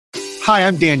Hi,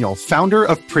 I'm Daniel, founder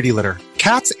of Pretty Litter.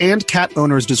 Cats and cat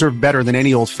owners deserve better than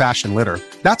any old-fashioned litter.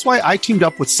 That's why I teamed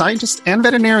up with scientists and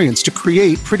veterinarians to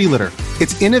create Pretty Litter.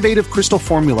 Its innovative crystal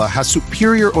formula has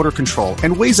superior odor control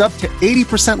and weighs up to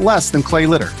 80% less than clay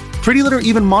litter. Pretty Litter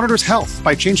even monitors health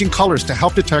by changing colors to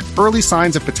help detect early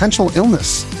signs of potential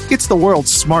illness. It's the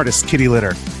world's smartest kitty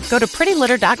litter. Go to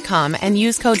prettylitter.com and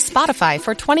use code SPOTIFY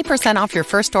for 20% off your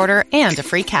first order and a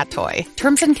free cat toy.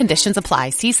 Terms and conditions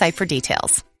apply. See site for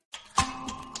details.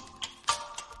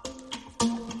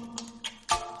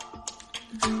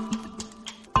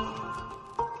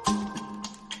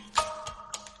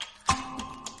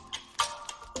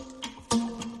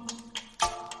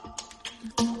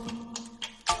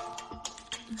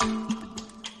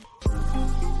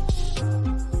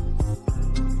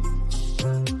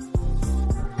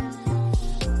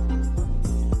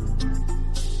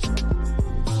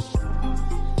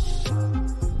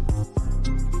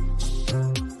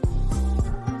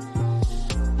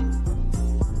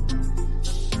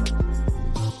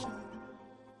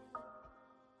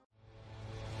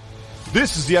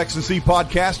 This is the X&C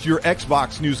Podcast, your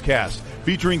Xbox newscast,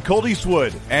 featuring Colt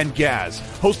Eastwood and Gaz,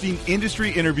 hosting industry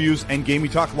interviews and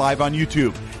gaming talk live on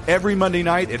YouTube every Monday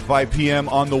night at 5 p.m.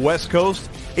 on the West Coast,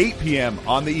 8 p.m.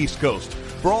 on the East Coast.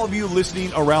 For all of you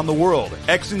listening around the world,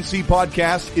 X&C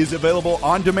Podcast is available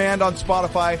on demand on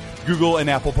Spotify, Google, and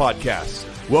Apple Podcasts.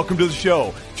 Welcome to the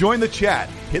show. Join the chat,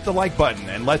 hit the like button,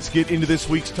 and let's get into this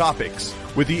week's topics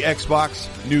with the Xbox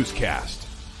newscast.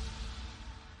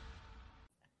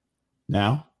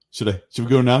 Now? Should we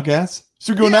go now, Gaz?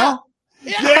 Should we go now?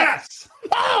 Yes!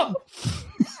 Oh,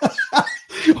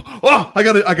 I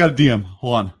got a DM.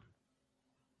 Hold on.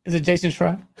 Is it Jason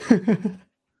Schreier?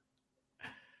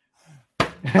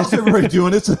 How's everybody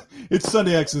doing? It's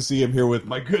Sunday X&C. I'm here with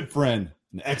my good friend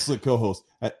and excellent co-host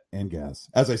and Gaz.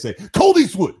 As I say, Colt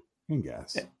Eastwood and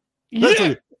Gaz.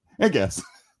 Yeah. And Gaz.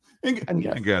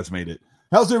 And Gaz made it.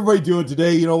 How's everybody doing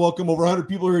today? Welcome. Over 100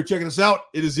 people here checking us out.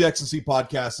 It is the X&C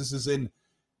Podcast. This is an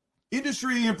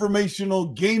industry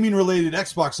informational, gaming-related,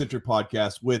 Xbox-centric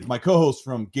podcast with my co-host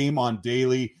from Game On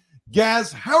Daily.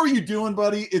 Gaz, how are you doing,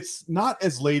 buddy? It's not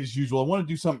as late as usual. I want to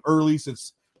do something early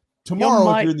since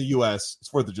tomorrow here in the U.S. it's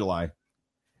 4th of July.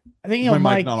 I think your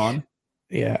mic not on.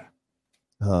 Yeah.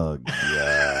 Oh,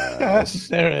 gosh.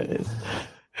 There it is.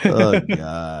 Oh,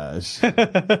 gosh.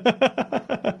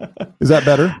 Is that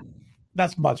better?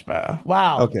 That's much better.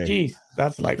 Wow. Okay. Jeez.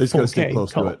 That's like Just got to 4K. stay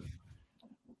close to it.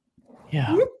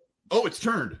 Yeah. Oh, it's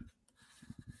turned.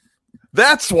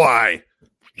 That's why.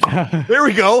 There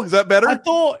we go. Is that better? I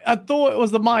thought it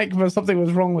was the mic, but something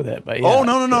was wrong with it. But yeah. Oh,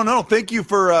 no. Thank you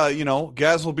for,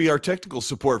 Gaz will be our technical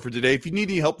support for today. If you need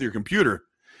any help with your computer,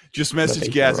 just message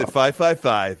Gaz at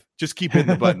 555. Just keep hitting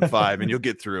the button 5 and you'll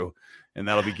get through. And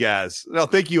that'll be Gaz. No,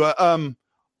 thank you.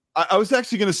 I was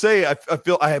actually going to say,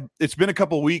 it's been a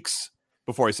couple weeks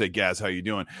before I say, Gaz, how you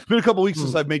doing? It's been a couple weeks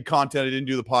since I've made content. I didn't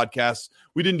do the podcast.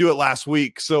 We didn't do it last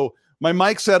week. So my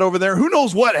mic sat over there. Who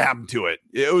knows what happened to it?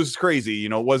 It was crazy.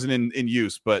 It wasn't in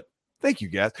use, but thank you,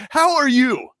 Gaz. How are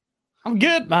you? I'm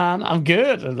good, man. I'm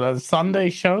good. The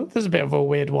Sunday show. This is a bit of a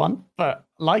weird one, but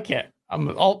I like it. I'm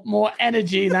more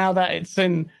energy now that it's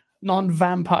in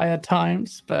non-vampire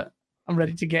times, but I'm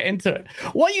ready to get into it.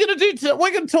 What are you going to do? What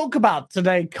are you going to talk about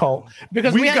today, Cole?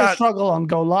 Because we had a struggle on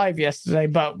Go Live yesterday,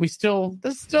 but there's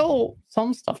still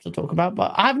some stuff to talk about,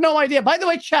 but I have no idea. By the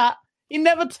way, chat, he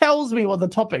never tells me what the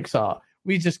topics are.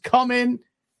 We just come in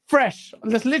fresh,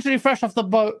 just literally fresh off the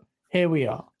boat. Here we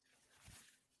are.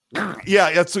 Yeah,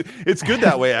 it's good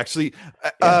that way, actually.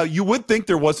 You would think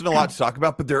there wasn't a lot to talk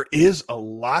about, but there is a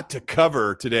lot to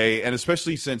cover today, and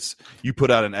especially since you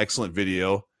put out an excellent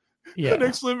video. Yeah, an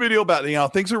excellent video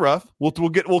about things are rough.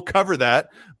 We'll cover that.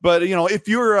 But if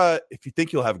you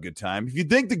think you'll have a good time, if you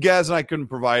think the Gaz and I couldn't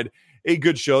provide a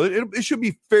good show, it should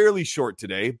be fairly short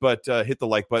today. But hit the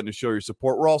like button to show your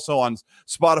support. We're also on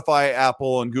Spotify,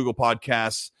 Apple, and Google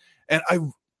Podcasts. And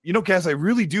Gaz, I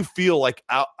really do feel like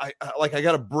I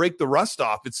got to break the rust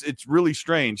off. It's really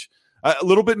strange. A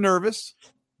little bit nervous,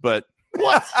 but.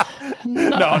 What?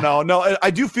 No.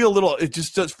 I do feel a little. It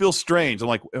just does feel strange. I'm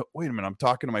like, wait a minute. I'm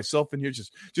talking to myself in here. It's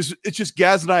just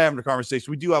Gaz and I having a conversation.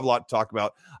 We do have a lot to talk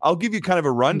about. I'll give you kind of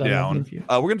a rundown.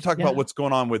 We're going to talk about what's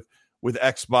going on with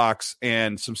Xbox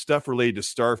and some stuff related to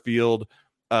Starfield.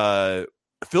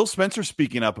 Phil Spencer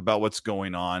speaking up about what's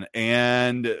going on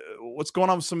and what's going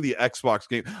on with some of the Xbox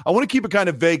games. I want to keep it kind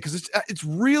of vague because it's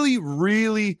really,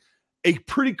 really a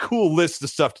pretty cool list of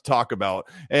stuff to talk about.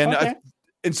 And okay.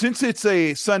 And since it's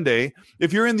a Sunday,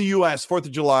 if you're in the U.S., 4th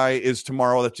of July is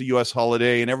tomorrow. That's a U.S.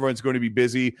 holiday, and everyone's going to be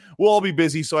busy. We'll all be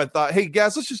busy. So I thought, hey,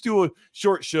 guys, let's just do a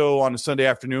short show on a Sunday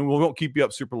afternoon. We won't keep you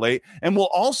up super late. And we'll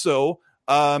also,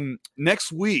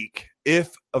 next week,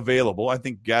 if available, I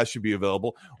think Gaz should be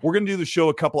available. We're going to do the show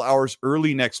a couple hours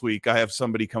early next week. I have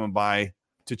somebody coming by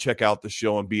to check out the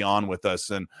show and be on with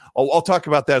us. And I'll talk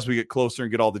about that as we get closer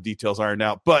and get all the details ironed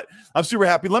out. But I'm super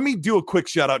happy. Let me do a quick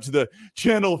shout out to the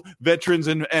channel veterans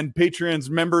and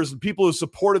patrons, members, and people who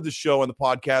supported the show and the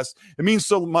podcast. It means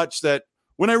so much that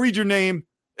when I read your name,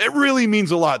 it really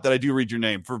means a lot that I do read your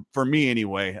name for me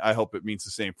anyway. I hope it means the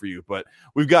same for you. But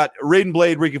we've got Raiden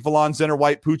Blade, Ricky Falon, Zenner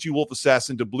White, Poochie, Wolf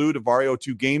Assassin, DeBlue, Devario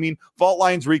 2 Gaming, Fault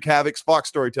Lines, Wreak Havoc, Fox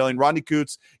Storytelling, Rodney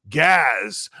Coots,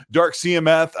 Gaz, Dark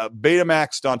CMF,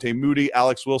 Betamax, Dante Moody,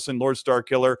 Alex Wilson, Lord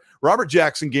Starkiller, Robert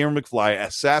Jackson, Gamer McFly,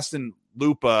 Assassin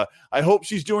Lupa. I hope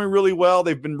she's doing really well.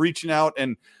 They've been reaching out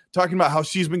and talking about how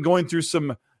she's been going through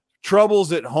some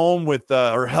troubles at home with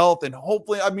her health. And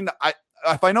hopefully,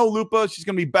 if I know Lupa, she's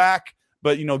going to be back,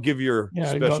 but, give your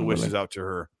special wishes out to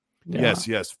her. Yeah.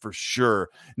 Yes, for sure.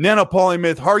 Nano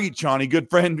Polymyth, Hargeet Chani, good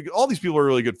friend. All these people are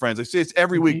really good friends. I say it's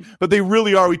every week, but they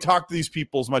really are. We talk to these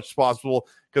people as much as possible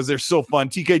because they're so fun.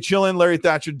 TK Chillin, Larry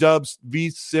Thatcher, Dubs, V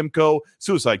Simcoe,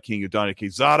 Suicide King, Udani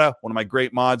Kzada, one of my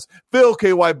great mods, Phil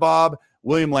KY Bob,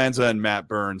 William Lanza, and Matt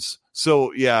Burns.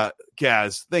 So, yeah,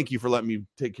 Gaz, thank you for letting me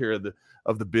take care of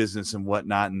the business and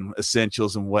whatnot and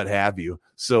essentials and what have you.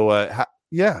 So,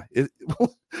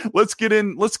 let's get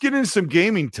into some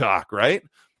gaming talk, right?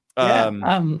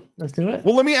 Let's do it.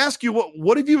 Well, let me ask you,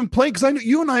 what have you been playing? Because I know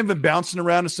you and I have been bouncing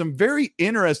around to some very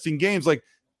interesting games. Like,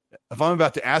 if I'm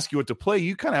about to ask you what to play,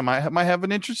 you kind of might have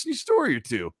an interesting story or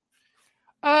two.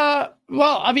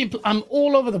 Well, I'm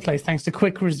all over the place thanks to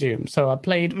Quick Resume. So I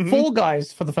played Fall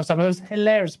Guys for the first time. It was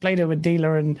hilarious. Played it with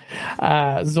Dealer and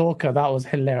Zorka. That was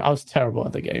hilarious. I was terrible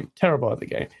at the game.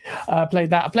 Played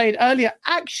that. I played earlier.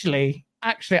 Actually,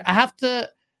 I have to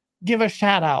give a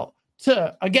shout out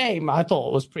to a game I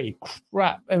thought was pretty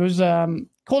crap. It was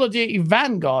Call of Duty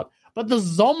Vanguard, but the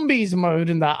zombies mode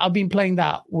in that, I've been playing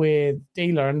that with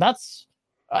Dealer, and that's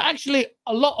actually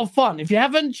a lot of fun. If you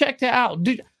haven't checked it out,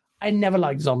 dude, I never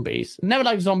liked zombies. Never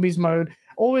liked zombies mode.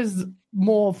 Always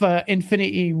more of an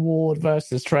Infinity Ward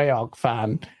versus Treyarch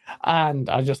fan. And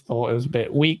I just thought it was a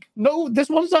bit weak. No, this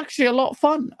one's actually a lot of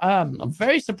fun. I'm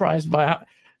very surprised by how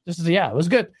it was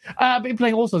good. I've been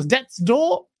playing also Death's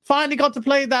Door. Finally got to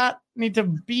play that. Need to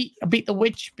beat the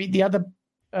witch, beat the other.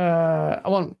 I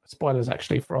won't spoilers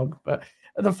actually, Frog, but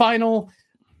the final.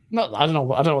 I don't know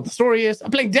what the story is.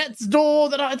 I'm playing Death's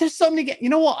Door. There's so many. You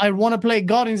know what? I want to play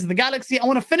Guardians of the Galaxy. I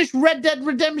want to finish Red Dead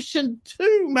Redemption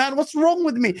 2, man. What's wrong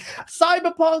with me?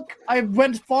 Cyberpunk. I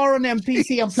went far on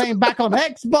PC. I'm playing back on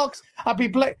Xbox. I've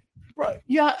been playing. Bro,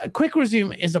 yeah, Quick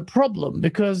Resume is a problem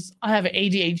because I have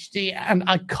ADHD and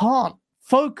I can't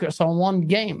focus on one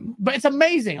game. But it's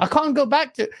amazing. I can't go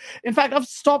back to. In fact, I've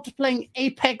stopped playing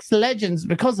Apex Legends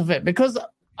because of it. Because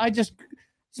I just.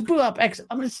 Blew up X.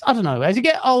 I don't know. As you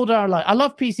get older, I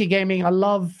love PC gaming. I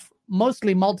love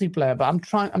mostly multiplayer, but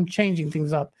I'm changing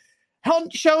things up.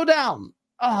 Hunt Showdown.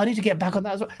 Oh, I need to get back on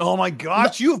that as well. Oh my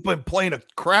gosh, you've been playing a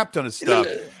crap ton of stuff.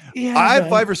 Yeah, I have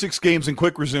 5 or 6 games in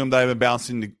Quick Resume that I've been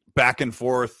bouncing back and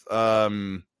forth.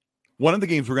 One of the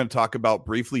games we're going to talk about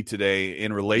briefly today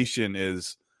in relation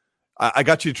is I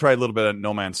got you to try a little bit of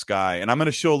No Man's Sky, and I'm going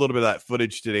to show a little bit of that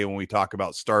footage today when we talk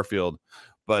about Starfield.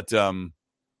 But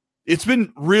it's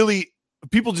been really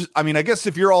people just, I guess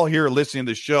if you're all here listening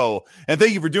to the show, and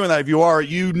thank you for doing that. If you are,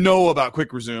 you know about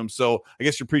Quick Resume. So I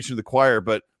guess you're preaching to the choir,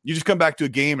 but you just come back to a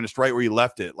game and it's right where you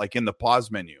left it, like in the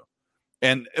pause menu.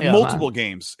 And multiple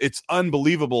games. It's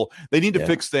unbelievable. They need to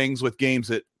fix things with games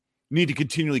that need to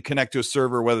continually connect to a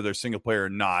server, whether they're single player or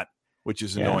not, which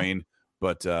is annoying.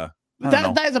 But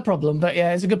that is a problem. But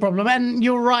yeah, it's a good problem. And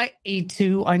you're right,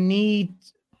 E2. I need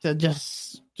to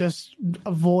just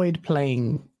avoid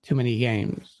playing too many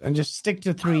games and just stick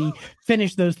to 3,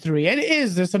 finish those 3. And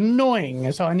it's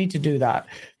annoying. So I need to do that.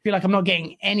 Feel like I'm not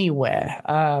getting anywhere.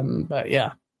 But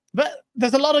yeah. But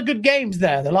there's a lot of good games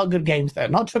there. Not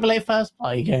AAA first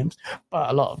party games, but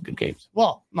a lot of good games.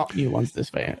 Well, not new ones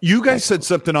this way. You guys said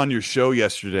something on your show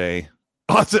yesterday.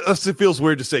 It feels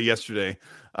weird to say yesterday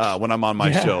when I'm on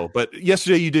my show. But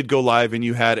yesterday you did go live and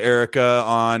you had Erica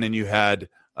on and you had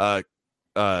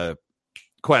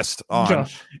Quest on.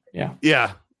 Josh.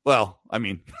 Yeah. Well,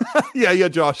 yeah,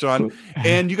 Josh on.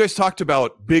 And you guys talked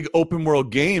about big open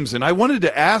world games. And I wanted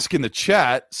to ask in the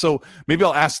chat, so maybe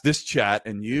I'll ask this chat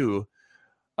and you,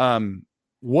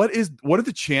 what are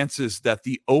the chances that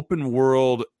the open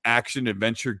world action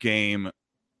adventure game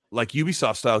like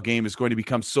Ubisoft style game is going to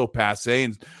become so passé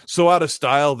and so out of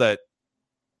style that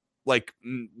like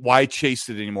why chase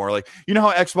it anymore? Like, you know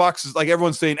how Xbox is, like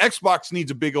everyone's saying Xbox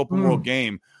needs a big open world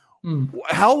game.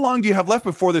 How long do you have left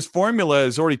before this formula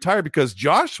is already tired? Because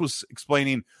Josh was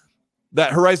explaining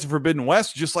that Horizon Forbidden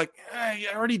West, just like, I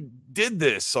already did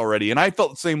this already. And I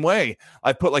felt the same way.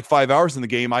 I put like 5 hours in the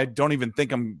game. I don't even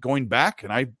think I'm going back.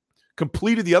 And I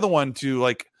completed the other one to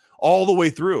like all the way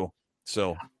through.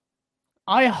 So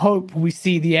I hope we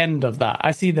see the end of that.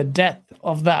 I see the death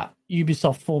of that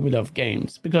Ubisoft formula of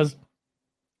games, because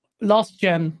last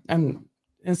gen and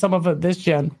in some of it this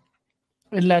gen,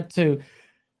 it led to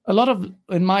a lot of,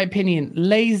 in my opinion,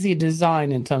 lazy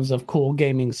design in terms of core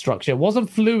gaming structure. It wasn't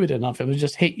fluid enough. It was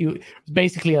just it was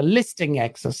basically a listing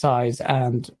exercise,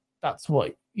 and that's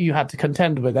what you had to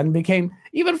contend with. And became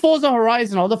even Forza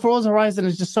Horizon. Although Forza Horizon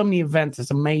is just so many events,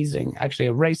 it's amazing. Actually,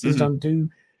 races don't do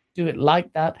it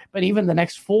like that. But even the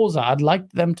next Forza, I'd like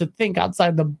them to think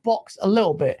outside the box a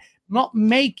little bit, not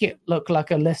make it look like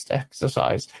a list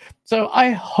exercise. So I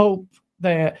hope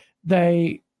that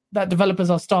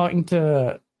developers are starting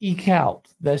to eke out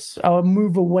this or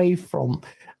move away from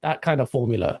that kind of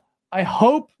formula. I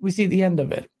hope we see the end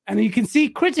of it. And you can see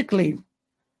critically,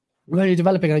 when you're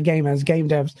developing a game as game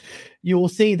devs, you will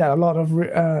see that a lot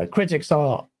of critics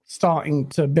are starting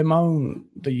to bemoan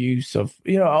the use of,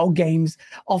 old games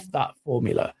off that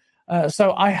formula.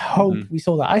 So I hope we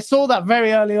saw that. I saw that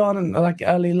very early on, and like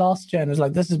early last gen, is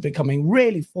like, this is becoming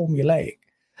really formulaic.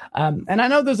 And I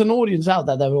know there's an audience out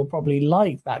there that will probably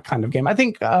like that kind of game. I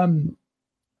think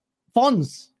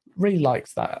Fonz really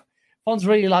likes that. Fonz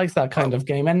really likes that kind of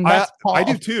game, and that's I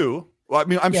do too. Well, I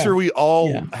mean, I'm sure we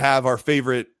all have our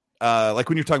favorite. Like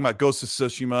when you're talking about Ghost of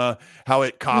Tsushima, how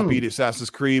it copied Assassin's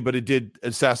Creed, but it did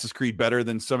Assassin's Creed better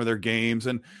than some of their games.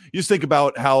 And you just think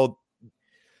about how,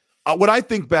 when I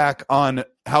think back on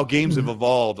how games have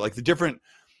evolved, like the different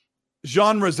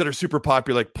genres that are super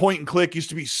popular, like point and click used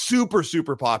to be super,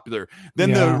 super popular.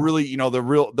 Then the really,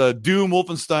 the Doom,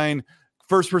 Wolfenstein,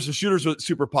 first person shooters were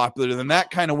super popular. And then that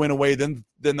kind of went away. Then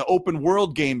the open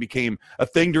world game became a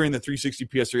thing during the 360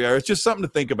 PS3 era. It's just something to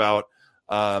think about.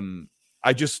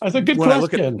 It's a good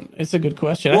question. It's a good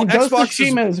question. Well, and Ghost of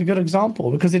Tsushima is a good example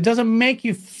because it doesn't make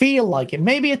you feel like it.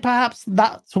 Maybe perhaps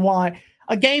that's why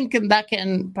a game can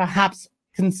perhaps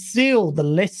conceal the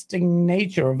listing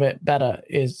nature of it better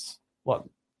is what,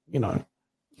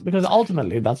 because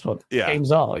ultimately that's what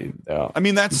games are. I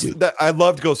mean, that I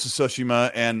loved Ghost of Tsushima,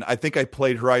 and I think I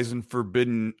played Horizon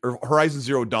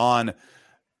Zero Dawn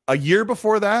a year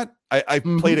before that. I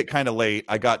played it kind of late.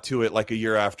 I got to it like a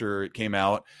year after it came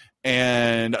out.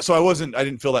 And so I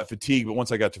didn't feel that fatigue, but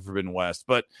once I got to Forbidden West,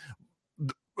 but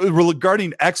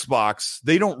regarding Xbox,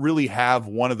 they don't really have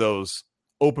one of those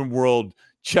open world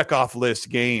check off list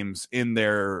games in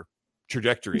their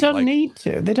trajectory. They don't need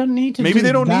to. Maybe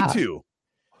they don't need to.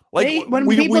 Like when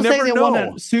people say they want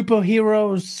a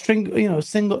superhero string,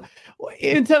 single,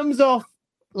 in terms of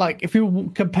like, if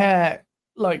you compare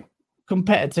like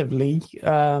competitively,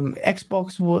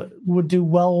 Xbox would do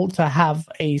well to have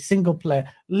a single player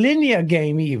linear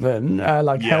game, even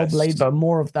like Hellblade, but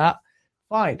more of that.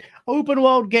 Fine. Open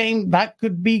world game that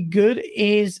could be good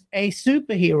is a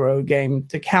superhero game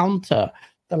to counter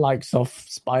the likes of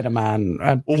Spider-Man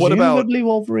and presumably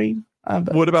Wolverine.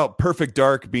 What about Perfect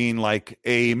Dark being like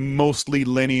a mostly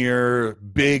linear,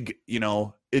 big,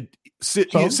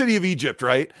 City of Egypt,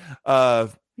 right?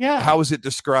 How is it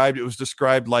described? It was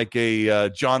described like a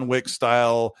John Wick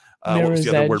style. What was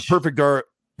the other word?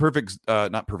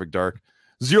 Not Perfect Dark.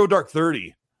 Zero Dark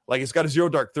 30. Like it's got a Zero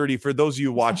Dark 30 for those of you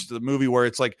who watched the movie, where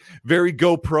it's like very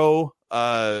GoPro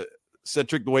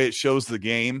centric the way it shows the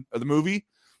game or the movie.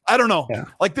 I don't know. Yeah.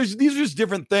 Like these are just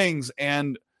different things,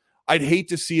 and I'd hate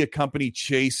to see a company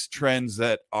chase trends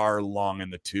that are long in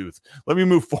the tooth. Let me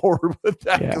move forward with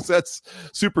that because that's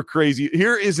super crazy.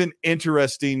 Here is an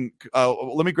interesting.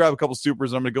 Let me grab a couple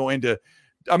supers. I'm going to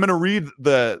read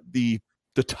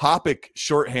the topic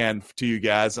shorthand to you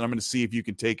guys, and I'm going to see if you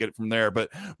can take it from there. But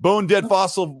Bone Dead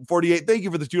Fossil 48, thank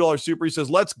you for the $2 super. He says,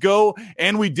 "Let's go,"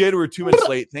 and we did. We're 2 minutes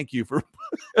late. Thank you for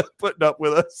putting up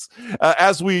with us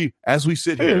as we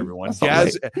sit here. Everyone,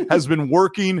 Gaz has been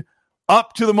working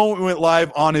up to the moment we went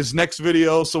live on his next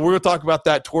video, so we're going to talk about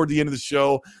that toward the end of the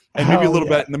show, and maybe a little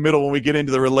bit in the middle when we get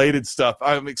into the related stuff.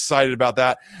 I'm excited about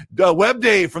that. Web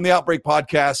Dave from the Outbreak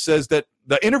Podcast says that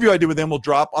the interview I did with him will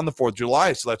drop on the 4th of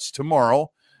July, so that's tomorrow.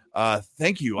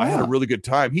 Thank you. I had a really good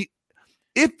time.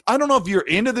 I don't know if you're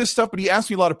into this stuff, but he asked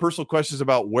me a lot of personal questions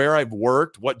about where I've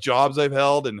worked, what jobs I've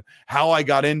held, and how I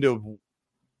got into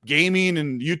gaming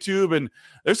and YouTube, and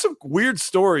there's some weird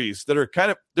stories that are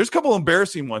there's a couple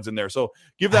embarrassing ones in there. So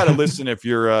give that a listen if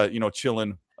you're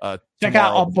chilling. Check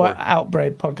out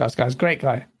Outbreak podcast, guys. Great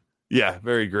guy. Yeah,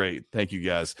 very great. Thank you,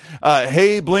 guys.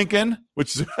 Hey, Blinken,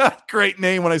 which is a great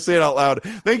name when I say it out loud.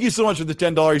 Thank you so much for the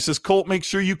 $10. He says, Colt, make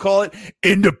sure you call it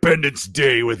Independence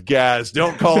Day with Gaz.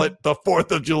 Don't call it the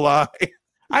 4th of July.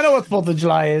 I know what 4th of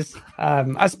July is.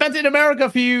 I spent it in America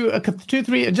for you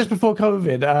 2-3 just before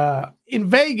COVID in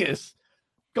Vegas.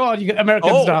 God,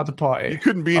 Americans know how to party. You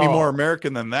couldn't be any more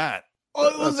American than that. Oh,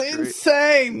 it was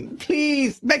insane.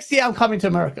 Please. Next year, I'm coming to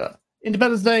America.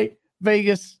 Independence Day,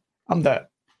 Vegas. I'm there.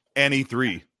 And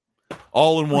E3.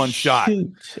 All in one shot.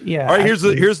 Yeah. All right, here's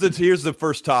the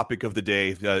first topic of the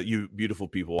day. You beautiful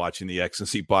people watching the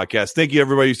X&C podcast. Thank you,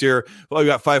 everybody who's here. Well, we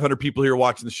got 500 people here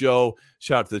watching the show.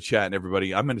 Shout out to the chat and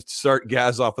everybody. I'm going to start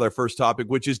Gaz off with our first topic,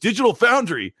 which is Digital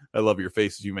Foundry. I love your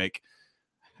faces you make.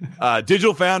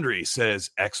 Digital Foundry says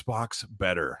Xbox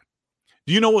better.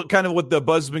 Do you know what the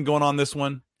buzz has been going on this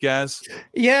one, Gaz?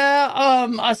 Yeah,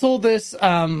 I saw this.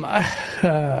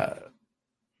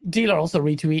 Dealer also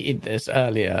retweeted this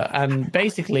earlier, and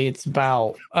basically it's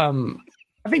about I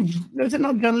think is it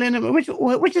not John Linneman? Which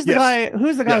is the guy?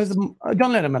 Who's the guy? Who's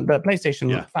John Linneman, the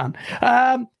PlayStation fan?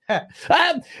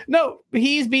 No,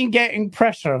 he's been getting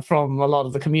pressure from a lot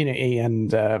of the community,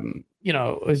 and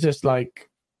it's just like,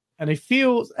 and it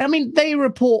feels. I mean, they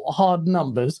report hard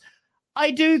numbers. I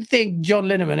do think John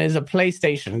Linneman is a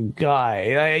PlayStation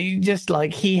guy.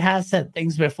 He has said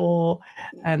things before,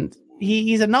 and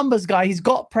he's a numbers guy. He's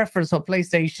got preference for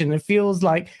PlayStation. It feels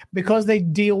like because they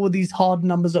deal with these hard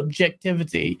numbers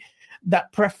objectivity,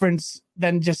 that preference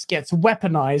then just gets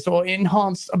weaponized or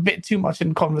enhanced a bit too much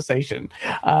in conversation.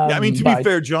 To be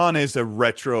fair, John is a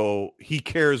retro. He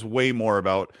cares way more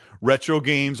about retro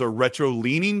games or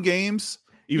retro-leaning games,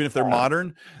 even if they're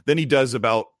modern, than he does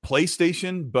about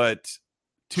PlayStation. But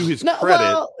to his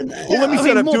credit,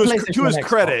 to his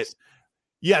credit.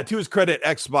 Yeah, to his credit,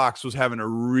 Xbox was having a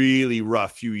really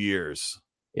rough few years.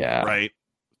 Yeah. Right?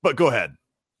 But go ahead.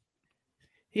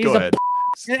 He's not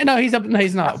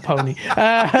a pony.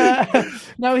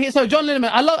 So John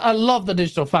Linneman, I love the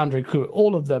Digital Foundry crew,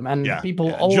 all of them, and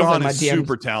people. All John of them is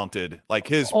super talented. Like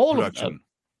his production.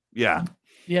 Yeah,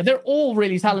 they're all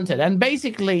really talented. And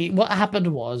basically, what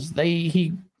happened was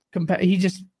he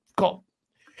just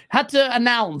had to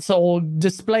announce or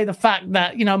display the fact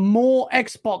that more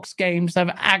Xbox games have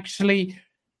actually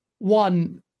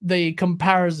won the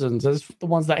comparisons as the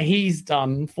ones that he's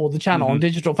done for the channel on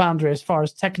Digital Foundry as far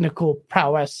as technical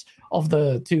prowess of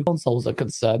the two consoles are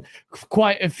concerned.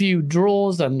 Quite a few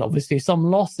draws and obviously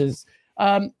some losses,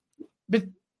 but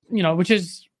which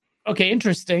is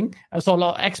interesting. I saw a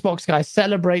lot of Xbox guys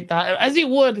celebrate that as you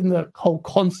would in the whole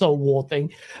console war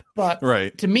thing. But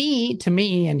to me,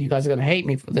 and you guys are going to hate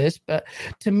me for this, but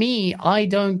to me, I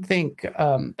don't think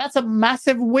that's a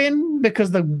massive win because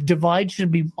the divide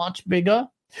should be much bigger.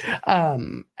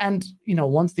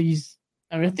 Once these,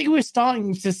 I think we're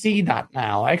starting to see that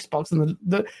now. Xbox and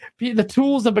the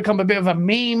tools have become a bit of a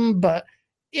meme, but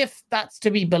if that's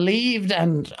to be believed,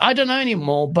 and I don't know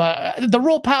anymore, but the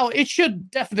raw power, it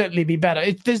should definitely be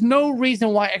better. There's no reason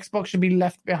why Xbox should be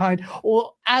left behind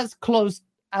or as close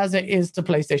as it is to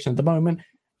PlayStation at the moment.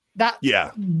 That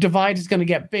divide is going to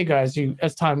get bigger as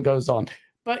time goes on.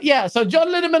 But so John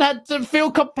Linneman had to feel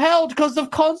compelled because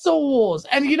of console wars.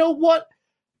 And you know what?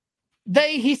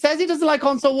 He says he doesn't like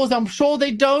console wars. I'm sure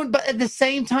they don't. But at the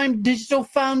same time, Digital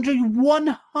Foundry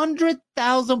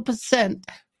 100,000%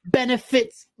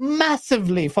 benefits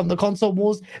massively from the console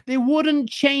wars. They wouldn't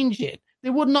change it.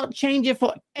 They would not change it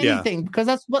for anything because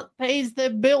that's what pays their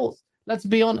bills. Let's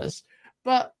be honest.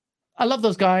 But I love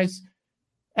those guys,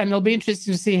 and it'll be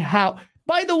interesting to see how.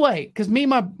 By the way, because me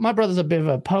and my brother's a bit of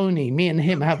a pony. Me and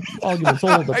him have arguments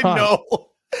all the time. I know.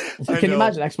 So can you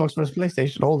imagine Xbox versus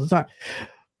PlayStation all the time?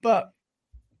 But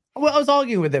I was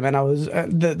arguing with him, and I was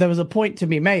there was a point to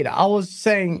be made. I was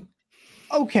saying,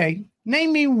 okay,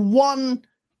 name me one.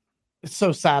 It's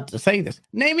so sad to say this.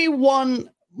 Name me one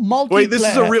multiplayer.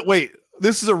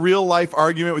 This is a real life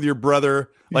argument with your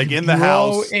brother, like in the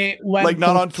house, it went like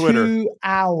not on Twitter. 2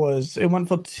 hours. It went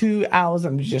for 2 hours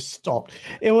and it just stopped.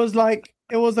 It was like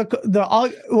the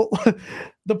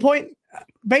point.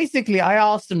 Basically, I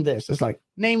asked him this. It's like,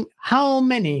 name how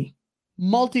many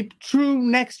true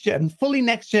next gen, fully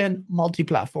next gen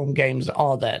multi-platform games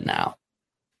are there now?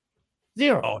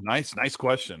 0. Oh, nice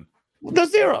question.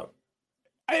 There's 0.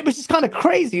 Which is kind of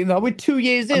crazy, though. We're 2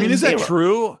 years in. I mean, is that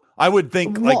true? I would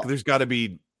think there's got to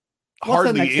be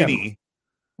hardly any.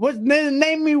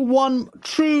 Name me one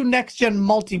true next-gen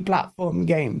multi-platform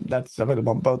game that's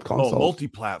available on both consoles. Oh,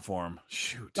 multi-platform.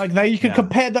 Shoot. Like that you can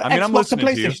compare the Xbox to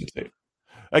PlayStation 2.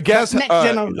 I guess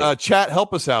chat,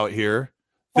 help us out here.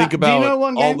 Think about do you know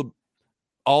one game?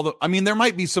 all the I mean, there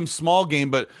might be some small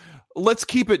game, but let's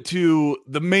keep it to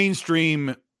the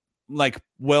mainstream, like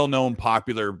well-known,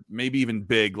 popular, maybe even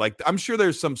big. Like I'm sure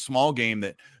there's some small game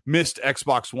that missed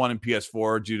Xbox One and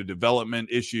PS4 due to development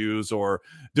issues or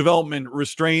development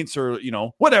restraints or,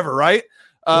 whatever, right?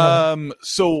 Yeah.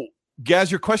 So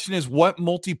Gaz, your question is what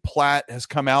multi-plat has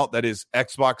come out that is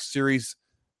Xbox Series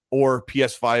or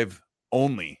PS5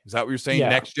 only? Is that what you're saying? Yeah.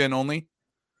 Next gen only?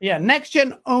 Yeah, next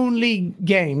gen only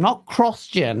game, not cross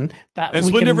gen. And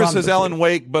Splinterverse says Alan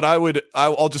Wake, but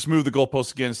I'll just move the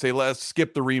goalpost again and say let's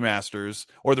skip the remasters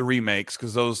or the remakes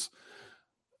because those,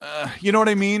 you know what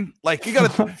I mean? Like you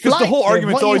got to, because the whole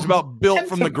argument's always about built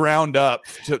from the ground up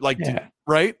to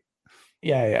right?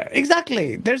 Yeah,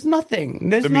 exactly. There's nothing.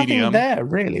 There's nothing there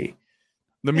really.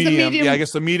 The medium, yeah, I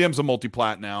guess the medium's a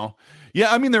multi-plat now.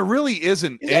 Yeah, I mean, there really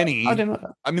isn't any. I don't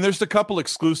know. I mean, there's a couple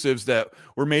exclusives that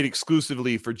were made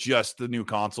exclusively for just the new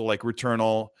console, like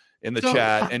Returnal in the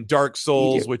chat and Dark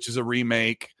Souls, which is a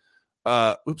remake.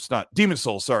 Not Demon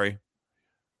Souls, sorry.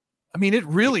 I mean, it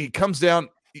really comes down.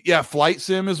 Yeah, Flight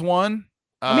Sim is one.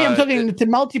 I'm talking to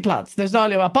multiplats. There's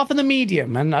only apart from the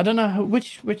medium, and I don't know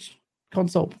which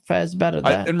console fares better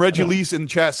there. And Reggie Lee's in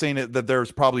chat saying that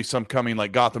there's probably some coming,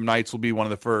 like Gotham Knights will be one of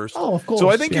the first. Oh, of course. So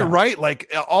I think you're right.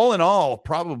 Like all in all,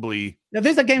 probably. Now,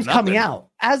 there's games coming out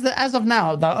as of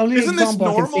now. The only example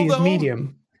I can see is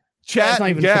medium. Chat,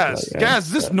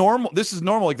 Gaz, normal? This is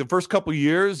normal. Like the first couple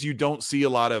years, you don't see a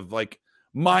lot of like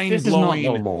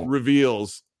mind-blowing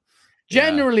reveals.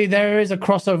 Generally, there is a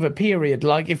crossover period.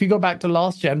 Like if you go back to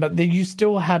last gen, but then you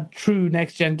still had true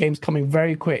next gen games coming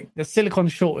very quick. The silicon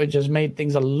shortage has made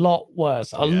things a lot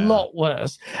worse,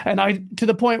 and to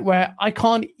the point where I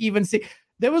can't even see.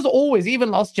 There was always,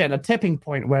 even last gen, a tipping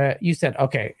point where you said,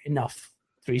 "Okay, enough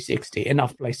 360,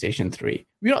 enough PlayStation 3."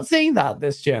 We're not seeing that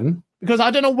this gen because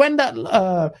I don't know when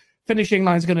that finishing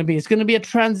line is going to be. It's going to be a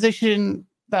transition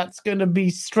that's going to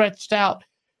be stretched out.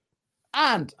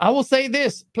 And I will say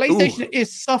this, PlayStation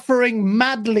is suffering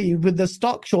madly with the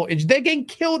stock shortage. They're getting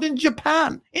killed in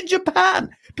Japan.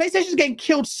 PlayStation's getting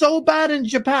killed so bad in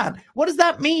Japan. What does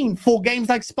that mean for games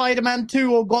like Spider-Man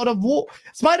 2 or God of War?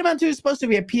 Spider-Man 2 is supposed to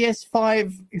be a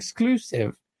PS5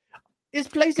 exclusive. Is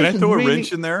PlayStation Can I throw a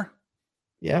wrench in there?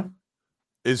 Yeah.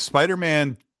 Is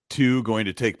Spider-Man 2 going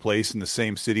to take place in the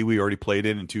same city we already played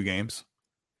in 2 games?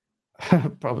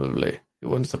 Probably. It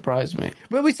wouldn't surprise me.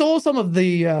 But we saw some of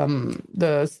they showed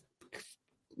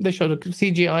a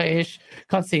CGI-ish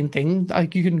cutscene thing.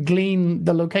 Like you can glean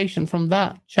the location from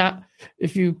that chat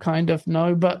if you kind of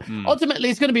know. But ultimately,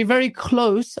 it's going to be very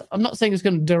close. I'm not saying it's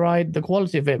going to deride the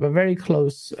quality of it, but very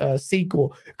close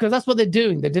sequel because that's what they're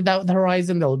doing. They did that with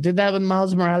Horizon. They'll do that with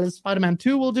Miles Morales. Spider-Man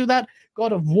 2 will do that.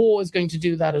 God of War is going to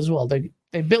do that as well. They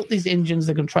built these engines.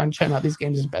 They're going to try and churn out these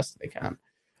games as best they can.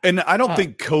 And I don't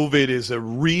think COVID is a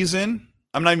reason.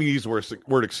 I'm not even going to use the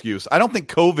word excuse. I don't think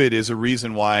COVID is a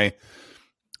reason why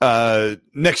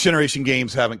next generation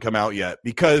games haven't come out yet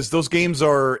because those games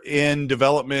are in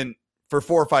development for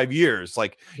 4 or 5 years.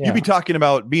 Like you'd be talking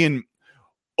about being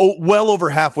well over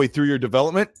halfway through your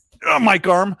development. Mic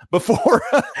arm before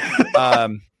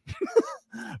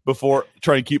before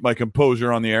trying to keep my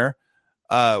composure on the air.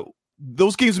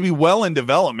 Those games would be well in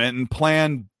development and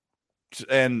planned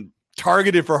and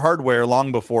targeted for hardware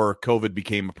long before COVID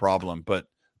became a problem, but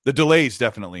the delays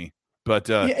definitely. But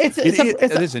it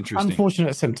is interesting.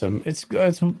 Unfortunate symptom.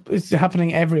 It's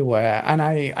happening everywhere, and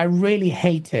I really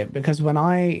hate it because when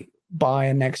I buy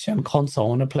a next gen console, I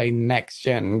want to play next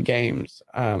gen games.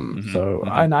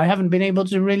 And I haven't been able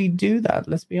to really do that.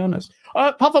 Let's be honest.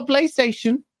 Apart from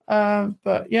PlayStation,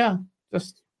 but yeah,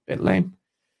 just a bit lame.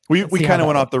 We kind of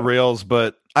went off the rails,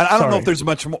 but I don't know if there's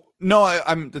much more. No, I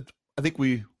think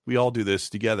we all do this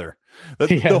together.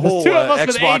 The whole two of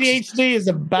us Xbox with ADHD is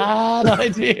a bad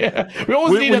idea. We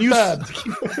always need a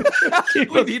third.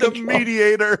 We need a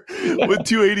mediator with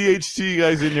 2 ADHD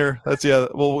guys in here.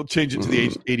 We'll change it to the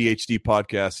ADHD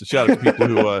podcast. So shout out to people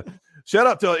who shout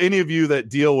out to any of you that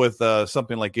deal with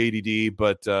something like ADD,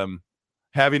 but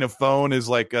having a phone is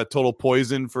like a total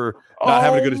poison for not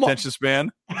having a good attention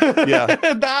span. Yeah,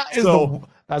 that's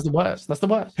the worst. That's the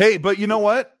worst. Hey, but you know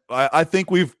what? I think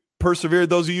we've persevered.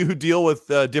 Those of you who deal with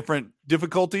different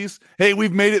difficulties, hey,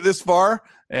 we've made it this far,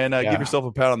 and give yourself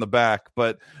a pat on the back.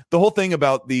 But the whole thing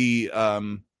about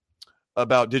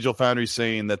about Digital Foundry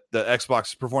saying that the Xbox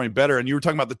is performing better, and you were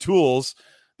talking about the tools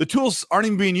aren't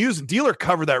even being used. Dealer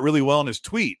covered that really well in his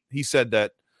tweet. He said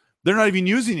that They're not even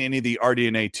using any of the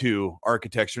RDNA 2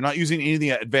 architecture, not using any of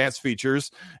the advanced features.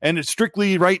 And it's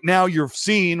strictly right now you're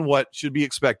seeing what should be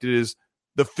expected is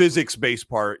the physics-based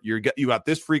part. You got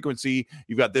this frequency,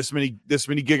 you've got this many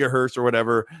gigahertz or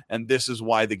whatever, and this is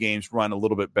why the games run a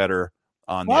little bit better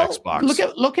on the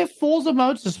Xbox. Look at Forza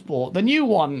Motorsport, the new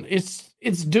one. It's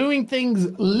doing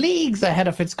things leagues ahead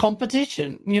of its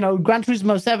competition. Gran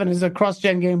Turismo 7 is a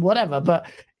cross-gen game, whatever, but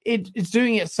it's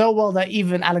doing it so well that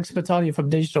even Alex Battaglia from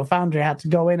Digital Foundry had to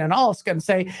go in and ask and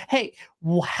say, hey,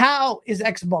 how is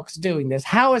Xbox doing this?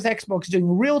 How is Xbox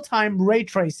doing real-time ray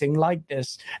tracing like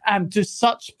this and to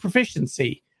such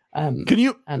proficiency? Can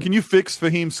you fix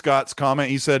Fahim Scott's comment?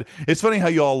 He said, it's funny how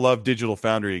you all love Digital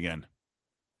Foundry again.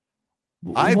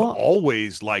 I've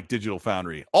always liked Digital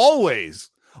Foundry.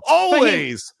 Always.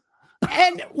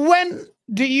 And when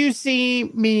do you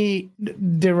see me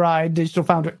deride Digital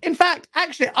Foundry? In fact,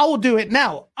 actually, I will do it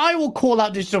now. I will call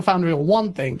out Digital Foundry on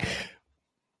one thing.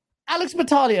 Alex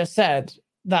Battaglia said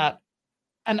that,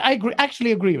 and I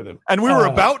actually agree with him. And we were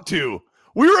about to.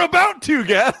 We were about to,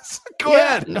 guys. Go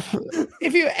ahead.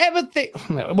 If you ever think...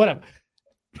 whatever.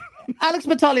 Alex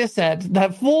Battaglia said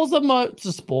that Forza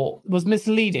Motorsport was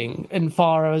misleading in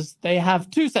far as they have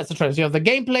two sets of trailers. You have the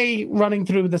gameplay running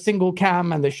through the single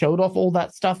cam, and they showed off all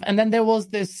that stuff. And then there was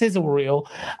this sizzle reel,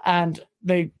 and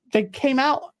they came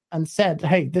out and said,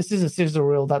 hey, this is a sizzle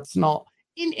reel that's not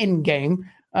in-game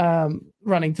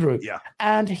running through. Yeah.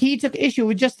 And he took issue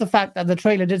with just the fact that the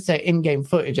trailer did say in-game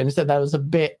footage, and he said that was a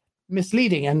bit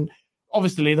misleading. And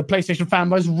obviously the PlayStation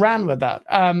fanboys ran with that.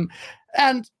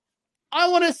 And I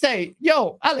want to say,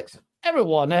 yo, Alex,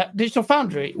 everyone at Digital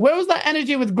Foundry, where was that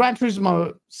energy with Gran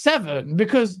Turismo 7?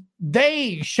 Because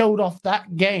they showed off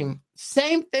that game.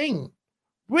 Same thing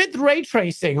with ray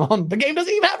tracing on. The game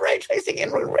doesn't even have ray tracing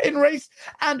in race.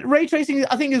 And ray tracing,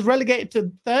 I think, is relegated to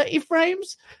 30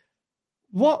 frames.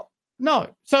 What? No.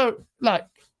 So,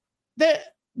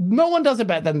 no one does it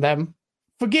better than them.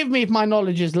 Forgive me if my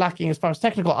knowledge is lacking as far as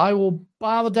technical. I will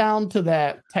bow down to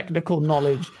their technical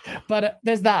knowledge. But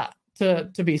there's that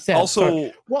to be said.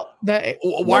 Also,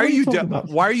 why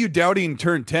are you doubting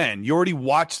Turn 10? You already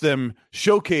watched them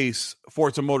showcase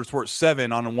Forza Motorsport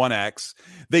 7 on 1X.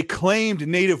 They claimed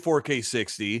native 4K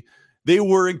 60. They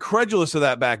were incredulous of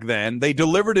that back then. They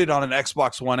delivered it on an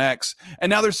Xbox One X,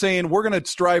 and now they're saying we're going to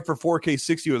strive for 4K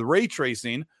 60 with ray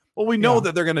tracing. Well, we know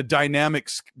that they're going to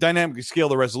dynamically scale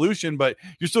the resolution, but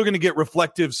you're still going to get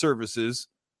reflective surfaces,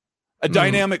 a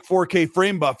dynamic 4K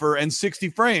frame buffer, and 60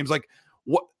 frames. Like,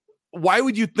 what? Why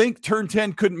would you think Turn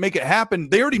 10 couldn't make it happen?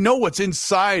 They already know what's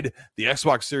inside the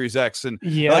Xbox Series X. And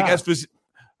as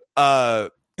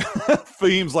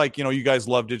Fahim's like, you guys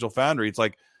love Digital Foundry. It's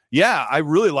like, yeah, I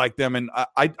really like them. And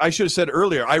I should have said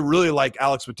earlier, I really like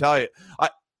Alex Battaglia.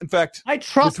 In fact, I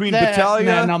trust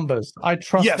their numbers. I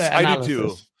trust their analysis. I do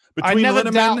too. I never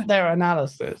doubt their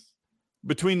analysis.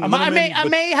 I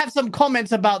may have some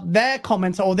comments about their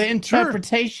comments or their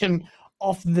interpretation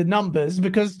of the numbers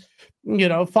because...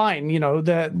 fine.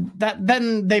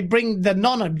 Then they bring the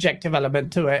non-objective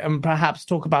element to it and perhaps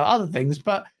talk about other things.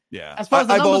 But as far as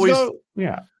the numbers go,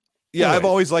 I've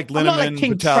always liked Linneman,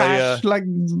 King Battaglia,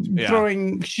 trash,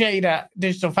 throwing shade at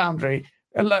Digital Foundry.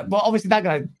 Well, obviously that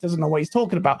guy doesn't know what he's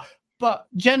talking about. But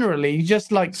generally,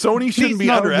 just like Sony shouldn't be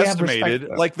underestimated.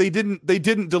 Like they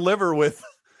didn't deliver with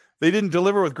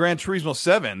Gran Turismo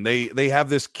 7. They have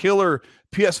this killer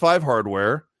PS5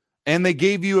 hardware, and they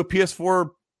gave you a PS4.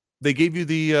 They gave you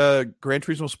the Gran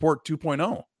Turismo Sport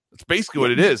 2.0. That's basically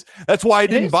what it is. That's why I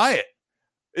didn't buy it.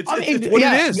 It's what it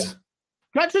is. Yeah.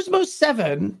 Gran Turismo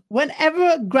 7,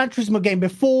 whenever a Gran Turismo game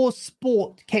before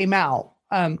Sport came out,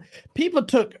 people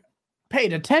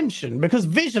paid attention because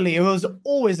visually it was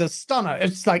always a stunner.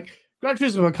 It's like Gran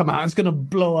Turismo will come out and it's going to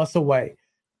blow us away.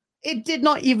 It did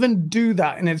not even do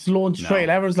that in its launch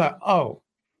trailer. Everyone's like, oh,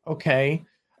 okay.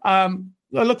 It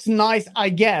looks nice, I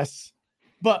guess.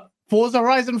 But Forza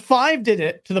Horizon 5 did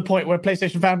it to the point where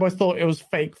PlayStation fanboys thought it was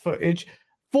fake footage.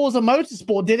 Forza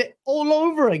Motorsport did it all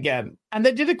over again. And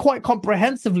they did it quite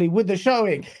comprehensively with the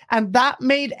showing. And that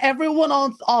made everyone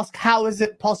ask, how is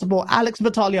it possible? Alex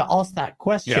Battaglia asked that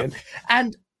question. Yeah.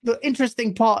 And the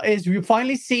interesting part is we're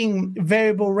finally seeing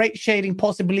variable rate shading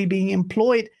possibly being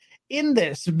employed in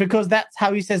this because that's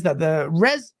how he says that the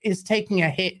res is taking a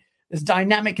hit. It's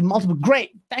dynamic and multiple.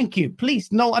 Great. Thank you.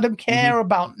 Please. No, I don't care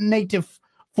about native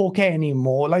 4K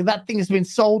anymore. Like that thing has been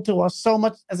sold to us so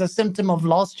much as a symptom of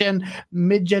last gen,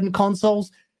 mid gen consoles.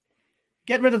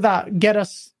 Get rid of that. Get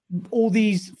us all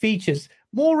these features.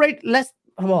 Ray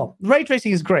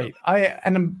tracing is great.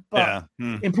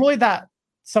 Employ that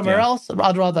somewhere else.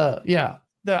 I'd rather,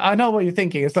 I know what you're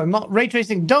thinking. It's like not ray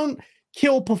tracing. Don't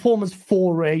kill performance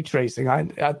for ray tracing.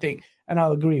 I think, and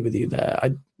I'll agree with you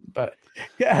there. But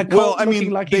yeah, Colt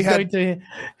looking like he's going to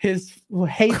his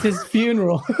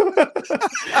funeral.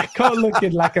 Colt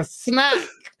looking like a snack.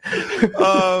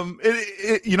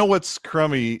 You know what's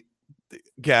crummy,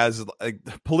 Gaz?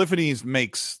 Polyphony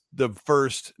makes the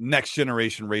first next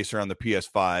generation racer on the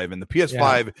PS5, and the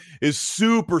PS5 is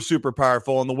super, super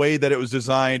powerful. And the way that it was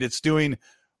designed, it's doing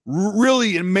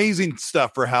really amazing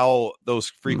stuff for how those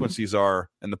frequencies are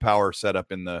and the power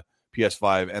setup in the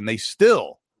PS5. And they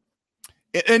still,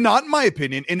 and not in my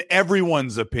opinion, in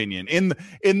everyone's opinion, in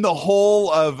the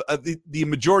whole of the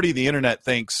majority of the internet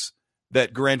thinks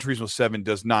that Gran Turismo 7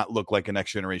 does not look like a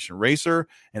next generation racer,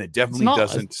 and it definitely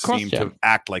doesn't seem to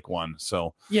act like one.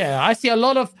 So yeah, I see a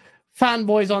lot of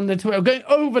fanboys on the Twitter going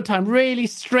overtime, really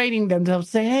straining themselves,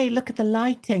 saying, "Hey, look at the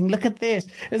lighting, look at this."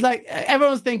 It's like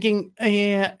everyone's thinking,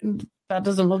 "Yeah, that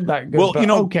doesn't look that good." Well, but,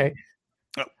 okay.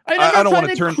 I don't want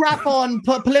to turn crap on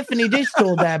Polyphony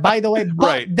Digital there, by the way. But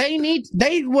right.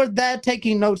 They were there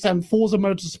taking notes, and Forza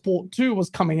Motorsport 2 was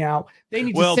coming out. They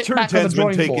need to sit Turn back on the 10's been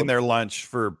drawing taking board. their lunch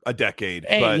for a decade.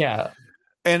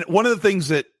 And one of the things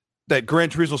that Gran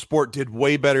Turismo Sport did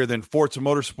way better than Forza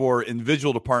Motorsport in the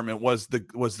visual department was the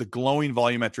glowing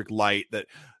volumetric light that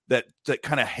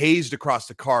kind of hazed across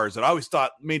the cars that I always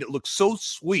thought made it look so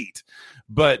sweet.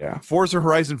 But Forza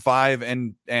Horizon 5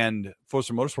 and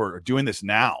Forza Motorsport are doing this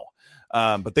now.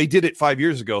 But they did it 5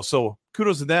 years ago. So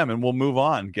kudos to them, and we'll move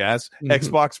on, Gaz.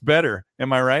 Xbox better.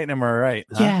 Am I right?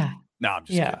 Huh? Yeah. No, I'm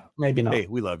just kidding. Maybe not. Hey,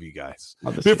 we love you guys.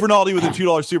 Biff Rinaldi with a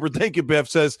 $2 super. Thank you, Biff.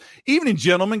 Says, evening,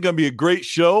 gentlemen. Going to be a great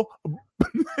show.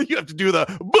 You have to do the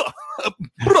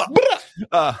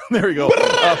there we go.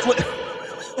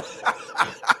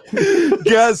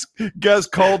 Gaz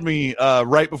called me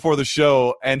right before the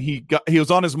show, and he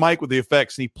was on his mic with the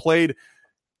effects, and he played.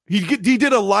 He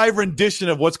did a live rendition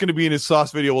of what's going to be in his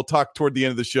sauce video. We'll talk toward the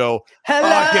end of the show. Hello,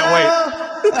 I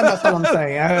can't wait. And that's what I'm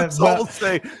saying. That's all I'll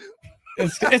say.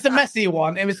 It's a messy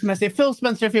one. It was messy. Phil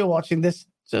Spencer, if you're watching this,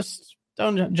 just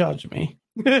don't judge me.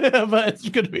 But it's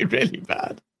going to be really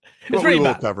bad. It's really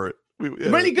bad. Cover it.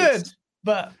 Really good,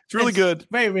 but it's really good.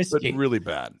 Very risky. But really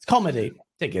bad. It's comedy. I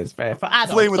think it's fair for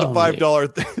adults. Flame with a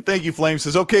 $5. Thank you, Flame.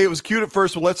 Says, okay, it was cute at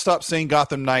first, but let's stop saying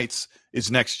Gotham Knights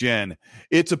is next gen.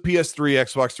 It's a PS3,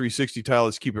 Xbox 360 title.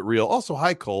 Let's keep it real. Also,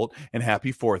 hi, Colt, and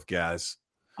happy 4th, guys.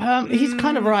 He's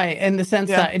kind of right in the sense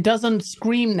that it doesn't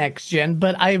scream next gen,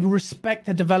 but I respect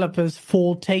the developers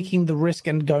for taking the risk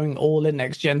and going all in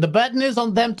next gen. The button is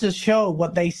on them to show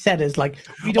what they said is like,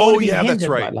 we don't want to be hindered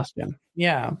by last gen.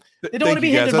 Yeah. They don't want to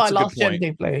be hindered by last gen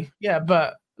gameplay. Yeah,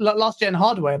 but last gen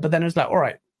hardware. But then it's like, all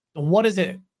right, what is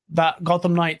it that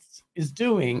Gotham Knights is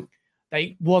doing that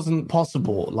wasn't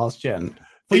possible last gen?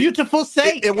 For you to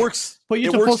forsake it works. For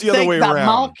you to forsake the other way that around.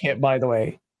 market, by the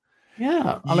way.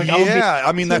 Yeah.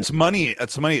 I mean, that's money.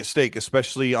 That's money at stake,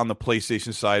 especially on the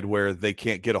PlayStation side where they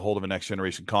can't get a hold of a next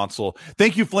generation console.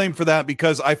 Thank you, Flame, for that,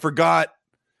 because I forgot.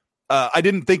 I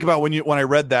didn't think about when I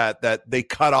read that they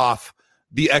cut off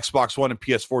the Xbox One and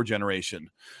PS4 generation,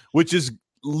 which is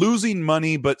losing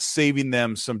money but saving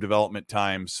them some development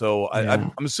time. So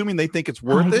I'm assuming they think it's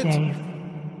worth it.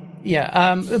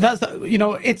 Yeah. That's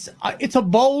it's a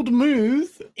bold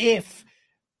move.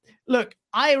 Look,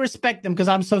 I respect them because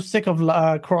I'm so sick of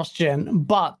cross-gen,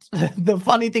 but the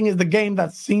funny thing is the game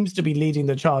that seems to be leading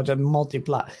the charge and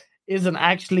multiplat isn't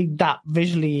actually that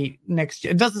visually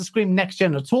next-gen. It doesn't scream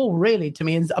next-gen at all, really, to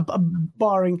me,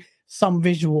 barring some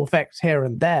visual effects here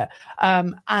and there.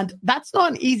 And that's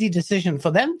not an easy decision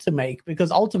for them to make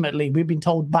because ultimately we've been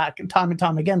told back time and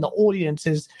time again the audience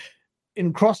is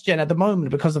in cross-gen at the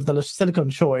moment because of the silicon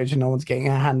shortage and no one's getting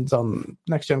their hands on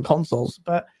next-gen consoles.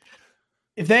 But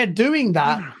if they're doing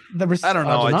that, I don't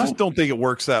know. I just don't think it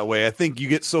works that way. I think you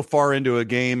get so far into a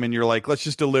game and you're like, let's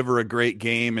just deliver a great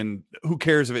game. And who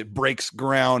cares if it breaks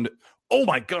ground? Oh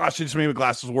my gosh, it just made my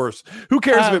glasses worse. Who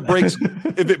cares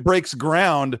if it breaks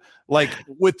ground, like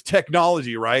with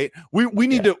technology, right? We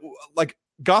need to, like,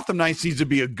 Gotham Knights needs to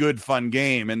be a good, fun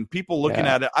game. And people looking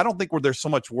at it, I don't think they're so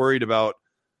much worried about,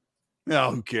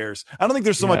 who cares? I don't think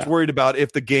they're so much worried about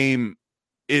if the game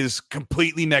is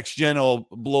completely next gen, will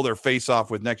blow their face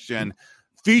off with next gen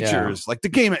features. Like the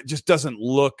game, it just doesn't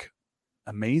look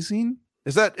amazing.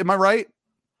 Am I right?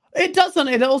 It doesn't.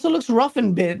 It also looks rough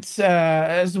in bits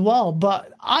as well.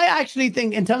 But I actually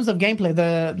think in terms of gameplay,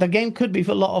 the game could be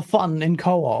a lot of fun in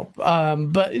co-op.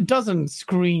 But it doesn't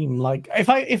scream like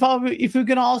if you're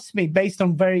gonna ask me based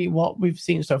on what we've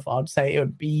seen so far, I'd say it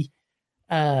would be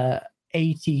 82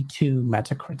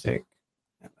 Metacritic.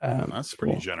 That's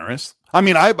pretty generous. I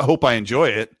mean, I hope I enjoy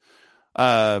it.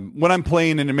 When I'm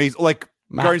playing an amazing, like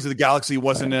Guardians of the Galaxy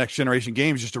wasn't a next generation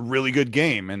game; it's just a really good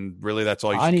game, and really that's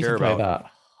all you should care about. That. I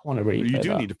want to really. You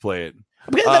do need to play it.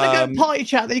 Because then I go party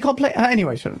chat, then you can't play.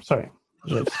 Anyway, sorry.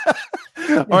 All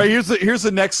right, here's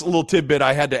the next little tidbit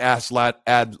I had to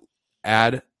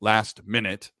add last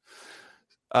minute.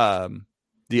 The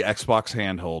Xbox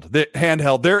handheld.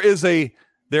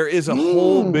 There is a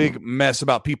whole big mess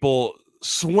about people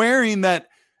swearing that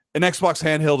an Xbox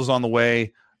handheld is on the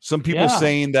way. Some people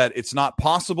saying that it's not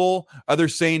possible.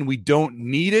 Others saying we don't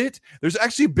need it. There's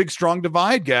actually a big, strong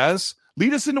divide, Gaz.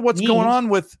 Lead us into what's going on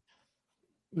with.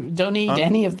 Don't need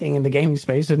anything in the gaming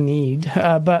space of need.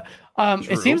 But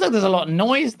it seems like there's a lot of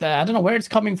noise there. I don't know where it's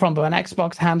coming from, but an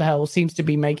Xbox handheld seems to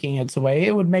be making its way.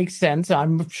 It would make sense.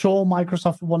 I'm sure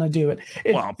Microsoft would want to do it.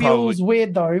 It feels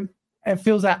weird, though. It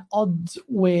feels at odds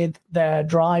with their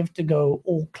drive to go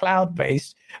all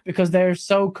cloud-based because they're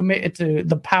so committed to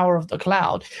the power of the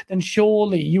cloud. Then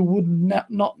surely you would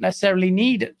not necessarily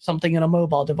need something in a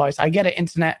mobile device. I get it,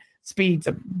 internet speeds,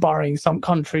 barring some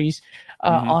countries,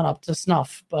 aren't up to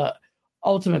snuff. But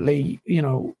ultimately,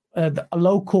 a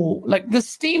local, like the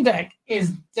Steam Deck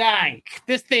is dank.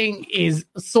 This thing is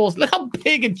a source. Look how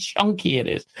big and chunky it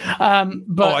is.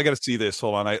 But I got to see this.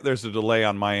 Hold on. There's a delay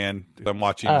on my end. I'm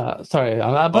watching. Sorry,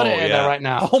 I'll put it in there right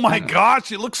now. Oh my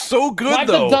gosh, it looks so good. Wipe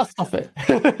the dust off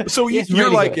it. So you're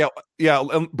really like,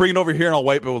 good. Bring it over here and I'll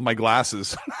wipe it with my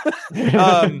glasses.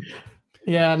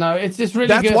 Yeah, no, it's just really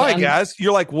that's good. That's why, guys.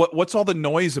 You're like, what's all the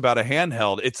noise about a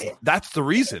handheld? That's the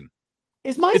reason.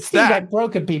 It's my Steam Deck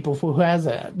broken, people, for who has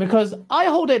it, because I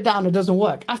hold it down, it doesn't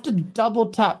work. I have to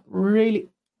double tap. Really,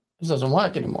 it doesn't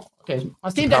work anymore. Okay, my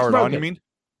Steam Deck's broken. On, you mean?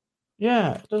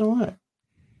 Yeah, it doesn't work.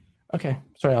 Okay,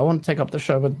 sorry, I want to take up the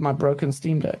show with my broken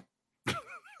Steam Deck.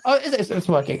 It's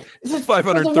working. This is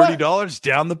 $530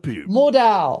 down the pube.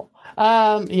 Modal.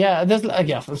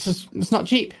 It's not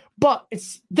cheap. But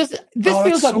this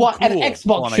feels like what an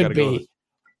Xbox should be.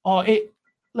 Look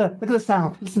at the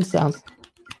sound. Listen to sounds.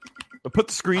 Put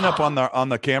the screen up on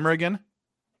the camera again.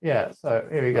 Yeah, so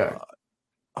here we go.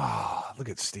 Look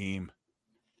at Steam.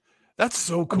 That's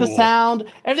so cool. The sound,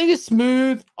 everything is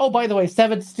smooth. Oh, by the way,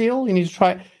 Severed Steel, you need to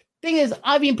try it. Thing is,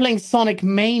 I've been playing Sonic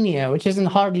Mania, which isn't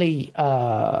hardly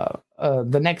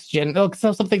the next gen.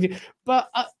 So something.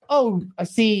 But I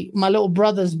see my little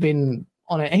brother's been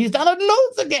on it, and he's downloaded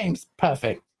loads of games.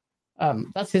 Perfect.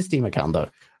 That's his Steam account, though.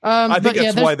 I think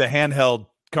that's why the handheld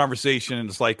conversation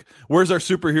is like, where's our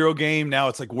superhero game? Now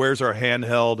it's like, where's our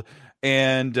handheld?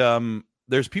 And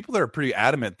there's people that are pretty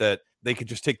adamant that they could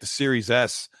just take the Series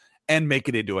S and make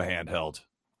it into a handheld.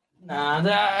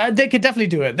 Nah, they could definitely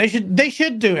do it. They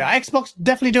should do it. Xbox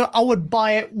definitely do it. I would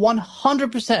buy it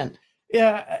 100%.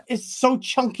 Yeah, it's so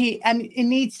chunky, and it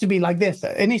needs to be like this.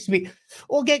 It needs to be,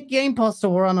 or get Game Pass to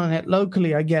run on it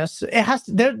locally. I guess it has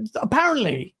to.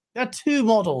 Apparently, there are two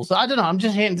models. I don't know. I'm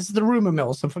just hearing this is the rumor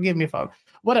mill, so forgive me if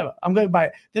whatever. I'm going by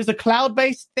it. There's a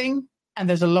cloud-based thing, and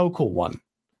there's a local one.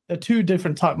 They're two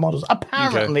different type models.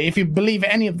 Apparently, if you believe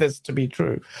any of this to be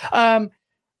true,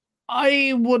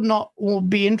 I would not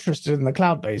be interested in the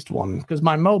cloud-based one because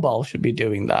my mobile should be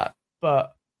doing that.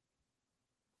 But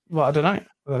I don't know.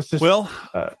 That's just, so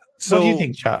what do you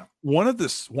think, chat? One of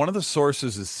the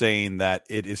sources is saying that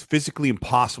it is physically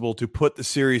impossible to put the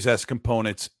Series S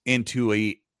components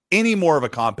into any more of a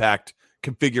compact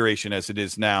configuration as it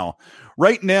is now.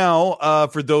 Right now,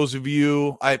 for those of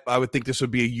you, I would think this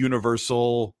would be a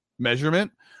universal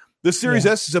measurement. The Series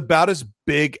S is about as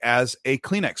big as a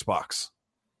clean Xbox.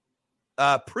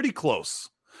 Pretty close.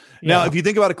 Yeah. Now, if you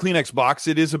think about a clean Xbox,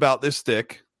 it is about this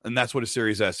thick, and that's what a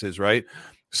Series S is, right?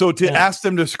 So to ask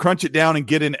them to crunch it down and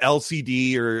get an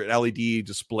LCD or LED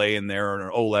display in there, or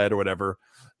an OLED or whatever,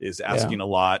 is asking a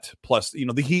lot. Plus,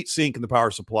 the heat sink and the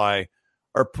power supply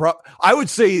are I would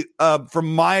say,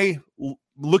 from my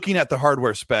looking at the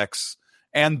hardware specs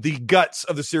and the guts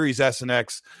of the Series S and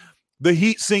X, the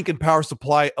heat sink and power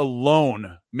supply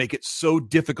alone make it so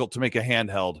difficult to make a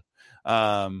handheld.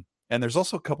 And there's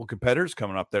also a couple competitors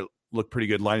coming up that look pretty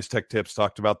good. Linus Tech Tips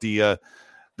talked about the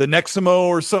Neximo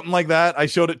or something like that. I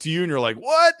showed it to you and you're like,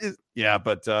 what?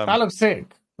 But that looks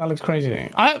sick. That looks crazy.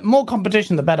 More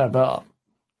competition, the better, but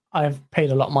I've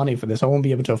paid a lot of money for this. I won't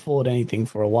be able to afford anything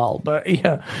for a while. But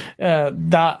good.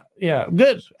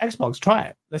 Xbox, try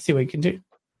it. Let's see what you can do.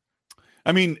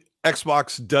 I mean,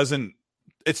 Xbox doesn't,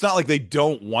 it's not like they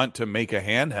don't want to make a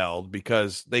handheld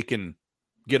because they can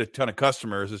get a ton of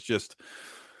customers. It's just,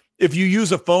 if you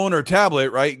use a phone or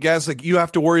tablet, right, guys, like you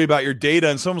have to worry about your data.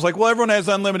 And someone's like, well, everyone has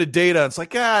unlimited data. It's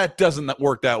like, it doesn't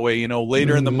work that way.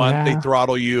 Later in the month, they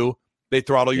throttle you. They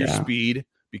throttle your speed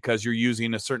because you're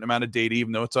using a certain amount of data,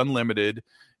 even though it's unlimited.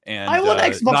 And I want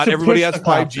Xbox not everybody has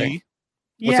 5G.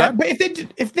 Yeah, but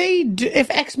if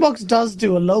Xbox does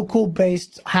do a local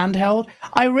based handheld,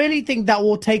 I really think that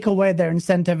will take away their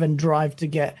incentive and drive to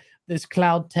get this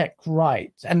cloud tech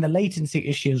right and the latency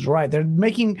issues right. They're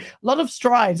making a lot of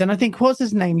strides, and I think what's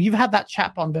his name? You've had that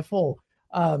chap on before,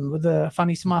 with a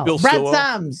funny smile. Brad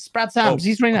Sams.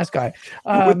 He's a really nice guy.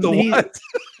 With the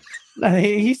what?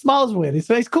 He smiles weird.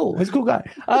 He's cool. He's a cool guy.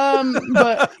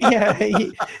 But yeah,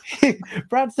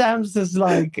 Brad Sams is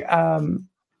like.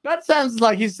 That sounds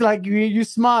like he's like you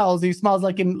smiles. He smiles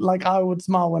like I would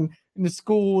smile when in the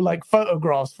school like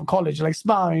photographs for college, like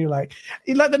smiling. You're like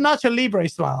the Nacho Libre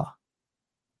smile.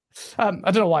 I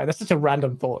don't know why. That's such a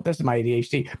random thought. That's my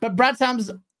ADHD. But Brad Sams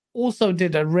also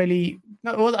did I don't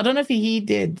know if he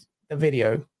did the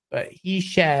video, but he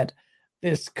shared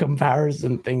this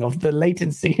comparison thing of the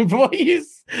latency. Why are you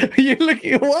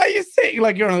sitting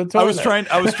like you're on the toilet?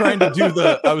 I was trying to do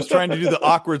the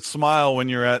awkward smile when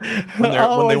you're when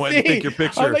they went and take your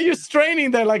picture. I thought you're straining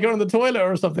there like you're on the toilet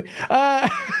or something.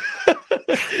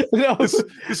 No.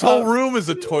 This whole room is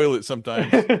a toilet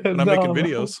sometimes when I'm making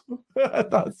videos.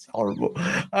 That's horrible.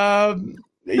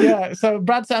 Yeah, so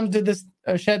Brad Sams did this,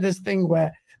 shared this thing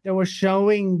where they were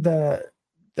showing the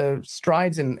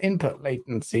strides in input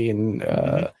latency in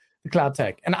the cloud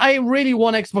tech. And I really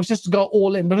want Xbox just to go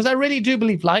all in, because I really do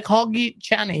believe, like Hoggy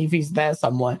Channy, if he's there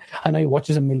somewhere, I know he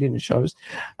watches a million shows,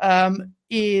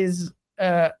 is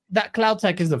that cloud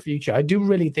tech is the future. I do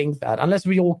really think that, unless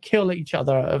we all kill each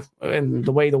other in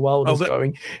the way the world is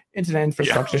going, internet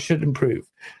infrastructure should improve.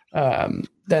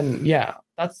 Then, yeah,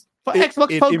 that's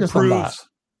Xbox focus on that.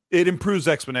 It improves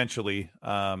exponentially.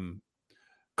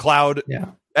 Cloud,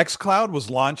 xCloud was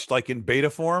launched like in beta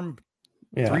form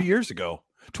 3 years ago,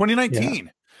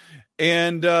 2019.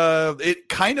 And it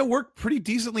kind of worked pretty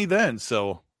decently then.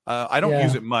 So I don't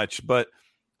use it much, but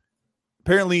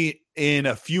apparently in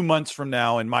a few months from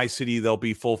now in my city, there'll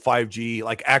be full 5G,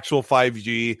 like actual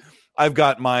 5G. I've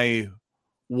got my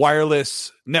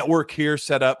wireless network here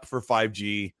set up for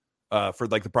 5G, for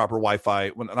like the proper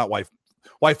Wi-Fi, well, not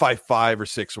Wi-Fi 5 or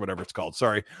 6 or whatever it's called.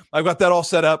 Sorry. I've got that all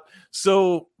set up.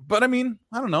 So, but I mean,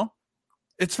 I don't know.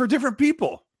 It's for different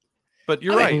people. But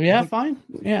you're right. Yeah, fine.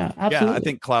 Yeah, absolutely. Yeah, I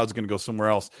think cloud's going to go somewhere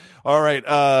else. All right.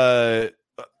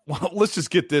 Well, let's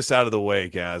just get this out of the way,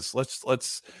 Gaz.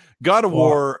 Let's God of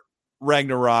War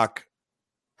Ragnarok.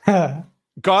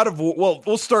 God of War. Well,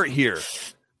 we'll start here.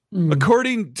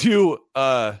 According to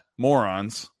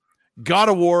morons, God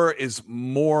of War is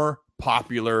more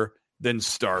popular than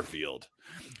Starfield.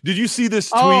 Did you see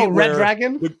this tweet? Oh, Red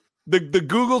Dragon? The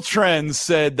Google Trends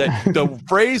said that the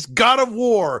phrase God of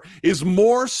War is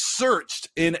more searched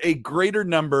in a greater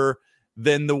number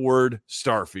than the word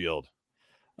Starfield.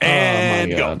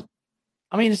 And go.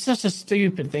 I mean, it's such a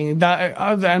stupid thing. That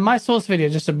and my source video,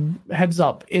 just a heads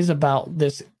up, is about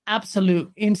this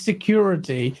absolute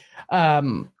insecurity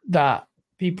that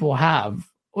people have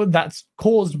that's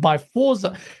caused by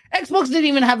Forza. Xbox didn't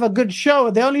even have a good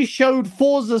show. They only showed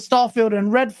Forza, Starfield, and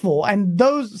Redfall, and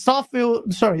those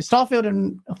Starfield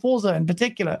and Forza in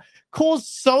particular caused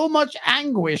so much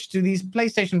anguish to these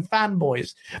PlayStation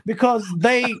fanboys because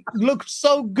they looked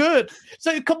so good.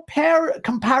 So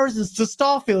comparisons to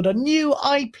Starfield, a new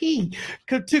IP,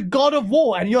 to God of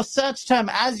War, and your search term,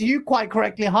 as you quite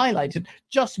correctly highlighted,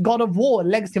 just God of War,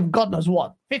 legacy of God knows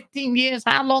what, 15 years?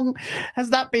 How long has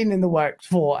that been in the works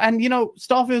for? And, you know,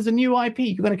 Starfield's a new IP.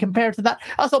 You're going to compare it to that?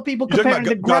 I saw people comparing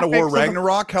the graphics. God of War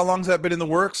Ragnarok, how long's that been in the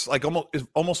works? Like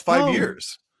almost 5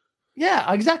 years.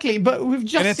 Yeah, exactly. But we've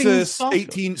just seen a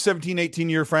 17-18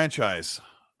 year franchise.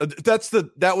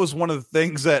 That was one of the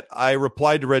things that I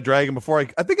replied to Red Dragon before.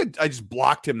 I think I just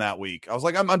blocked him that week. I was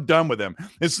like, I'm done with him.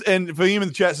 And Fahim in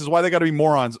the chat says, why they got to be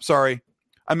morons? Sorry,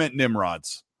 I meant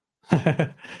Nimrods.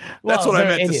 That's what I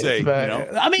meant to say. But, you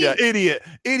know? I mean, yeah,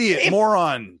 idiot,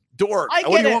 moron, dork.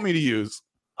 What do you want me to use?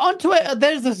 On Twitter,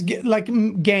 there's this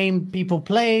game people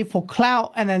play for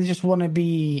clout, and then just want to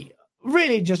be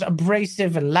really just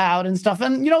abrasive and loud and stuff.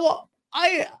 And you know what?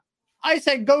 I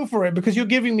said go for it, because you're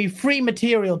giving me free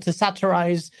material to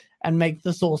satirize and make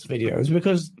the source videos,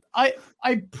 because I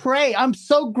pray, I'm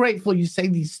so grateful you say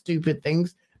these stupid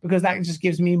things, because that just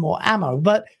gives me more ammo.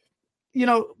 But, you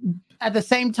know, at the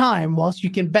same time, whilst you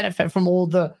can benefit from all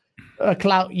the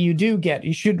clout you do get,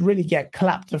 you should really get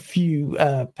clapped a few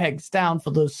pegs down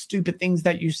for those stupid things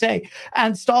that you say.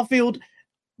 And Starfield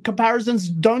comparisons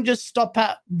don't just stop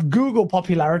at Google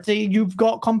popularity. You've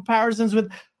got comparisons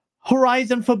with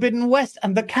Horizon Forbidden West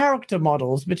and the character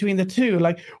models between the two.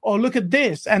 Like, oh, look at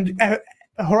this. And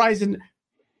Horizon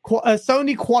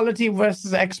Sony quality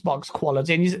versus Xbox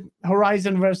quality, and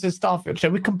Horizon versus Starfield.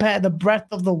 Shall we compare the breadth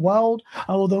of the world,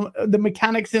 or the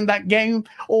mechanics in that game,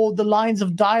 or the lines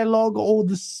of dialogue, or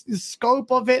the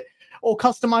scope of it, or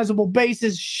customizable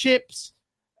bases, ships?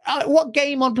 What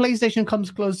game on PlayStation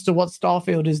comes close to what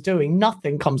Starfield is doing?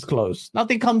 Nothing comes close.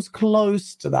 Nothing comes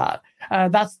close to that.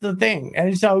 That's the thing.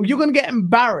 And so you're going to get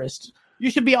embarrassed.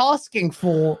 You should be asking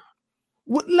for...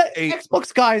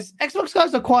 Xbox guys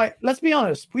are quite, let's be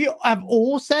honest, we have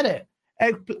all said it.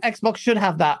 Xbox should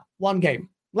have that one game.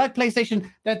 Like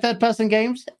PlayStation, their third-person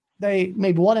games, they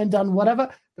maybe one and done, whatever.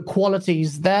 The quality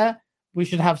is there. We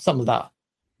should have some of that.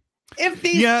 If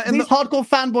these hardcore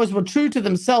fanboys were true to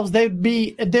themselves, they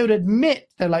would admit,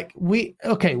 they're like, we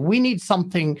need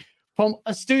something from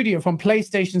a studio, from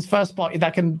PlayStation's first party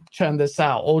that can churn this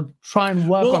out or try and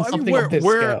work on something of this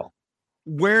scale.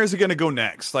 Where is it going to go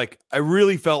next? Like, I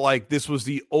really felt like this was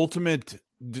the ultimate,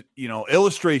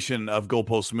 illustration of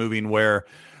goalpost moving, where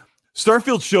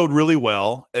Starfield showed really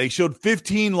well. They showed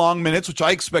 15 long minutes, which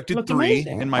I expected 3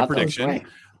 in my prediction.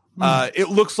 It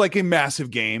looks like a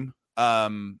massive game.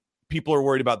 People are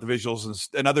worried about the visuals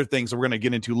and other things that we're going to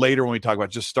get into later when we talk about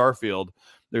just Starfield.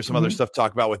 There's some other stuff to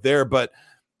talk about with there, but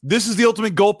this is the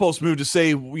ultimate goalpost move to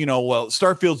say, well,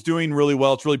 Starfield's doing really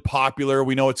well. It's really popular.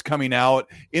 We know it's coming out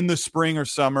in the spring or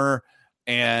summer,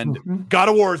 and God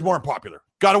of War is more popular.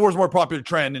 God of War is more popular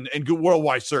trend and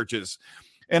worldwide searches.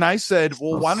 And I said,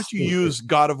 well, why don't you use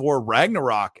God of War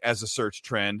Ragnarok as a search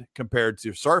trend compared to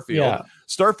Starfield? Yeah.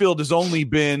 Starfield has only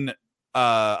been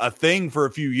a thing for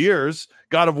a few years.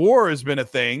 God of War has been a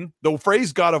thing. The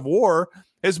phrase God of War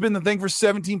has been the thing for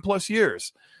 17 plus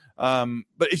years.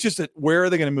 But it's just that where are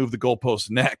they going to move the goalpost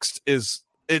next? It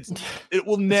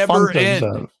will never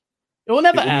end. It will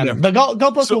never end. The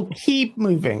goalpost will keep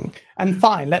moving, and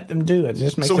fine, let them do it.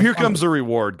 So here comes the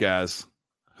reward, guys.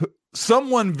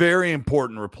 Someone very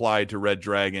important replied to Red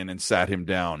Dragon and sat him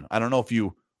down. I don't know if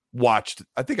you watched.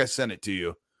 I think I sent it to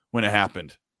you when it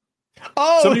happened.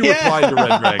 Oh, somebody replied to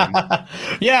Red Dragon.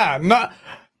 Yeah,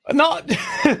 not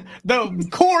the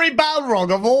Corey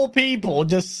Balrog of all people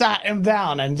just sat him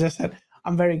down and just said,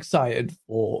 I'm very excited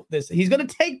for this. He's going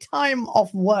to take time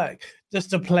off work just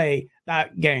to play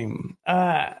that game.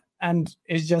 And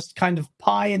it's just kind of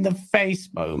pie in the face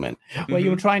moment where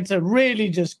you're trying to really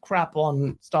just crap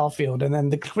on Starfield. And then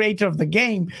the creator of the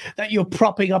game that you're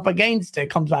propping up against it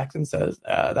comes back and says,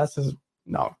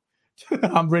 no,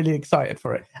 I'm really excited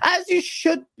for it. As you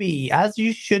should be.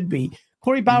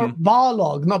 Corey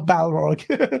Balrog, not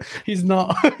Balrog. He's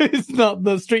not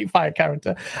the Street Fighter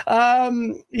character. I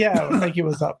think he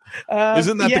was up.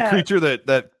 Isn't that the creature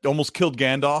that almost killed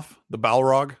Gandalf, the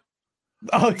Balrog?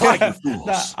 Oh, yeah.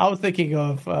 I was thinking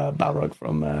of Balrog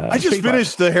from. I just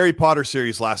finished the Harry Potter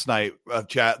series last night.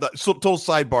 Chat. Total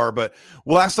sidebar, but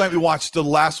last night we watched the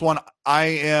last one. I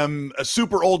am a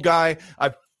super old guy.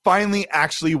 I finally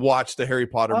actually watched the Harry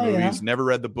Potter movies. Yeah. Never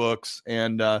read the books,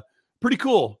 and pretty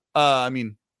cool. But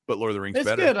Lord of the Rings it's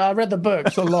better. It's good. I read the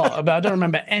books a lot, but I don't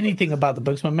remember anything about the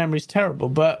books. My memory's terrible,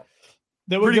 but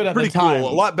they were good at the time. Cool.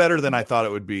 A lot better than I thought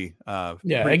it would be.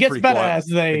 It gets better as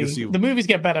the movies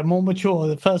get better, more mature.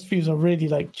 The first few are really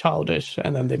like childish,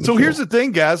 and then they mature. So here's the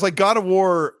thing, guys. Like God of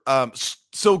War,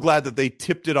 so glad that they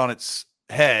tipped it on its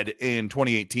head in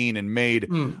 2018 and made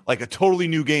like a totally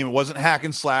new game. It wasn't hack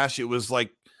and slash. It was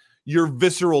like your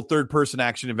visceral third-person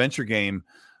action adventure game.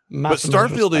 But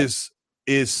Starfield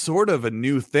is sort of a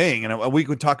new thing, and we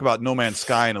could talk about No Man's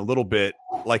Sky in a little bit,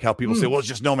 like how people say, well, it's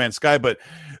just No Man's Sky, but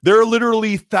there are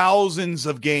literally thousands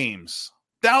of games,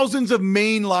 thousands of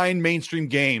mainstream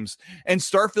games, and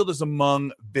Starfield is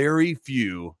among very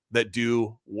few that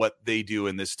do what they do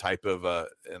in this type of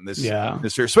this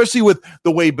series, especially with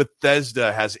the way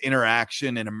Bethesda has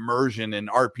interaction and immersion and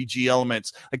RPG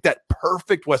elements, like that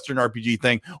perfect Western RPG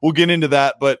thing. We'll get into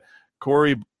that, but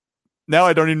Corey, now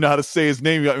I don't even know how to say his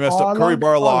name. You got me messed up. Corey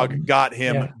Barlog got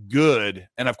him good.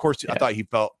 And of course, I thought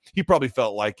he probably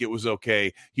felt like it was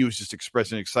okay. He was just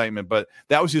expressing excitement, but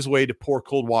that was his way to pour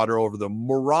cold water over the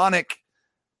moronic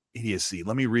idiocy.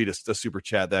 Let me read a super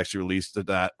chat that actually relates to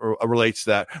that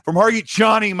from Hargeet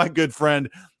Chani, my good friend,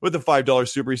 with a $5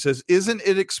 super. He says, isn't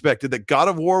it expected that God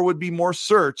of War would be more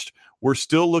searched? We're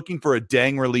still looking for a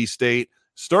dang release date.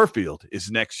 Starfield is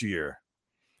next year.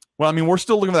 Well, I mean, we're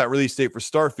still looking for that release date for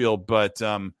Starfield, but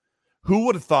who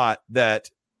would have thought that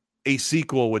a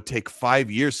sequel would take 5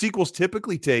 years? Sequels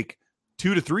typically take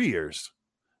 2 to 3 years.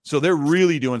 So they're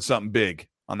really doing something big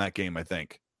on that game, I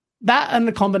think. That and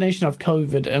the combination of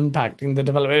COVID impacting the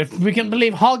development. If we can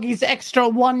believe Hoggy's extra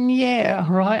 1 year,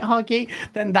 right, Hoggy?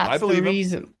 Then that's the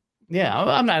reason. Yeah,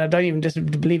 I don't even just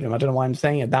believe him. I don't know why I'm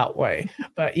saying it that way,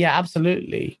 but yeah,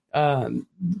 absolutely,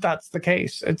 that's the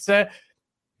case. It's the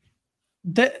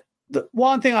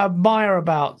one thing I admire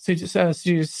about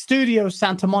Studio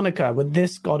Santa Monica with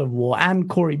this God of War and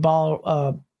Cory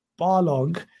Barlog.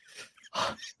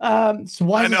 So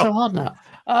why is it so hard now?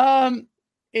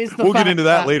 Is the we'll get into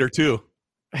that later too.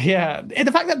 Yeah, and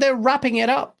the fact that they're wrapping it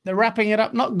up,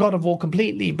 not God of War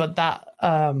completely, but that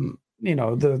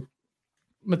the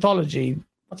mythology.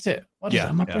 What's it? What is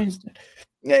it? My brain's dead.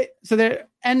 Yeah, so they're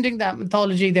ending that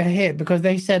mythology. They're here because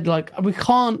they said like we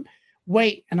can't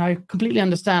wait, and I completely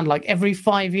understand. Like every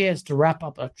 5 years to wrap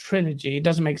up a trilogy, it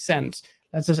doesn't make sense.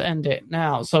 Let's just end it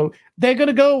now. So they're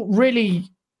gonna go really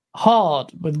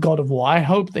hard with God of War. I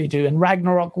hope they do, and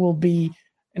Ragnarok will be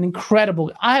an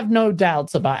incredible. I have no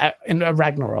doubts about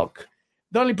Ragnarok.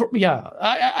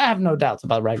 I have no doubts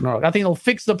about Ragnarok. I think it'll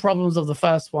fix the problems of the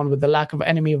first one with the lack of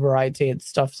enemy variety and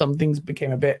stuff. Some things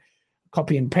became a bit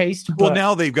copy and paste. Well,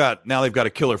 now they've got a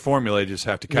killer formula. They just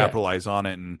have to capitalize on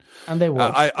it, and they will.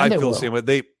 I feel the same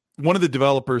way. One of the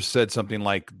developers said something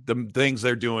like the things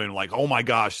they're doing, like, oh my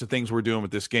gosh, the things we're doing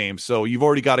with this game. So you've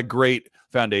already got a great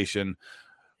foundation.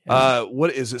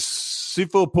 What is this?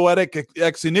 Sifo Poetic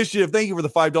X Initiative. Thank you for the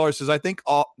 $5. Says, I think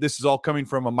this is all coming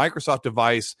from a Microsoft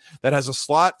device that has a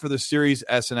slot for the Series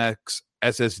S and X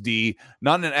SSD,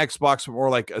 not an Xbox, but more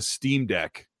like a Steam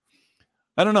Deck.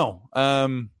 I don't know.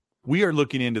 We are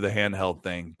looking into the handheld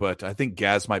thing, but I think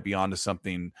Gaz might be onto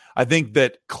something. I think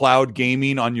that cloud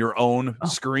gaming on your own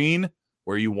screen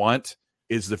where you want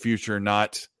is the future,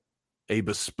 not a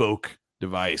bespoke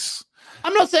device.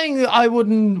 I'm not saying that I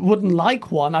wouldn't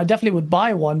like one. I definitely would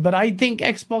buy one, but I think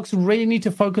Xbox really need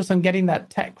to focus on getting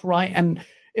that tech right. And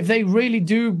if they really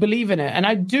do believe in it, and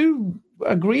I do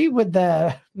agree with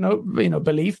their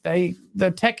belief,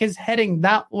 the tech is heading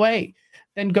that way,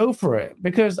 then go for it.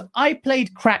 Because I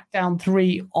played Crackdown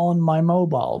 3 on my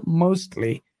mobile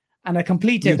mostly, and I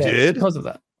completed it because of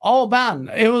that. Oh man,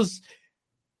 it was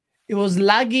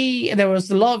laggy. There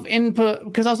was a lot of input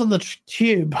because I was on the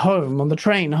tube home, on the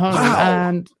train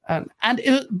home,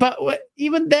 but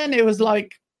even then it was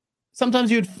like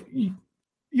sometimes you'd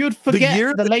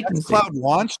forget the latency. The cloud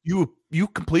launched, you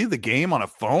completed the game on a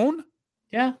phone.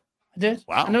 Yeah, I did.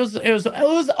 Wow, and it was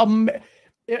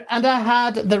and I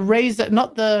had the Razer,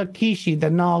 not the Kishi, the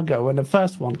Nargo, when the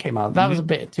first one came out. That was a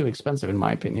bit too expensive in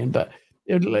my opinion, but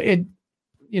it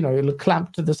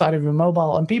clamped to the side of your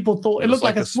mobile, and people thought it looked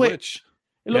like a Switch.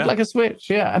 It looked like a Switch,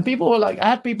 yeah. And people were like,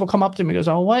 I had people come up to me and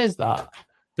go, "Oh, what is that?"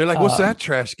 They're like, "What's that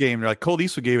trash game?" They're like, "Colt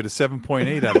Eastwood gave it a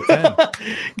 7.8 out of 10."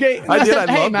 I said,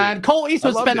 "Hey, man, Colt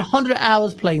Eastwood spent 100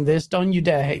 hours playing this. Don't you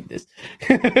dare hate this."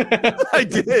 I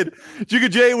did.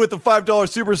 Jigga J with the $5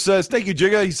 super says, "Thank you,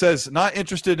 Jigga." He says, "Not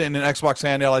interested in an Xbox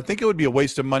handheld. I think it would be a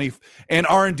waste of money and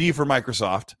R&D for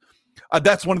Microsoft."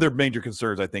 That's one of their major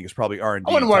concerns, I think, is probably R&D.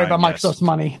 I wouldn't worry about Microsoft's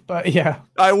money, but yeah.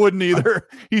 I wouldn't either.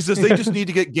 He says they just need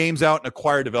to get games out and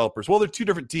acquire developers. Well, they're two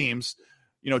different teams.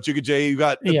 Jigga J, you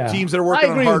got the teams that are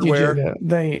working on hardware.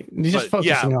 They're just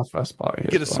focusing on first party.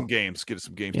 Get us some games. Yeah.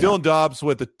 Dylan Dobbs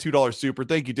with the $2 super.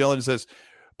 Thank you, Dylan. It says,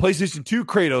 PlayStation 2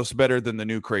 Kratos better than the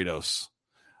new Kratos.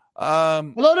 A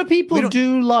lot of people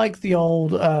do like the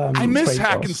old I miss Kratos.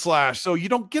 hack and slash, so you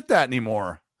don't get that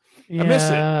anymore. Yeah. I miss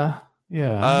it.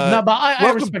 Yeah, no, but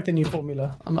I respect the new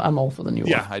formula. I'm all for the new one.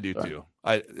 Yeah, I do too.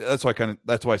 That's why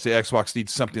I say Xbox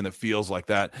needs something that feels like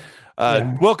that.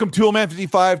 Welcome,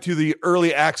 Toolman55, to the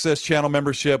early access channel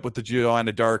membership with the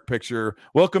Joanna Dark picture.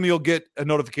 Welcome. You'll get a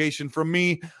notification from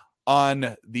me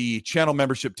on the channel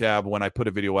membership tab when I put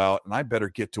a video out, and I better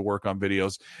get to work on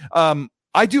videos.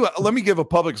 Let me give a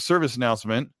public service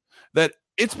announcement that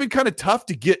it's been kind of tough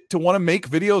to get to want to make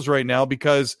videos right now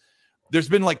because there's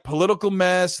been like political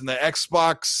mess and the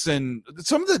Xbox and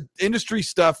some of the industry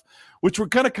stuff, which we're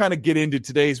kind of get into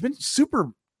today, has been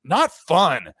super not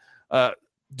fun.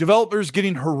 Developers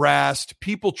getting harassed,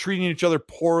 people treating each other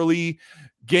poorly,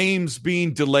 games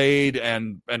being delayed,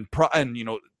 and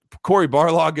Cory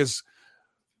Barlog has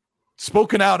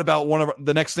spoken out about one of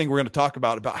the next thing we're going to talk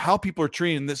about how people are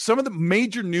treating this. Some of the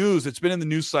major news that's been in the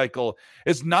news cycle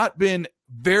has not been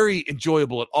very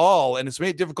enjoyable at all, and it's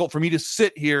made it difficult for me to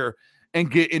sit here and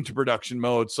get into production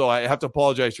mode. So I have to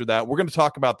apologize for that. We're going to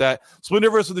talk about that.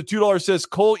 Splendiferous with the $2 says,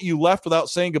 Colt, you left without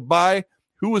saying goodbye.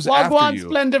 Who was after you?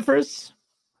 Splendiferous.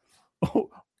 Oh,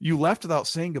 you left without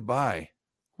saying goodbye.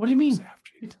 What do you mean?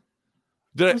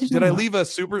 Did I leave a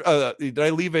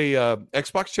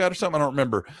Xbox chat or something? I don't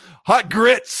remember. Hot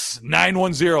Grits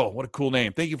 910. What a cool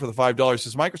name. Thank you for the $5.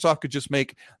 Says Microsoft could just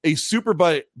make a super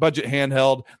budget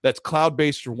handheld that's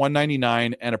cloud-based for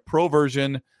 $199 and a pro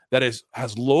version that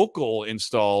has local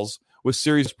installs with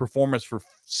Series Performance for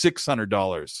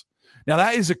 $600. Now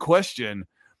that is a question,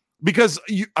 because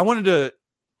I wanted to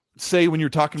say, when you're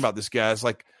talking about this, guys,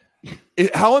 like,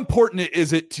 how important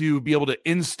is it to be able to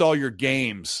install your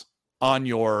games on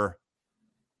your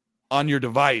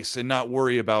device and not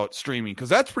worry about streaming? Because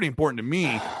that's pretty important to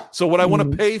me. So would I want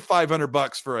to pay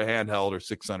 $500 for a handheld or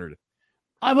 $600?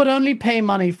 I would only pay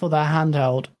money for the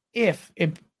handheld if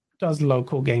it does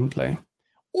local gameplay,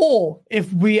 or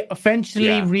if we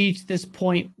eventually reach this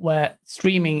point where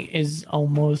streaming is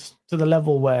almost to the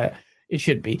level where it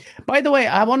should be. By the way,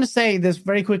 I want to say this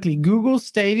very quickly. Google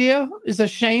Stadia is a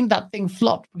shame that thing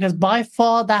flopped, because by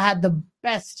far that had the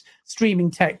best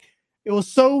streaming tech. It was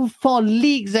so far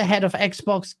leagues ahead of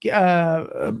Xbox,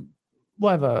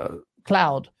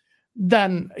 cloud.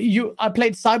 Then I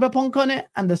played Cyberpunk on it,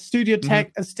 and the Studio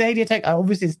Tech, Stadia Tech,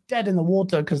 obviously is dead in the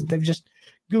water because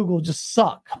Google just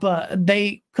suck. But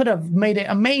they could have made it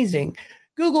amazing.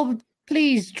 Google,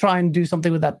 please try and do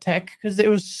something with that tech, because it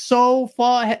was so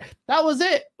far ahead. That was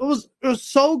it. It was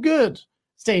so good,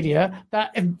 Stadia,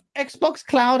 that if Xbox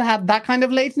Cloud had that kind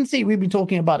of latency, we'd be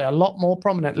talking about it a lot more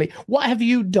prominently. What have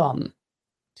you done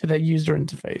to the user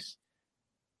interface?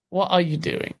 What are you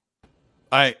doing?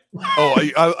 Okay.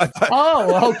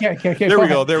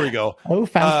 There we go. Oh,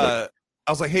 fancy.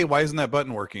 I was like, hey, why isn't that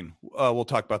button working? We'll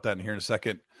talk about that in here in a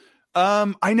second.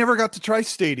 I never got to try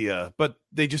Stadia, but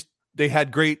they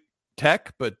had great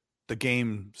tech, but the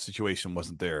game situation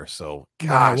wasn't there. So,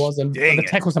 gosh, no, it wasn't. The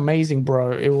tech was amazing,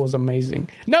 bro. It was amazing.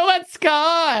 No Man's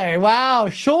Sky. Wow,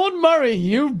 Sean Murray,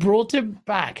 you brought him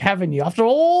back, haven't you? After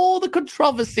all the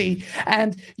controversy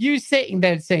and you sitting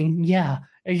there saying, yeah,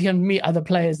 you can meet other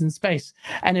players in space,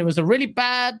 and it was a really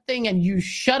bad thing, and you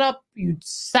shut up. You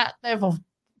sat there for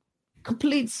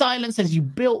complete silence as you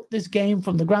built this game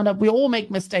from the ground up. We all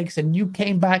make mistakes, and you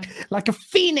came back like a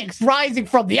phoenix rising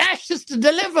from the ashes to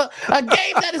deliver a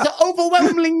game that is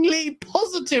overwhelmingly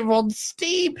positive on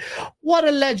Steam. What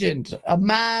a legend. A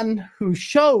man who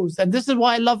shows, and this is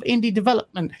why I love indie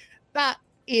development. That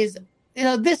is,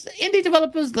 this indie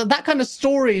developers, that kind of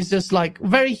story is just like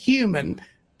very human.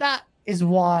 That is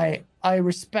why I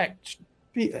respect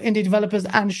indie developers,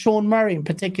 and Sean Murray in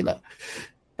particular.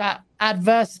 That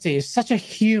adversity is such a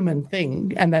human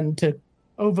thing, and then to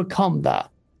overcome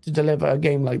that, to deliver a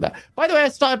game like that. By the way, I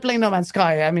started playing No Man's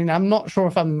Sky. I mean, I'm not sure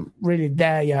if I'm really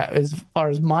there yet as far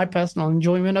as my personal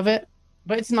enjoyment of it,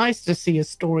 but it's nice to see a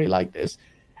story like this.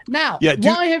 Now,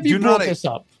 why have you brought this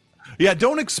up? Yeah,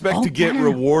 don't expect to get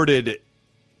rewarded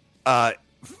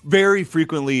very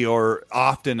frequently or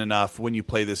often enough when you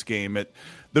play this game.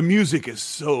 The music is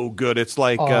so good. It's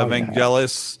like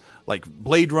Vangelis, like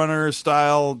Blade Runner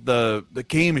style. The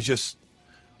game is just,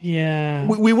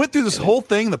 we went through this whole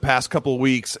thing the past couple of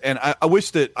weeks, and I wish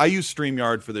that I use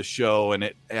StreamYard for this show, and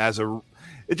it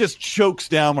just chokes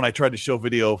down when I try to show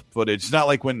video footage. It's not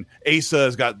like when Asa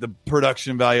has got the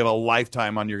production value of a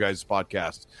lifetime on your guys'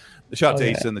 podcast. Shout out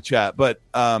to Asa in the chat. But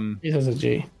Asa's a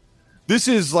G. This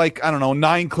is like, I don't know,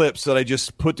 9 clips that I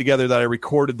just put together that I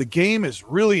recorded. The game is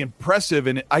really impressive,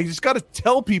 and I just got to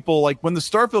tell people, like, when the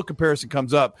Starfield comparison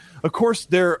comes up, of course,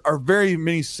 there are very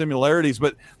many similarities,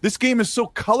 but this game is so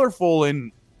colorful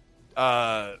and,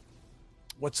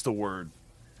 what's the word?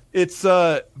 It's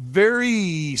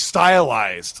very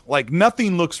stylized. Like,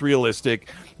 nothing looks realistic.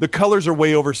 The colors are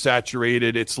way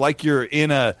oversaturated. It's like you're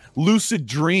in a lucid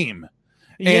dream,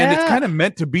 and it's kind of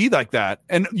meant to be like that.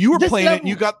 And you were playing it, and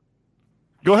you got...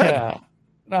 Go ahead. Yeah.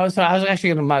 No, sorry, I was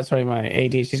actually going to... Sorry, my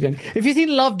ADHD's going. If you've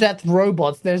seen Love, Death,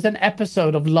 Robots, there's an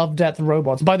episode of Love, Death,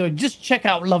 Robots. By the way, just check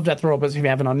out Love, Death, Robots if you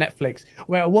haven't on Netflix,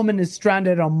 where a woman is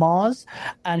stranded on Mars,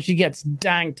 and she gets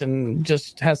danked and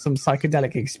just has some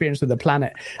psychedelic experience with the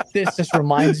planet. This just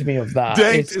reminds me of that.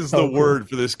 Danked is the word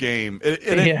for this game.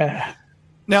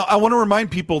 Now, I want to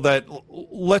remind people that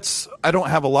I don't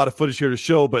have a lot of footage here to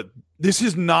show, but this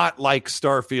is not like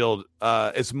Starfield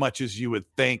as much as you would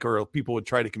think, or people would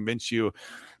try to convince you.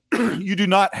 You do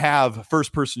not have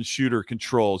first-person shooter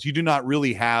controls. You do not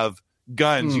really have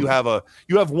guns. You have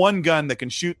one gun that can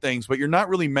shoot things, but you're not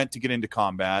really meant to get into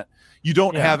combat. You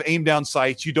don't have aim down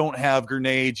sights. You don't have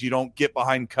grenades. You don't get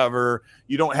behind cover.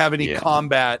 You don't have any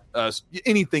combat,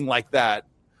 anything like that.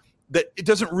 That it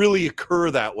doesn't really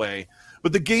occur that way.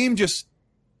 But the game just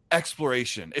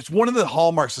exploration. It's one of the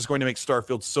hallmarks that's going to make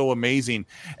Starfield so amazing.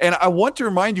 And I want to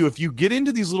remind you, if you get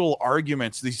into these little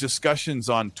arguments, these discussions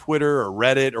on Twitter or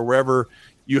Reddit or wherever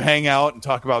you hang out and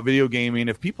talk about video gaming,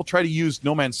 if people try to use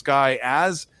No Man's Sky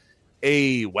as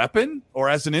a weapon or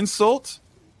as an insult,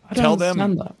 tell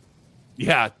them that.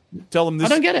 Yeah, tell them this. I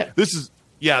don't get it.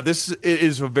 It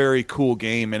is a very cool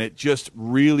game, and it just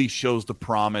really shows the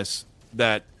promise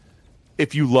that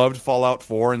if you loved Fallout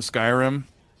 4 and Skyrim.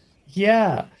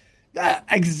 Yeah.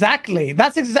 Exactly.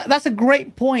 That's a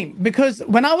great point, because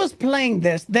when I was playing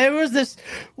this, there was this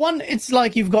one. It's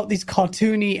like you've got these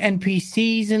cartoony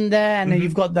NPCs in there, and then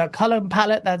you've got the color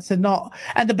palette that's not,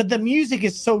 but the music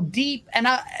is so deep. And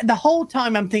the whole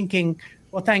time I'm thinking,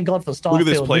 well, thank God for Starfield. Look at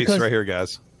this place right here,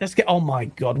 guys. Let's get. Oh my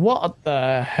God, what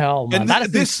the hell, man? And That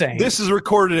is insane. This is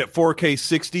recorded at 4K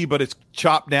 60, but it's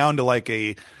chopped down to like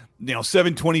a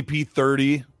 720p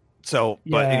 30. So,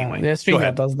 but anyway, the stream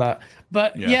that does that.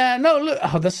 But no,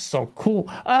 look, this is so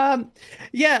cool.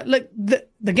 Look,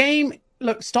 the game,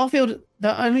 look, Starfield,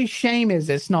 the only shame is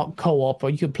it's not co-op, or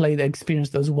you could play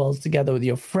experience those worlds together with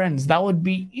your friends. That would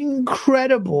be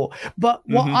incredible. But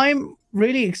what I'm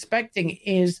really expecting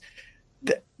is,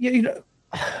 the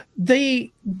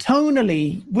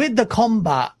tonally, with the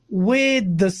combat,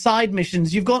 with the side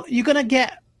missions, you're gonna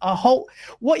get a whole,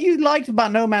 what you liked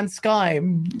about No Man's Sky,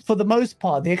 for the most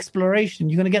part, the exploration,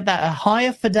 you're going to get that a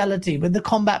higher fidelity with the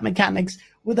combat mechanics,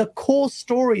 with a core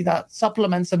story that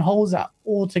supplements and holds that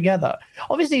all together.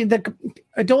 Obviously,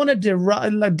 I don't want to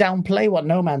downplay what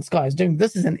No Man's Sky is doing.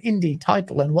 This is an indie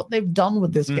title, and what they've done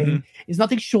with this game is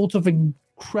nothing short of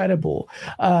incredible.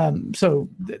 So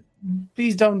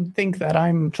please don't think that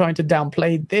I'm trying to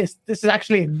downplay this. This is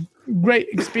actually a great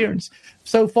experience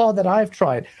so far that I've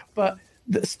tried. But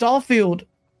the Starfield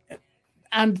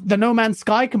and the No Man's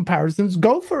Sky comparisons,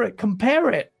 go for it. Compare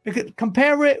it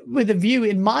with a view,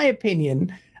 in my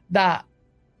opinion, that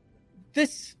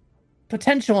this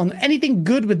potential on anything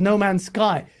good with No Man's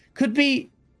Sky could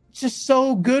be just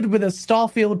so good with a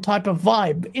Starfield type of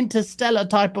vibe, Interstellar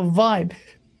type of vibe,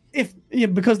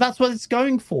 because that's what it's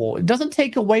going for. It doesn't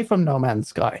take away from No Man's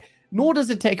Sky, nor does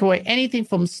it take away anything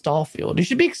from Starfield. You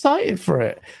should be excited for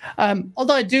it.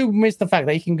 Although I do miss the fact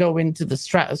that you can go into the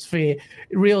stratosphere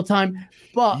in real time.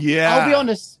 But I'll be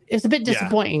honest, it's a bit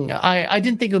disappointing. I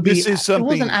didn't think it would be. It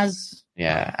wasn't as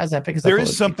epic as there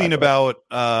is something about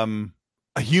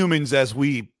humans, as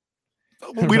we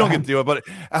don't get to do it, but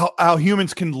how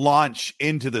humans can launch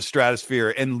into the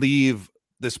stratosphere and leave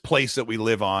this place that we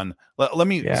live on. Let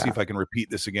me see if I can repeat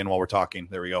this again while we're talking.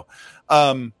 There we go.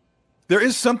 There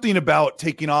is something about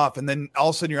taking off, and then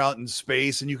all of a sudden you're out in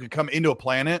space, and you can come into a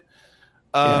planet.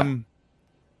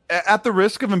 At the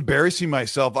risk of embarrassing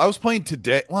myself, I was playing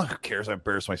today. Well, who cares? I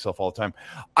embarrass myself all the time.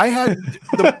 I had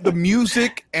the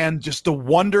music and just the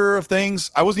wonder of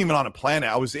things. I wasn't even on a planet.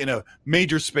 I was in a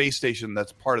major space station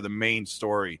that's part of the main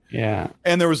story. Yeah.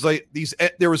 And there was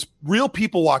there was real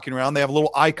people walking around. They have a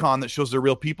little icon that shows they're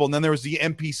real people. And then there was the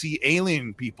NPC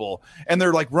alien people, and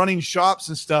they're like running shops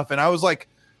and stuff. And I was like,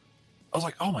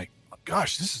 oh my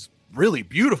gosh, this is really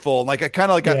beautiful. And like, I kind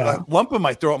of like got a lump in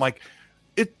my throat. I'm like,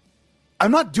 I'm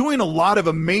not doing a lot of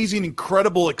amazing,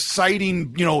 incredible,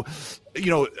 exciting,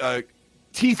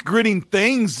 teeth gritting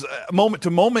things moment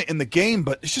to moment in the game,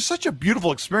 but it's just such a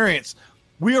beautiful experience.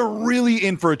 We are really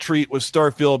in for a treat with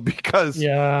Starfield, because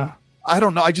I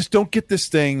don't know. I just don't get this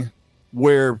thing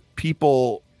where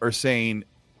people are saying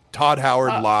Todd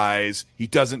Howard lies, he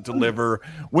doesn't deliver,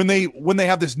 when they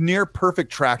have this near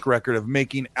perfect track record of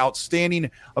making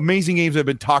outstanding, amazing games that have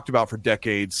been talked about for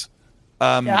decades.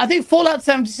 I think Fallout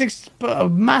 76 put a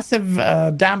massive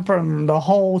damper on the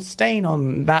whole stain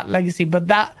on that legacy, but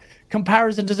that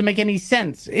comparison doesn't make any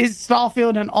sense. Is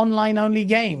Starfield an online-only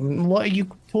game? What are you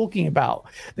talking about?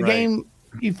 The game,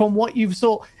 from what you've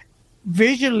saw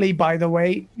visually, by the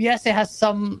way, yes, it has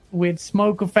some weird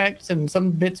smoke effects and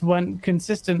some bits weren't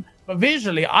consistent, but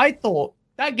visually, I thought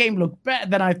that game looked better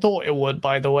than I thought it would,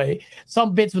 by the way.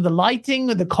 Some bits with the lighting,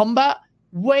 with the combat,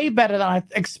 way better than I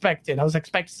expected. I was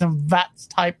expecting some VATS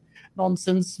type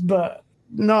nonsense, but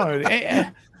no.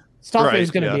 Starfield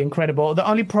is going to be incredible. The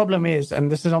only problem is, and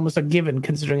this is almost a given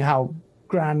considering how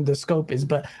grand the scope is,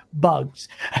 but bugs.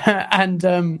 And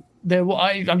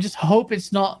I just hope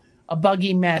it's not a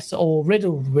buggy mess or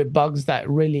riddled with bugs that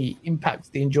really impacts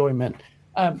the enjoyment.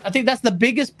 I think that's the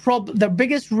biggest problem. The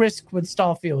biggest risk with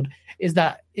Starfield is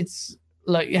that it's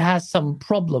like it has some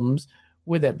problems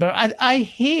with it, but I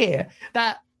hear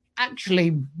that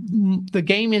actually the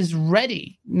game is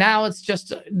ready now. It's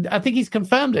just, I think he's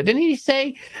confirmed it. Didn't he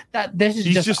say that this is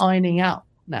just ironing out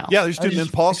now? Yeah, they're just doing the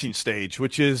polishing stage,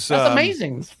 which is that's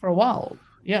amazing for a while.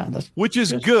 Yeah, which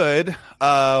is good.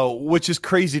 Which is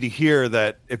crazy to hear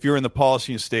that if you're in the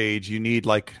polishing stage, you need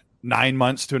like 9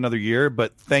 months to another year.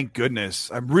 But thank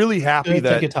goodness, I'm really happy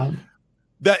that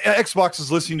Xbox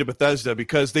is listening to Bethesda,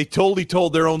 because they totally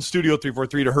told their own studio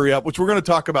 343 to hurry up, which we're going to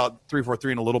talk about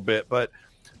 343 in a little bit. But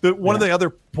one of the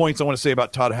other points I want to say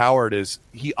about Todd Howard is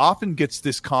he often gets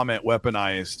this comment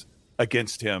weaponized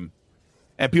against him.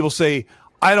 And people say,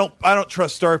 I don't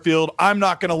trust Starfield. I'm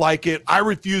not going to like it. I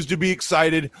refuse to be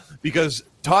excited because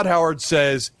Todd Howard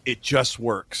says it just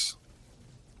works.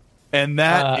 And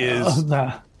that is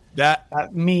that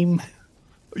meme.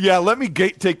 Yeah, let me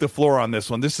take the floor on this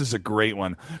one. This is a great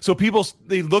one. So people,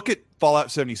 they look at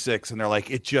Fallout 76 and they're like,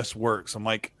 it just works. I'm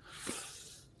like,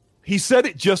 he said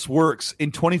it just works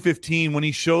in 2015 when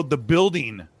he showed the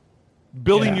building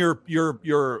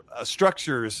your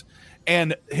structures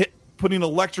and putting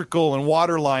electrical and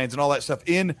water lines and all that stuff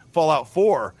in Fallout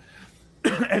 4.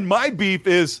 And my beef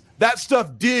is that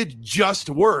stuff did just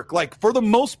work. Like, for the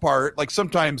most part, like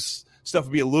sometimes stuff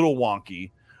would be a little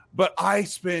wonky, but I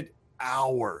spent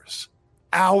hours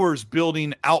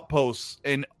building outposts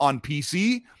on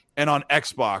PC and on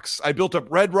Xbox. I built up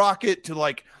Red Rocket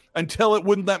to until it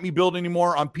wouldn't let me build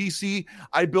anymore. On PC,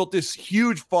 I built this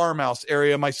huge farmhouse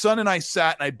area. My son and I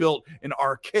sat and I built an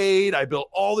arcade. I built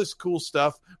all this cool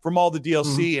stuff from all the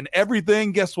DLC and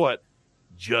everything. Guess what?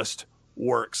 Just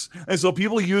works. And so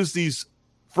people use these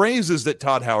phrases that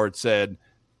Todd Howard said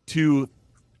to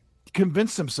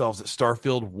convince themselves that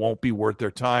Starfield won't be worth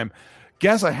their time.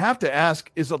 Guess I have to ask,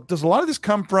 does a lot of this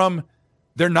come from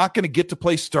they're not going to get to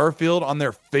play Starfield on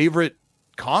their favorite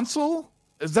console?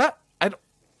 Is that,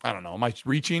 I don't know. Am I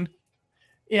reaching?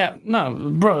 Yeah, no,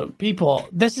 bro, people,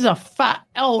 this is a fat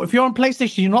L. If you're on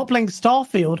PlayStation, you're not playing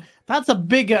Starfield, that's a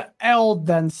bigger L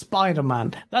than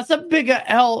Spider-Man. That's a bigger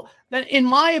L than, in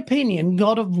my opinion,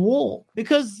 God of War.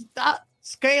 Because that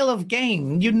scale of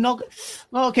game, you're not,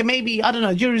 okay, maybe, I don't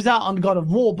know, jury's out on God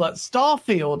of War, but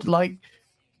Starfield,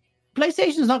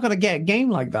 PlayStation's not going to get a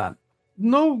game like that.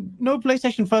 No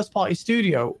PlayStation first-party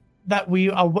studio that we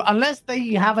are, unless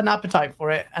they have an appetite for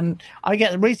it. And I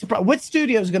get really surprised. Which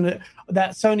studio is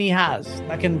that Sony has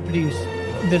that can produce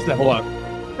this level? Hold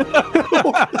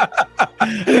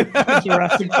on.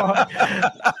 Jurassic Park.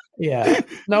 Yeah,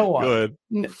 no one. Good.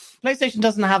 PlayStation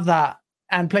doesn't have that,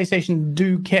 and PlayStation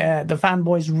do care. The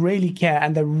fanboys really care,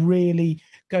 and they're really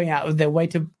going out of their way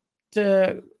to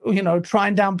try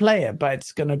and downplay it. But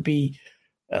it's going to be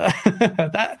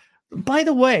that. By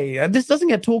the way, this doesn't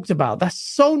get talked about. That's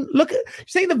so. Look at,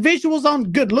 say the visuals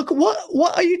aren't good. Look at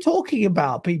what are you talking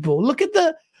about, people? Look at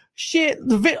the shit.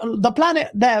 The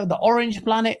planet there, the orange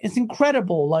planet, it's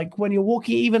incredible. Like when you're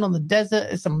walking, even on the desert,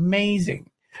 it's amazing.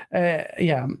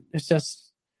 Yeah, it's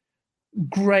just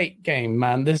great game,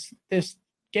 man. This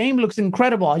game looks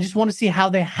incredible. I just want to see how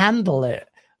they handle it.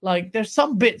 Like there's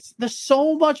some bits, there's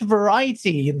so much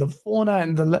variety in the fauna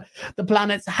and the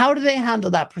planets. How do they handle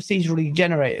that procedurally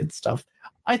generated stuff?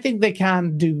 I think they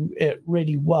can do it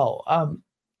really well.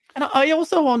 And I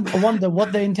also wonder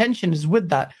what the intention is with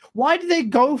that. Why do they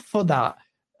go for that?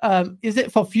 Is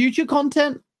it for future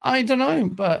content? I don't know,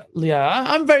 but yeah,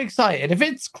 I'm very excited. If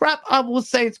it's crap, I will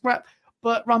say it's crap.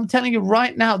 But I'm telling you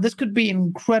right now, this could be an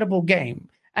incredible game,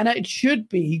 and it should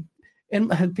be.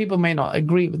 And people may not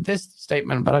agree with this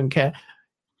statement, but I don't care.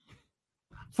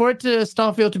 For it to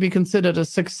Starfield to be considered a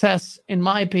success, in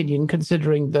my opinion,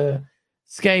 considering the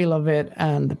scale of it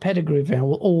and the pedigree of it,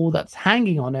 all that's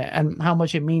hanging on it, and how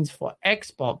much it means for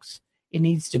Xbox, it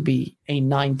needs to be a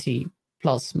 90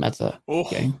 plus meta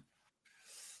game.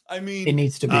 I mean, it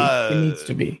needs to be.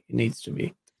 It needs to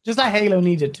be. Just like Halo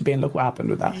needed to be, and look what happened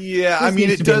with that. Yeah, I mean,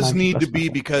 it does need to be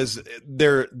because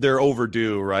they're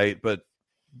overdue, right? But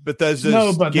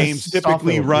Bethesda's games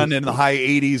typically run in the high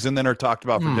 80s and then are talked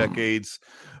about for decades.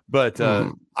 But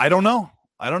I don't know.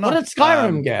 What did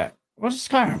Skyrim get? What is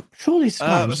Skyrim? Surely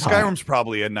Skyrim's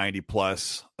probably a 90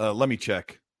 plus. Let me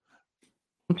check.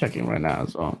 I'm checking right now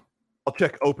as well. I'll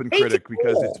check OpenCritic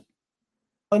because it's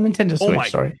Nintendo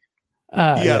Switch. Sorry.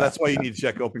 Yeah, that's why you need to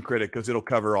check OpenCritic because it'll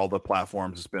cover all the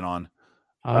platforms it's been on.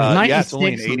 It's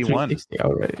only an 81.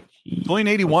 Already. It's only an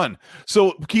 81.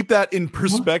 So keep that in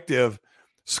perspective.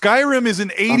 Skyrim is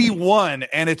an 81,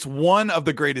 and it's one of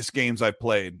the greatest games I've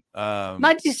played.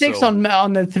 96 on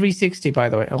the 360, by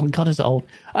the way. Oh my god, it's old.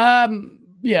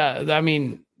 Yeah, I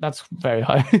mean that's very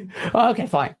high. Okay,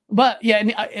 fine, but yeah,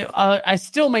 I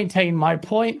still maintain my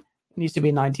point. It needs to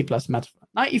be 90 plus meta.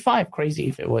 95, crazy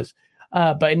if it was,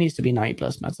 but it needs to be 90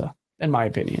 plus meta, in my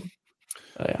opinion.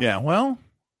 Yeah, well,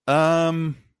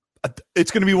 it's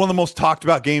going to be one of the most talked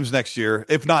about games next year,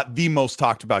 if not the most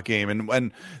talked about game.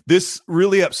 And this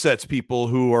really upsets people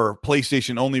who are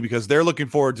PlayStation only because they're looking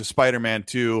forward to Spider-Man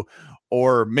 2,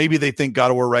 or maybe they think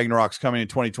God of War Ragnarok's coming in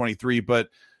 2023, but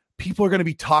people are going to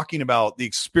be talking about the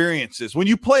experiences. When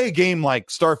you play a game like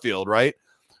Starfield, right?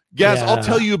 Guys, I'll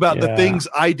tell you about the things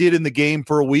I did in the game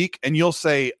for a week, and you'll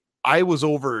say, I was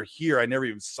over here. I never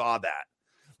even saw that.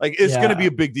 Like, it's going to be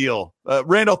a big deal.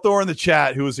 Randall Thor in the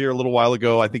chat, who was here a little while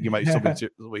ago, I think you might still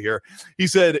be here. He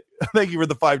said, thank you for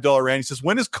the $5 Rand. He says,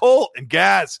 when is Colt and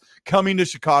Gaz coming to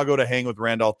Chicago to hang with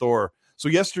Randall Thor? So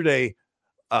yesterday,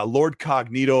 Lord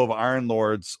Cognito of Iron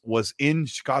Lords was in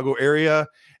Chicago area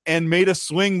and made a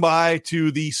swing by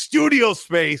to the studio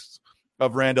space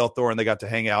of Randall Thor, and they got to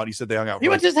hang out. He said they hung out for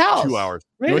went to his house. 2 hours.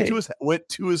 Really? He went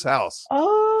to his house.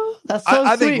 Oh, that's so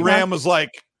I sweet. think Ram was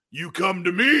like, you come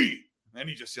to me. And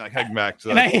he just hugged back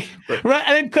to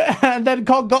and then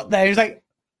Cog got there. He was like,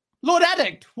 Lord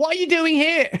Addict, what are you doing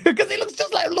here? Because he looks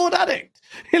just like Lord Addict.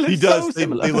 He does. They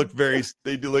do look very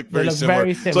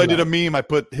similar. So I did a meme. I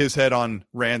put his head on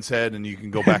Rand's head, and you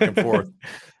can go back and forth.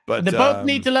 But they both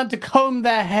need to learn to comb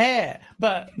their hair.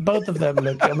 But both of them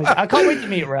look amazing. I can't wait to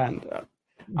meet Rand.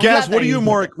 Gaz, what are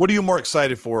you more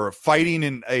excited for? Fighting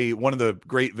in one of the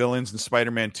great villains in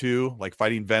Spider-Man 2, like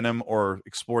fighting Venom, or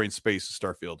exploring space in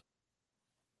Starfield?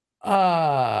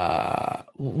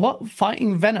 What,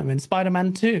 fighting Venom in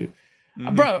Spider-Man 2?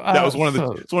 Mm-hmm. Bro, that was one of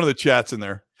the chats in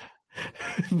there.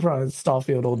 Bro, it's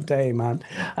Starfield all day, man.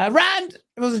 Rand,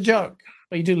 it was a joke,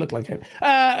 but you do look like him.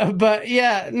 But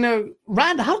yeah, no,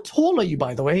 Rand, how tall are you,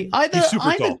 by the way? He's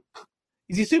super tall.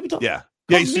 Is he super tall? Yeah,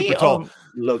 he's super tall.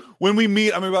 Look, when we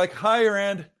meet, I'm like, hi,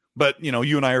 Rand. But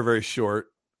you and I are very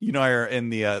short. You and I are in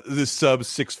the sub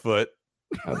 6 foot.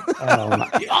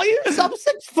 Are you sub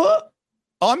 6 foot?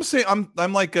 I'm saying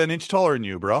I'm like an inch taller than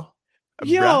you, bro.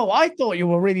 I thought you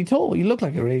were really tall. You look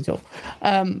like you're really tall.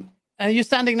 And you're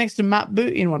standing next to Matt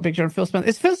Booty in one picture, and Phil Spencer.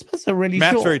 Is Phil Spencer really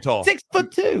short? Matt's very tall.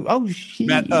 6'2". Oh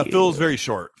shit. Phil's very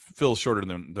short. Phil's shorter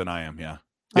than I am. Yeah.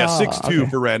 6'2"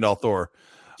 for Randall Thor.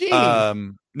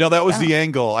 No, that was the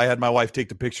angle. I had my wife take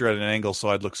the picture at an angle so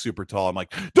I'd look super tall. I'm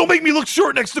like, don't make me look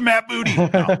short next to Matt Booty.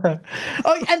 No.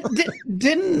 And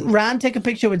didn't Rand take a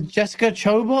picture with Jessica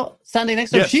Chobot standing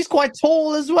next to her? She's quite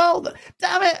tall as well.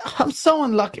 Damn it, I'm so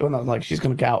unlucky. Well, not like she's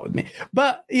going to go out with me.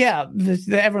 But yeah,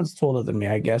 everyone's taller than me,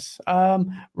 I guess.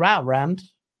 Rand.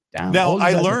 Damn, now,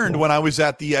 I learned when I was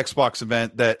at the Xbox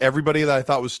event that everybody that I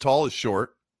thought was tall is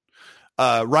short.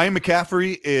 Ryan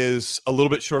McCaffrey is a little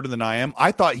bit shorter than I am.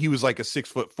 I thought he was like a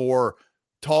 6'4"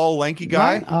 tall, lanky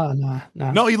guy. Oh,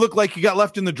 no. He looked like he got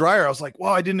left in the dryer. I was like,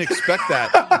 wow, I didn't expect that.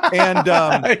 And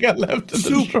I got left in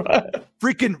the dryer.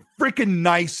 Freaking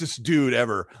nicest dude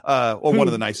ever. One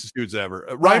of the nicest dudes ever.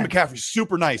 Ryan McCaffrey,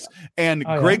 super nice. And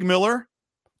Greg Miller,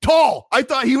 tall. I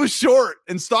thought he was short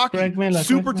and stocky. Greg Miller,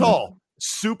 super tall.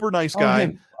 Super nice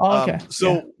guy. Okay.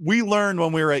 We learned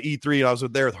when we were at E3, I was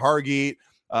there with Hargate,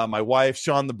 my wife,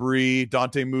 Sean the Bree,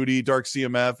 Dante Moody, Dark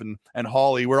CMF, and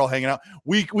Holly. We're all hanging out.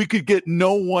 We could get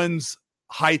no one's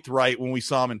height right when we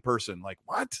saw him in person. Like,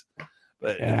 what?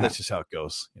 But that's just how it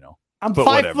goes, I'm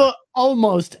 5 foot,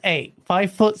 almost 8.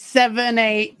 5'7",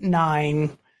 8,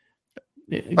 9.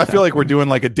 I feel like we're doing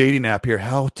like a dating app here.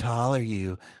 How tall are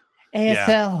you?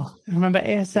 ASL. Remember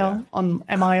ASL on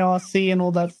MIRC and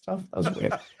all that stuff? That was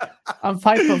weird. I'm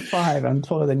 5'5". I'm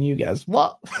taller than you guys.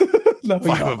 What? No,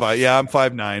 5'5". Yeah, I'm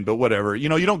 5'9", but whatever. You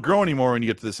don't grow anymore when you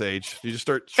get to this age. You just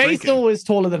start shrinking. Faisal is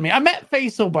taller than me. I met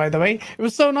Faisal, by the way. It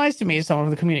was so nice to meet someone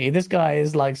from the community. This guy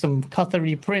is like some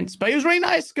Qatari prince, but it was really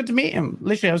nice. Good to meet him.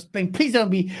 Literally, I was thinking, please don't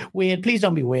be weird. Please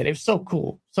don't be weird. It was so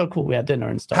cool. So cool. We had dinner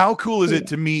and stuff. How cool is it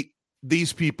to meet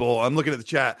these people? I'm looking at the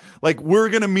chat. Like, we're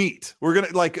gonna meet. We're gonna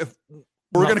if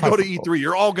we're gonna go to E3.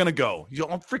 You're all gonna go. You'll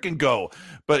freaking go.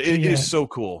 But it is so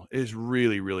cool. It is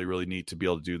really, really, really neat to be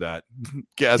able to do that.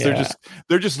 Gaz,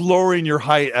 they're just lowering your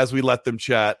height as we let them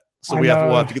chat. So we'll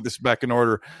have to get this back in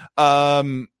order.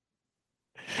 I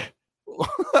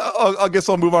guess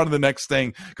I'll move on to the next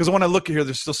thing, because when I look at here,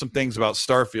 there's still some things about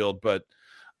Starfield, but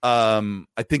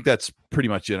I think that's pretty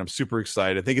much it. I'm super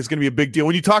excited. I think it's going to be a big deal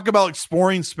when you talk about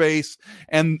exploring space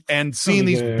and seeing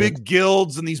these big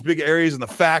guilds and these big areas and the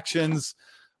factions.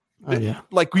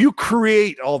 Like, you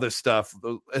create all this stuff.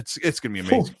 It's going to be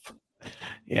amazing.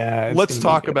 Let's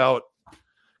talk about,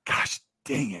 gosh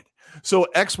dang it. So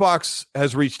Xbox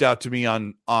has reached out to me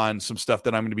on some stuff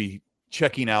that I'm going to be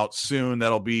checking out soon.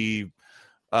 That'll be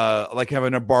like have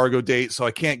an embargo date, so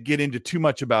I can't get into too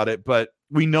much about it, but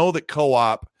we know that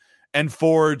co-op and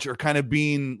Forge are kind of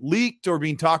being leaked or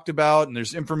being talked about, and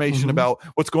there's information about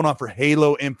what's going on for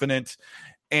Halo Infinite.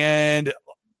 And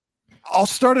I'll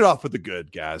start it off with the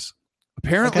good, guys.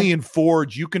 Apparently in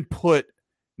Forge, you can put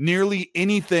nearly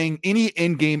anything, any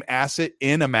in-game asset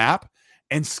in a map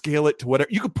and scale it to whatever.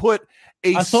 You could put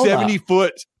a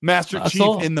 70-foot Master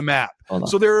Chief in the map.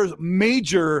 So there are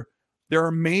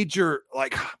major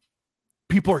like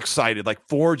people are excited. Like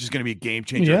Forge is going to be a game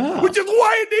changer, Yeah. which is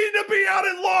why it needed to be out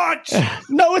at launch.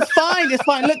 No, it's fine. It's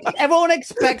fine. Look, everyone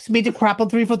expects me to crap on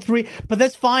 343, but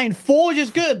that's fine. Forge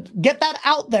is good. Get that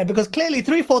out there because clearly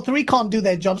 343 can't do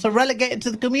their job, so relegate it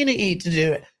to the community to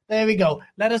do it. There we go.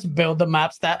 Let us build the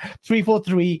maps that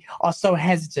 343 are so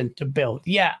hesitant to build.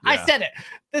 Yeah, I said it.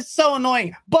 It's so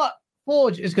annoying, but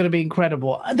Forge is going to be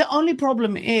incredible. The only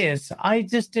problem is I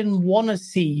just didn't want to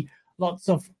see lots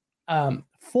of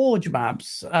Forge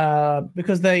maps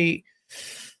because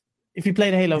if you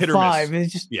played Halo 5,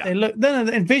 it's just they look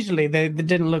and visually they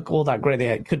didn't look all that great.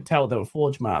 They could tell they were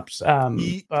Forge maps.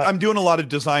 But I'm doing a lot of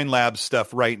Design Lab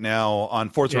stuff right now on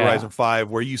Forza Horizon 5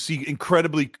 where you see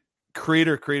incredibly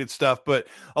creator created stuff, but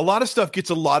a lot of stuff gets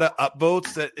a lot of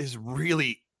upvotes that is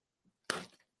really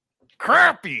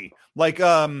crappy. Like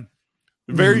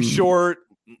very short,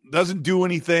 doesn't do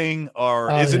anything, or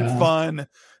isn't fun.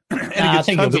 And it gets I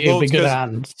think tons of it'll be votes good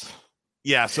hands.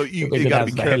 Yeah, so you got to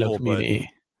be careful. But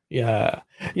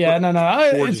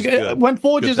no. When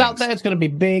Forge is out there, it's going to be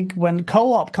big. When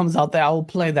co-op comes out there, I'll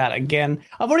play that again.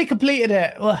 I've already completed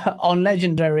it on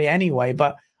Legendary anyway,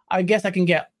 but I guess I can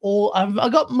get I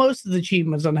got most of the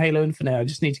achievements on Halo Infinite. I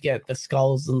just need to get the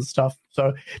skulls and stuff.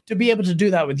 So to be able to do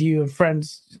that with you and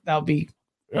friends, that'll be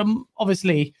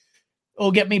obviously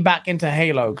it'll get me back into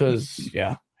Halo because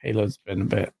Halo's been a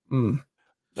bit.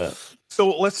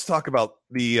 So let's talk about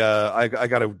the. I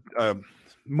got to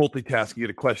multitask. Get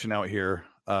a question out here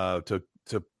to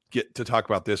get to talk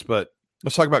about this, but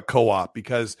let's talk about co-op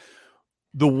because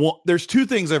there's two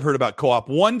things I've heard about co-op.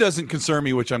 One doesn't concern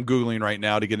me, which I'm Googling right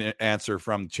now to get an answer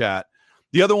from chat.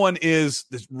 The other one is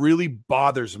this really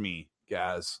bothers me,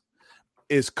 Gaz.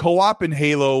 Is co-op in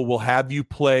Halo will have you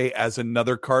play as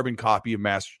another carbon copy of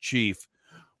Master Chief,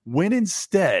 when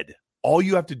instead all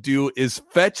you have to do is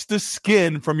fetch the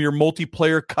skin from your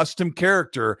multiplayer custom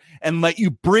character and let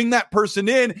you bring that person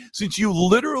in, since you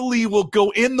literally will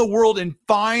go in the world and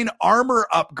find armor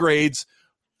upgrades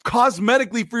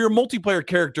cosmetically for your multiplayer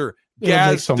character.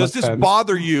 Gaz, does this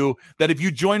bother you that if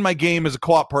you join my game as a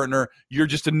co-op partner, you're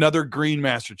just another green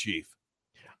Master Chief?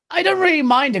 I don't really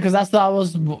mind it because that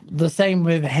was the same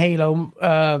with Halo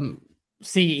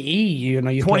CE. You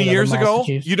 20 years ago,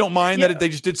 you don't mind that they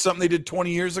just did something they did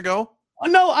 20 years ago?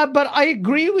 No, but I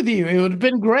agree with you. It would have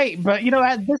been great. But,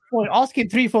 at this point, asking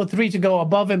 343 to go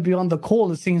above and beyond the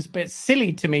call, it seems a bit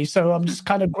silly to me. So I'm just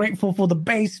kind of grateful for the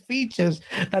base features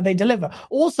that they deliver.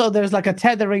 Also, there's like a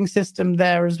tethering system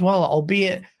there as well,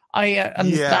 albeit I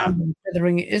understand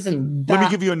tethering isn't that. Let me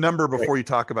give you a number before you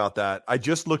talk about that. I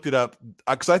just looked it up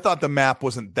because I thought the map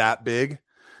wasn't that big.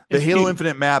 The Halo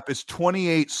Infinite map is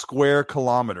 28 square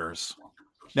kilometers.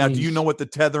 Now, do you know what the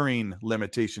tethering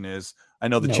limitation is? I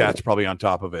know the chat's probably on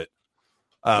top of it.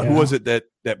 Who was it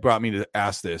that brought me to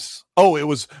ask this? Oh, it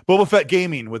was Boba Fett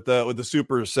Gaming with the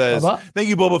super says, thank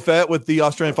you, Boba Fett, with the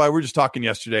Australian Fire. We were just talking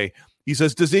yesterday. He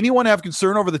says, does anyone have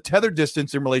concern over the tether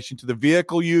distance in relation to the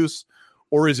vehicle use,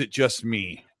 or is it just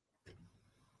me?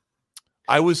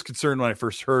 I was concerned when I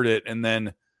first heard it, and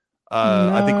then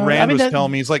I think Rand was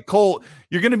telling me, he's like, Cole,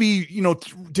 you're going to be,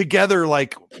 together,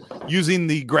 like using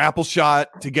the grapple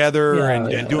shot together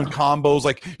and doing combos.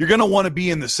 Like you're going to want to be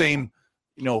in the same,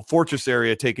 fortress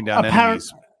area taking down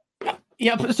enemies.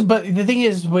 Yeah, but the thing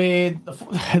is, with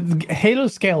Halo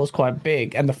scale is quite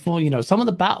big, and the full, some of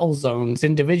the battle zones,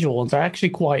 individual ones, are actually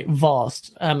quite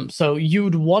vast. So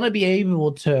you'd want to be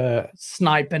able to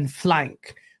snipe and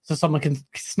flank, so someone can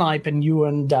snipe and you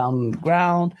run down the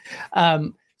ground.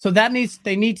 So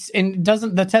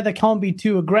the tether can't be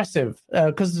too aggressive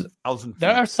because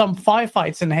there are some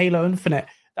firefights in Halo Infinite.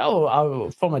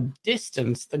 From a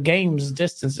distance, the game's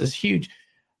distance is huge.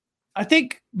 I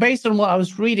think based on what I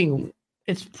was reading,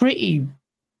 it's pretty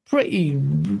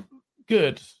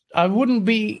good. I wouldn't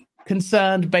be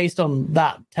concerned based on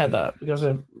that tether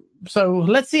so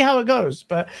let's see how it goes.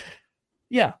 But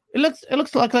yeah, it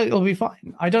looks like it'll be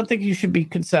fine. I don't think you should be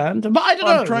concerned, but I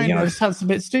don't know. It sounds a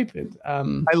bit stupid. I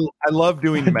love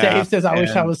doing math. Dave says, "I wish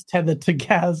I was tethered to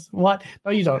Gaz." What?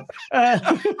 No, you don't.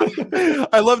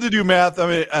 I love to do math. I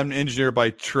mean, I'm an engineer by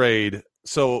trade,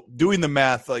 so doing the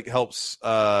math helps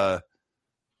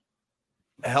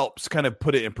kind of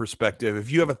put it in perspective. If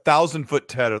you have 1,000-foot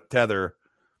tether,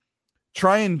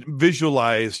 try and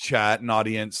visualize, chat and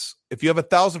audience. If you have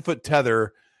 1,000-foot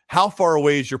tether, how far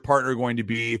away is your partner going to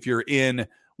be if you're in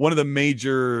one of the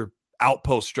major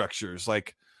outpost structures?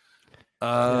 Like,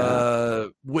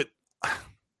 with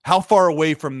how far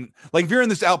away from, like, if you're in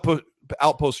this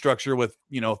outpost structure with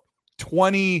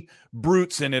 20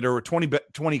 brutes in it, or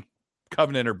 20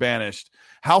 Covenant or Banished,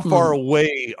 how far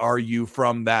away are you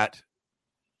from that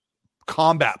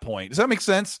combat point. Does that make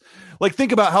sense? Like,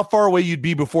 think about how far away you'd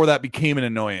be before that became an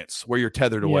annoyance, where you're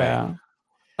tethered away. Yeah.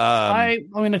 I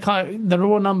mean, the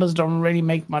raw numbers don't really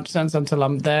make much sense until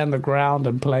I'm there on the ground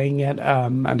and playing it.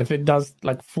 And if it does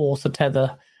like force a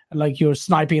tether, and like you're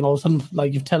sniping, all of a sudden,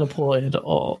 like you've teleported,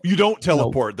 or you don't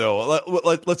teleport though.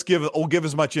 We'll give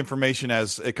as much information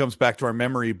as it comes back to our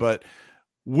memory. But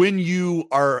when you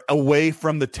are away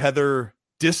from the tether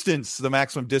distance, the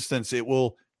maximum distance, it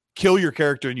will kill your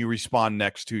character and you respawn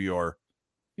next to your.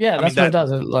 Yeah, that's what it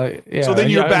does. Like, yeah. So then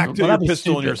you're back to your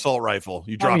pistol and your assault rifle.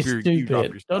 You drop your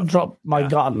stuff. Don't drop my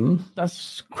gun.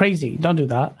 That's crazy. Don't do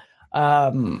that.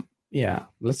 Yeah,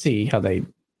 let's see how they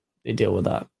deal with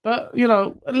that. But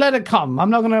let it come. I'm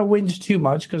not going to whinge too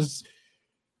much because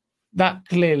that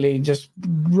clearly just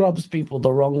rubs people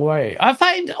the wrong way. I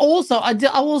find also, I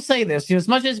will say this: as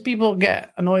much as people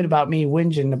get annoyed about me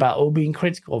whinging about being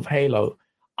critical of Halo,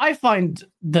 I find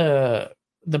the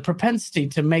propensity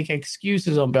to make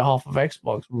excuses on behalf of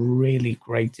Xbox really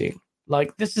grating.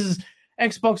 Like,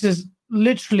 Xbox is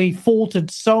literally faltered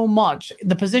so much.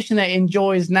 The position that it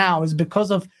enjoys now is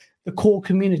because of the core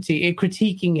community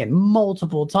critiquing it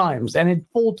multiple times, and it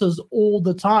falters all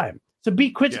the time. So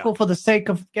be critical for the sake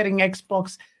of getting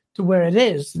Xbox to where it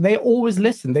is. They always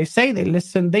listen. They say they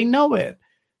listen. They know it.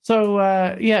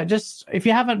 So just if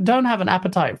you don't have an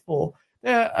appetite for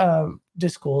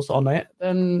discourse on it,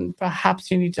 then perhaps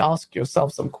you need to ask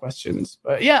yourself some questions.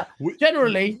 But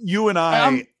generally, you and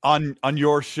I on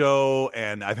your show,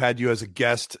 and I've had you as a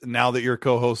guest now that you're a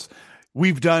co-host,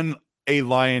 we've done a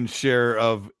lion's share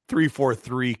of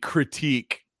 343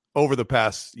 critique over the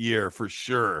past year for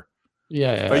sure. A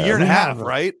year and a half,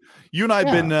 right? You and I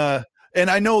have been and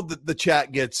I know that the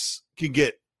chat can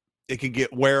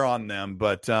get wear on them,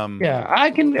 but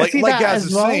I can see like that Gaz as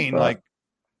is well, saying, but...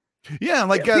 Gaz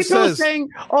people says, are saying,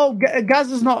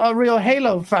 Gaz is not a real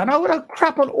Halo fan. I would have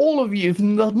crap on all of you.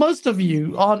 Most of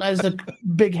you aren't as a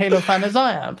big Halo fan as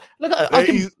I am. Look,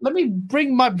 let me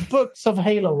bring my books of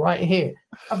Halo right here.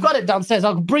 I've got it downstairs.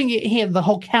 I'll bring it here. The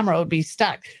whole camera would be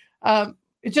stacked. Halo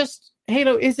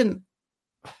isn't.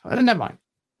 Never mind.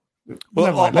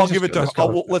 Well, I'll give it to.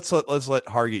 Let's let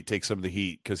Hargeet take some of the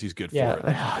heat because he's good for it.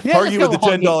 Hargeet with the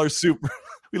 $10 super.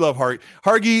 We love Hargeet.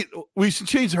 Hargeet, we should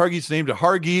change Hargeet's name to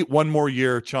Hargeet One More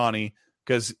Year Chani,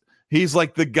 because he's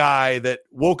like the guy that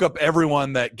woke up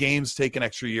everyone that games take an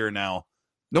extra year now,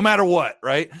 no matter what,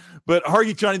 right? But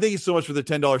Hargeet Chani, thank you so much for the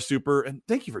 $10 super, and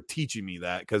thank you for teaching me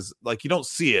that, because you don't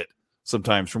see it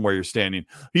sometimes from where you're standing.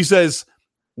 He says,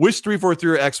 wish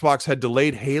 343 or Xbox had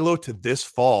delayed Halo to this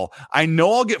fall. I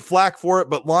know I'll get flack for it,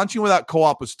 but launching without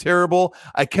co-op was terrible.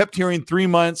 I kept hearing 3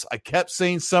 months. I kept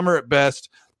saying summer at best.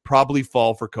 Probably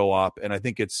fall for co-op, and I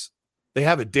think they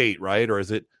have a date, right? Or is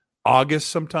it August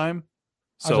sometime?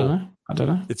 So I don't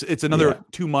know. It's another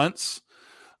 2 months.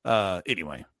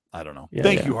 Anyway, I don't know.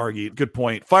 Thank you, Hargeet. Good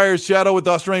point. Fires Shadow with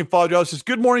the Australian Follow says,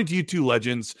 good morning to you two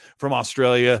legends from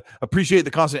Australia. Appreciate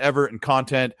the constant effort and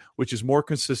content, which is more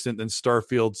consistent than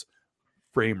Starfield's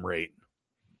frame rate.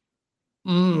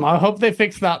 I hope they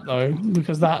fix that though,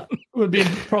 because that would be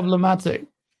problematic.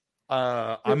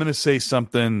 I'm going to say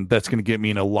something that's going to get me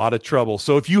in a lot of trouble.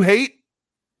 So if you hate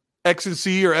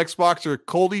X&C or Xbox or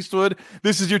Cold Eastwood,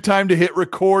 this is your time to hit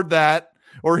record that,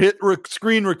 or hit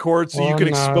screen record so you can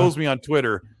expose me on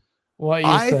Twitter. What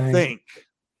are you saying?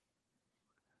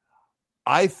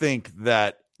 I think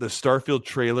that the Starfield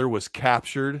trailer was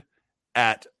captured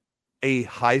at a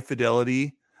high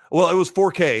fidelity. Well, it was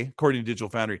 4K according to Digital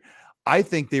Foundry. I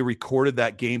think they recorded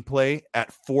that gameplay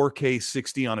at 4K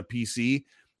 60 on a PC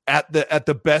at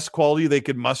the best quality they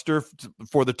could muster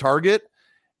for the target,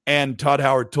 and Todd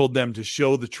Howard told them to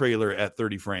show the trailer at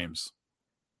 30 frames.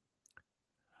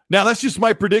 Now that's just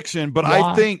my prediction, but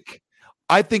why?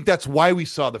 I think that's why we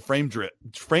saw the frame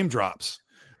drops,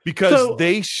 because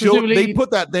they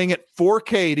put that thing at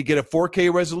 4K to get a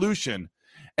 4K resolution,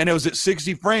 and it was at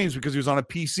 60 frames because he was on a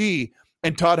PC.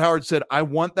 And Todd Howard said, I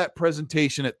want that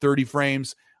presentation at 30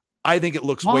 frames. I think it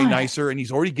looks way nicer. And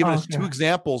he's already given us 2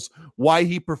 examples why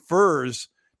he prefers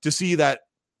to see that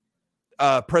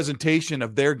presentation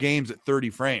of their games at 30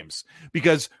 frames.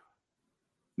 Because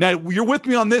now you're with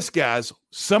me on this, guys.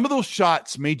 Some of those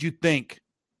shots made you think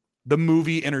the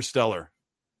movie Interstellar.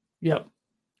 Yep.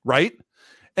 Right?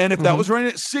 And if that was running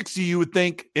at 60, you would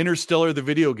think Interstellar, the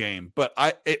video game. But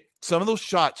some of those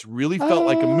shots really felt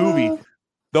like a movie.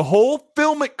 The whole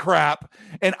filmic crap,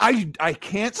 and I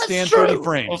can't stand 30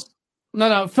 frames. No,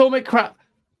 filmic crap.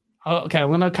 Okay, I'm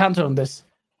going to counter on this.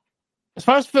 As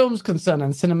far as film's concerned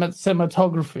and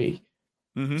cinematography,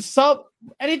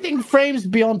 Anything frames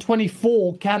beyond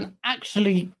 24 can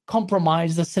actually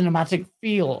compromise the cinematic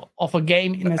feel of a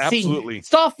game in a Absolutely.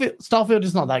 scene. Starfield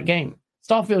is not that game.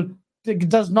 Starfield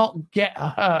does not get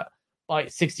hurt by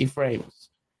 60 frames.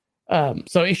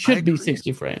 So it should be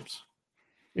 60 frames.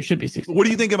 It should be 60. What do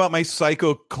you think about my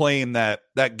Psycho claim that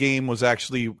that game was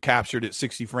actually captured at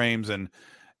 60 frames and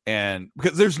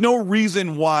because there's no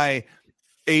reason why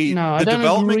the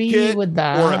development kit or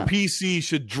a PC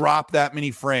should drop that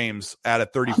many frames at a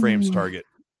 30 frames target?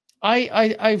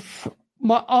 My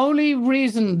only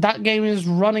reason that game is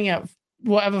running at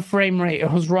whatever frame rate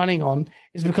it was running on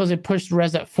is because it pushed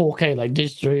res at 4K, like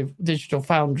Digital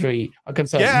Foundry are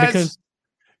concerned.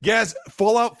 Yes,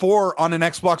 Fallout 4 on an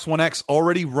Xbox One X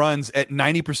already runs at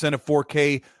 90% of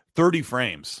 4K, 30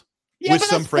 frames. Yeah, with but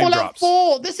some frame Fallout drops.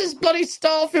 4. This is bloody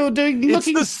Starfield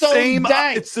looking so same.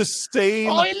 dank. It's the same.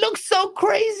 Oh, it looks so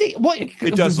crazy. What?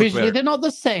 It does look better. They're not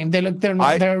the same. They're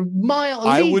mild.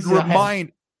 I would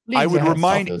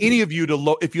remind any of you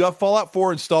to if you have Fallout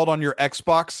 4 installed on your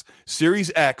Xbox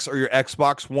Series X or your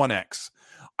Xbox One X,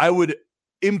 I would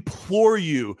implore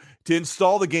you to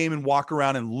install the game and walk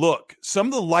around and look. Some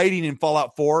of the lighting in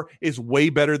Fallout 4 is way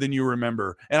better than you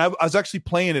remember. And I was actually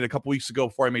playing it a couple weeks ago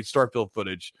before I made Starfield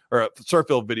footage or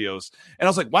Starfield videos. And I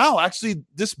was like, wow, actually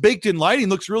this baked in lighting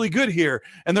looks really good here.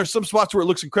 And there's some spots where it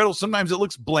looks incredible. Sometimes it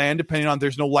looks bland depending on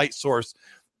there's no light source.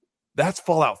 That's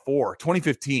Fallout 4,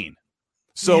 2015.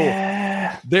 So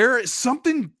there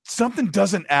something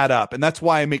doesn't add up, and that's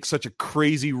why I make such a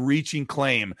crazy reaching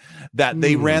claim that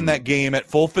they ran that game at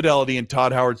full fidelity, and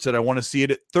Todd Howard said, "I want to see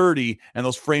it at 30," and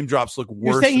those frame drops look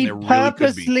worse than they really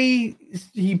could be.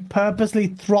 He purposely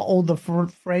throttled the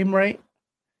frame rate.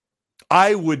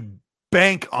 I would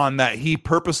bank on that. He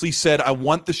purposely said, "I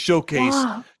want the showcase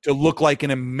to look like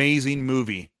an amazing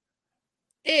movie."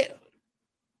 It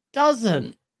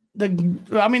doesn't.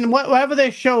 Whatever they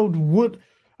showed would.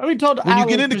 Todd when you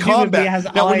get into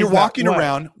combat, now when you're walking work.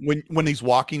 around, when he's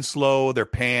walking slow, they're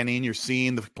panning, you're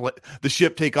seeing the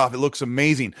ship take off. It looks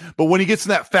amazing. But when he gets in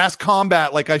that fast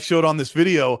combat, like I showed on this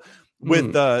video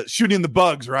with shooting the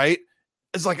bugs, right?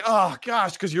 It's like, oh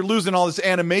gosh, because you're losing all this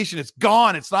animation. It's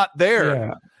gone. It's not there.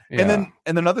 Yeah. And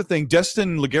then another thing,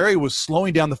 Destin Legary was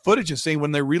slowing down the footage and saying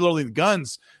when they're reloading the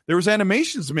guns, there was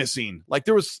animations missing. Like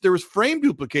there was frame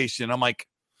duplication. I'm like,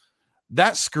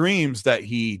 that screams that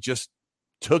he just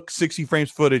took 60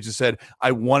 frames footage and said,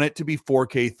 I want it to be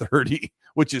 4K 30,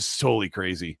 which is totally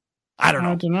crazy. I don't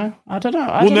know.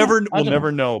 We'll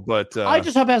never know. But I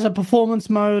just hope it has a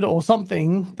performance mode or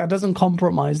something that doesn't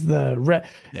compromise the.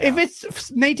 If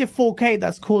it's native 4K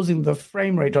that's causing the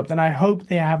frame rate drop, then I hope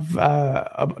they have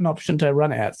an option to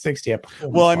run it at 60.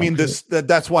 Well, I mean,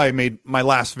 that's why I made my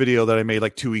last video that I made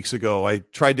like 2 weeks ago. I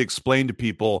tried to explain to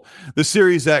people the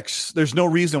Series X. There's no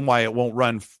reason why it won't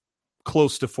run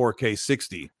close to 4K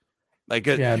 60. Like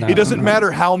it doesn't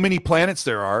matter how many planets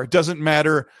there are. It doesn't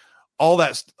matter. All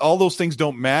those things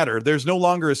don't matter. There's no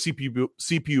longer a CPU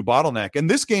bottleneck. And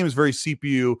this game is very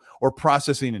CPU or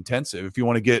processing intensive. If you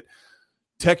want to get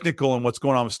technical in what's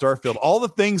going on with Starfield, all the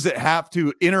things that have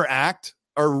to interact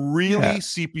are really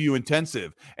CPU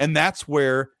intensive. And that's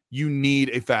where you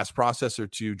need a fast processor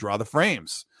to draw the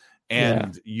frames.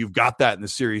 And you've got that in the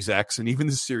Series X and even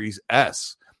the Series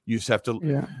S. You just have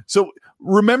to. So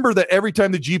remember that every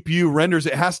time the GPU renders,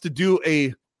 it has to do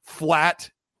a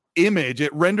flat image.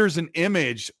 It renders an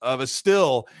image of a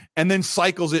still and then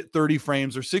cycles it 30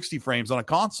 frames or 60 frames on a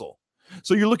console.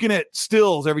 So you're looking at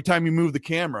stills every time you move the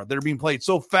camera that are being played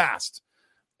so fast.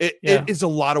 It is a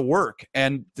lot of work,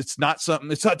 and it's not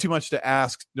too much to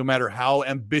ask, no matter how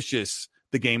ambitious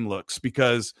the game looks,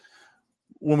 because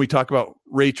when we talk about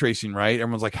ray tracing, right?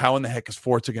 Everyone's like, how in the heck is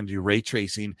Forza going to do ray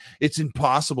tracing? It's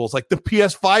impossible. It's like the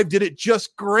PS5 did it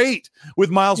just great with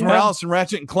Miles Morales and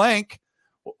Ratchet and Clank.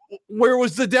 Where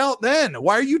was the doubt then?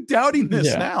 Why are you doubting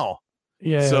this now?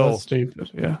 That's stupid.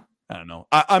 I don't know.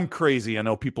 I'm crazy. I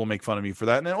know people make fun of me for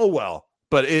that. And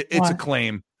but it's a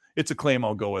claim. It's a claim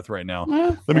I'll go with right now.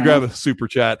 Let me grab a super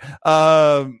chat.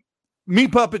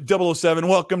 Meat Puppet 007.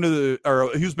 Welcome to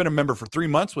who's been a member for 3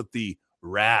 months with the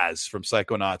Raz from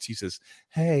Psychonauts. He says,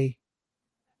 hey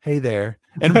there.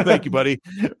 And thank you, buddy.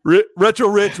 Retro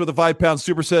Rich with a 5-pound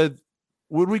super said,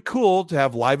 would be cool to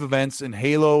have live events in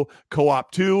Halo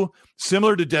Co-op 2,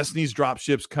 similar to Destiny's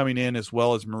dropships coming in, as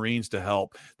well as Marines to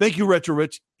help. Thank you, Retro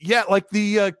Rich. Yeah, like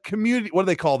the community. What do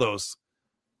they call those?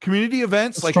 Community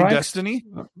events, like in Destiny?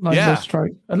 Not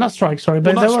strikes, sorry.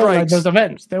 But they were like those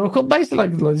events. They were called basically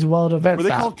like those world events. Were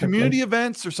they called community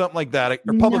events or something like that?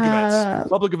 Or public events?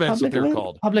 Public events, what they're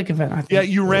called. Public event, I think.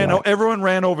 Yeah, everyone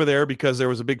ran over there because there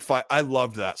was a big fight. I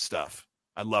loved that stuff.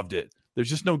 I loved it. There's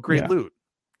just no great loot.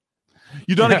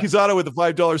 Udana Kizada with the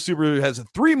 $5 super has a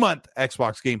 3-month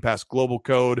Xbox Game Pass global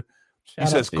code. He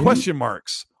says question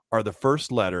marks are the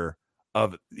first letter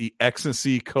of the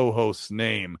X&C co-host's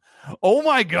name. Oh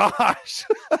my gosh.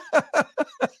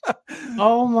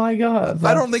 Oh my God.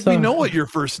 I don't think we know what your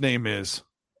first name is.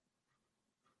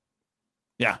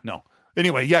 Yeah, no.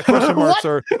 Anyway, yeah, question marks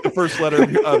are the first letter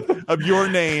of your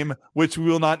name, which we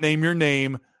will not name your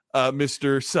name,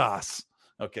 Mr. Sauce.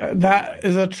 Okay.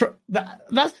 That's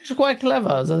quite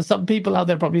clever. There's some people out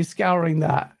there probably scouring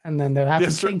that, and then they'll have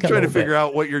to think try to figure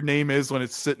out what your name is when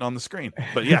it's sitting on the screen.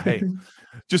 But yeah, hey,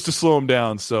 just to slow them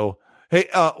down. So hey,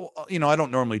 I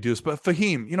don't normally do this, but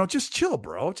Fahim, just chill,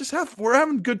 bro. We're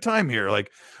having a good time here. Like,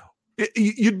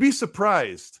 you'd be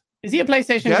surprised. Is he a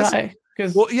PlayStation guy?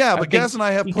 Well, yeah, but Gaz and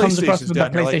I have PlayStations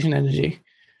down here. PlayStation energy.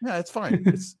 Yeah, it's fine.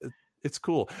 It's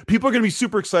cool. People are going to be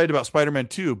super excited about Spider-Man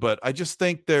 2, but I just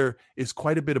think there is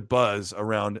quite a bit of buzz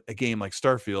around a game like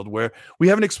Starfield where we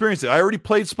haven't experienced it. I already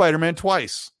played Spider-Man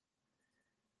twice.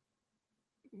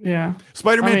 Yeah.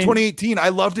 Spider-Man 2018, I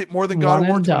loved it more than God of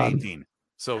War 2018.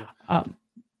 So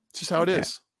it's just how it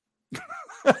is.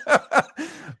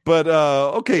 But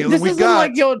okay, this isn't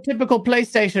like your typical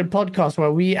PlayStation podcast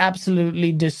where we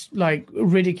absolutely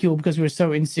ridicule because we're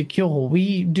so insecure.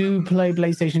 We do play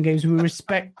PlayStation games. We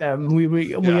respect them. We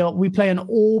play on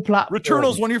all platforms.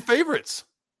 Returnal's one of your favorites.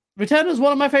 Returnal's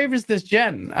one of my favorites this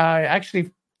gen. I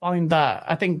actually find that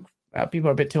I think people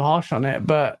are a bit too harsh on it,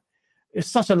 but it's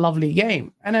such a lovely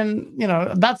game. And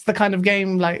then that's the kind of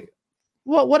game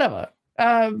whatever.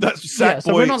 That's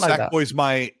Sackboy's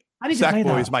my.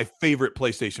 Sackboy is my favorite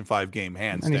PlayStation 5 game,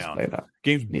 hands down.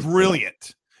 Game's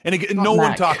brilliant. And again, no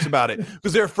one talks about it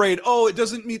because they're afraid, it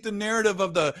doesn't meet the narrative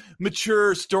of the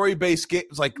mature story-based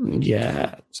games. Like,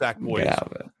 yeah, Sackboy is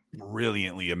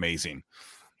brilliantly amazing.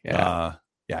 Yeah.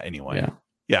 Anyway.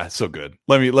 Yeah, so good.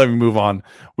 Let me move on.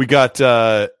 We got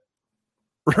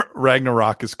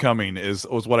Ragnarok is coming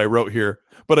was what I wrote here,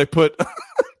 but I put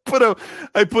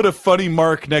I put a funny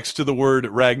mark next to the word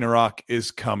Ragnarok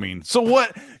is coming. So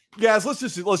what, guys, let's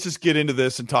just get into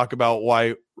this and talk about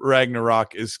why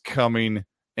Ragnarok is coming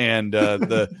and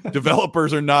the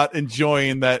developers are not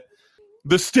enjoying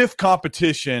the stiff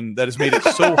competition that has made it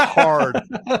so hard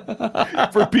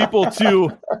for people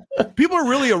are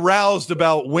really aroused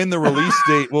about when the release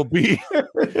date will be.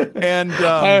 And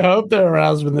I hope they're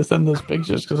aroused when they send those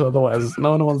pictures, because otherwise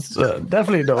no one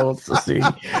definitely wants to see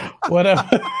whatever.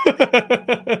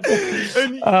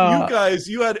 And you guys,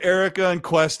 you had Erica and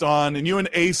Quest on, and you and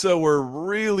Asa were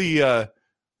really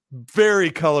very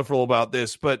colorful about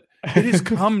this, but it has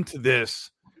come to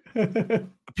this.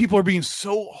 People are being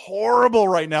so horrible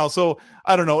right now. So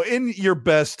I don't know. In your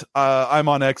best, I'm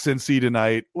on XNC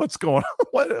tonight. What's going on?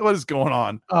 What is going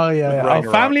on? Oh yeah. Our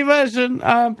family version.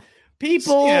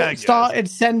 People started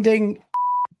sending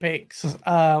pics.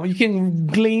 You can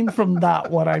glean from that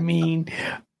what I mean.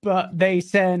 But they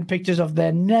send pictures of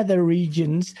their nether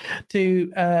regions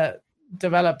to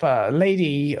developer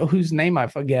lady whose name I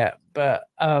forget, but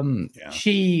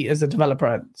she is a developer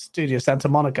at Studio Santa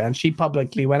Monica, and she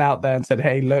publicly went out there and said,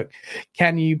 hey, look,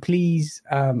 can you please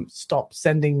stop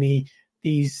sending me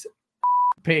these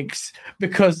pics,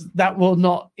 because that will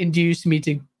not induce me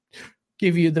to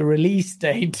give you the release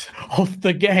date of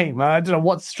the game. I don't know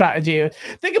what strategy.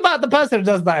 Think about the person who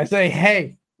does that and say,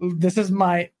 hey, this is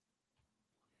my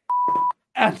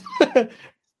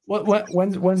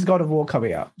when's God of War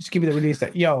coming out? Just give me the release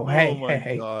date. Yo,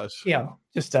 hey, gosh. Yo,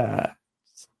 just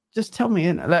tell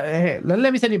me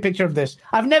let me send you a picture of this.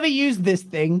 I've never used this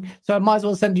thing, so I might as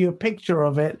well send you a picture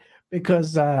of it,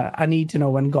 because I need to know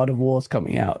when God of War's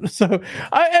coming out. So,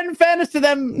 in fairness to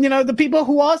them, the people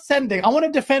who are sending, I want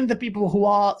to defend the people who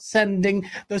are sending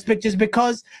those pictures,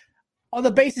 because on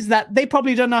the basis that they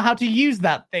probably don't know how to use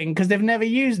that thing because they've never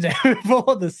used it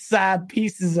before. The sad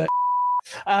pieces of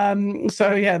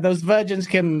so yeah, those virgins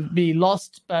can be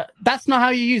lost, but that's not how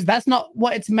you use. That's not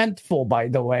what it's meant for, by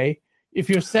the way. If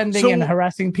you're sending and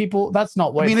harassing people, that's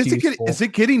not what it's used for. Is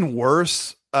it getting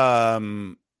worse?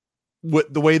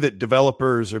 With the way that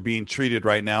developers are being treated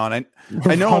right now, and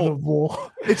I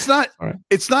know it's not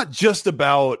just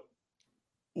about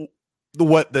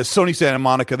what the Sony Santa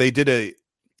Monica, they did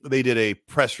a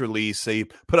press release. They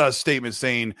put out a statement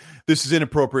saying this is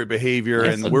inappropriate behavior,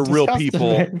 and we're real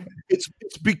people.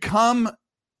 It's become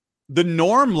the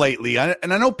norm lately. And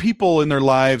I know people in their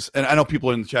lives, and I know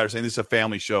people in the chat are saying this is a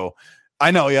family show.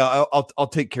 I know, yeah, I'll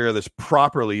take care of this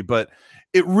properly, but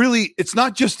it's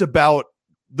not just about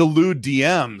the lewd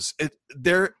DMs.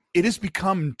 It has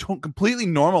become completely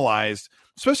normalized,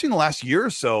 especially in the last year or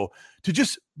so, to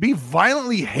just be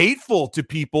violently hateful to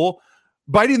people,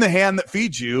 biting the hand that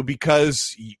feeds you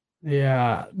because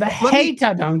Yeah, the Let me- hate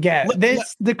I don't get.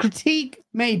 let- The critique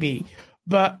maybe,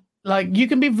 but like you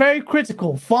can be very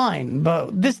critical, fine.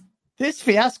 But this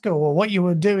fiasco or what you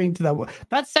were doing to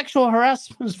that's sexual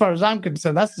harassment as far as I'm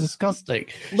concerned. That's disgusting.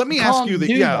 Let me You ask can't you that.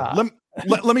 do Yeah,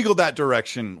 that. let me go that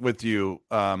direction with you.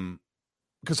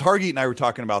 Because Hargeet and I were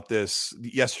talking about this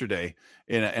yesterday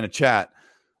in a chat.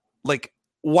 Like,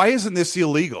 why isn't this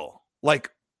illegal? Like,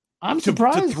 I'm to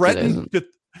surprised it threaten, isn't.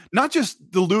 not just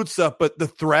the lewd stuff, but the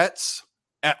threats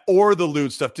or the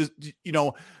lewd stuff. Just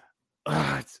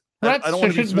I don't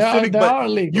want to be specific, they are but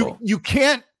illegal. you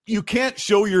can't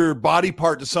show your body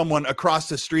part to someone across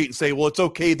the street and say, well, it's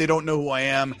okay, they don't know who I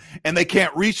am and they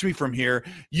can't reach me from here.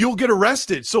 You'll get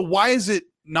arrested. So why is it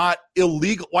not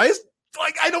illegal? Why is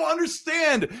I don't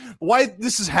understand why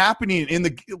this is happening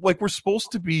in we're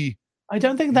supposed to be I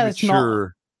don't think that it's not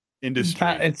mature industry.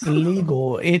 that it's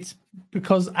illegal. It's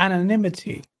because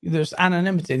anonymity. There's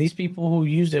anonymity. These people who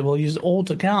use it will use alt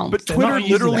accounts. But They're Twitter not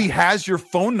using literally it. has your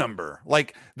phone number.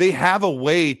 Like, they have a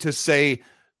way to say,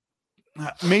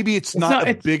 maybe it's not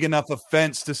a big enough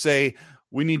offense to say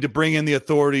we need to bring in the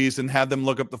authorities and have them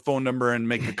look up the phone number and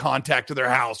make the contact to their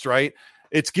house, right?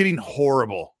 It's getting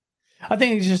horrible. I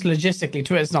think it's just logistically,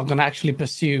 Twitter's not going to actually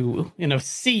pursue,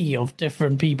 sea of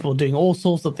different people doing all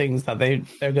sorts of things that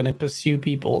they're going to pursue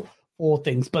people for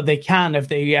things, but they can if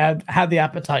they have the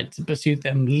appetite to pursue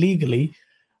them legally.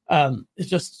 It's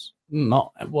just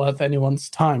not worth anyone's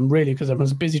time, really, because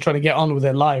everyone's busy trying to get on with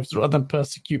their lives rather than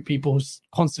persecute people who's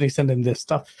constantly sending this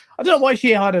stuff. I don't know why she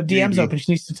had her DMs open.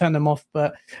 She needs to turn them off,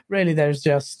 but really, there's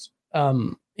just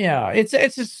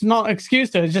it's just not an excuse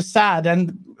to it. It's just sad,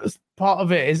 and part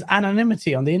of it is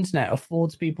anonymity on the internet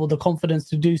affords people the confidence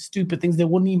to do stupid things they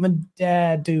wouldn't even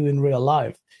dare do in real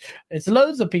life. It's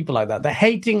loads of people like that. They're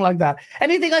hating like that.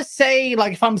 Anything I say,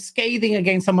 like if I'm scathing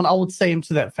against someone, I would say him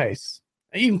to their face,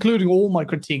 including all my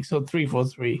critiques on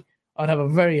 343. I'd have a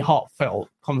very heartfelt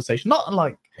conversation. Not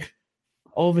like,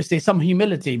 obviously, some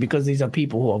humility, because these are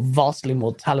people who are vastly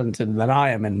more talented than I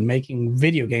am and making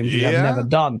video games I've never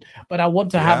done. But I want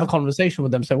to have a conversation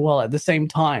with them. So, well, at the same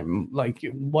time, like,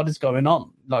 what is going on?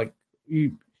 Like,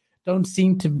 you don't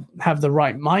seem to have the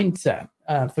right mindset.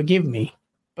 Forgive me.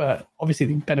 But obviously,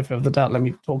 the benefit of the doubt, let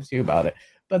me talk to you about it.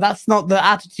 But that's not the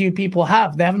attitude people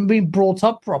have. They haven't been brought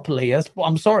up properly.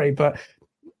 I'm sorry, but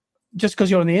just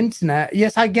because you're on the internet,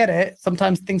 yes, I get it.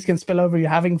 Sometimes things can spill over. You're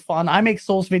having fun. I make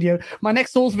Source video. My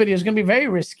next Source video is going to be very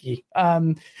risky.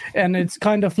 And it's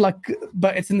kind of like,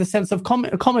 but it's in the sense of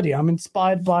comedy. I'm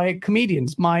inspired by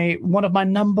comedians. One of my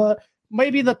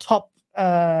maybe the top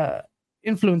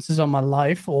influences on my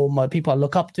life or my people I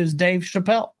look up to is Dave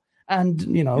Chappelle. And,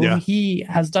 he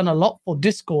has done a lot for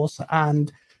discourse and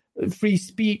free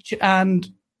speech and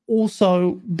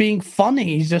also being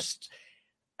funny.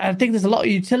 I think there's a lot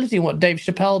of utility in what Dave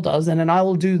Chappelle does, and then I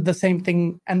will do the same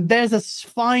thing. And there's a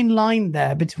fine line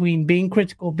there between being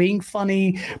critical, being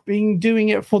funny, doing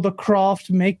it for the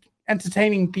craft,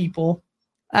 entertaining people,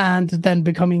 and then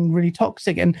becoming really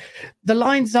toxic. And the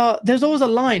lines there's always a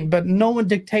line, but no one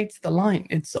dictates the line.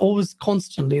 It's always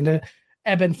constantly in the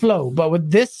ebb and flow. But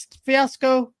with this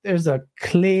fiasco, there's a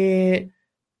clear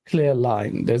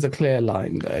line. There's a clear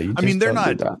line there.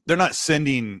 They're not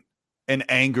sending an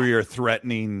angry or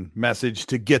threatening message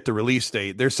to get the release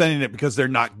date. They're sending it because they're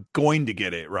not going to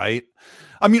get it, right?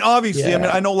 I mean, obviously,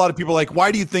 I know a lot of people are like,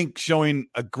 why do you think showing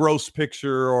a gross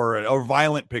picture or a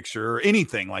violent picture or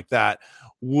anything like that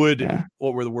would,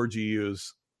 what were the words you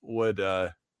use, would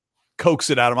coax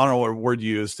it out of them? I don't know what word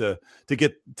you use to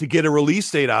get a release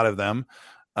date out of them.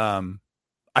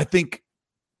 I think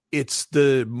it's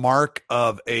the mark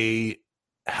of a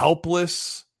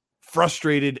helpless,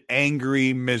 frustrated,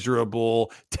 angry,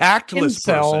 miserable, tactless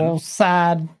person.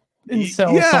 Sad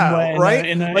incel somewhere, right?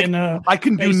 In a I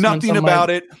can do nothing about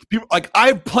it. People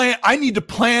I need to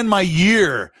plan my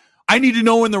year. I need to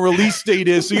know when the release date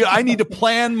is. So I need to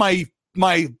plan my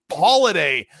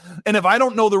holiday. And if I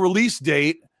don't know the release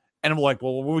date, and I'm like,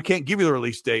 well, we can't give you the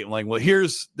release date. I'm like, well,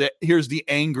 here's the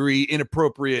angry,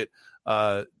 inappropriate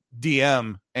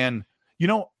DM. And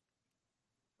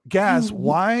Gaz,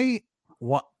 why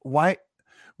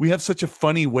we have such a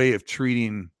funny way of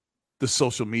treating the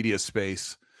social media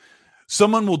space.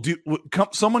 Someone can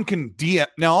DM.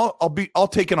 Now I'll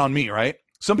take it on me, right?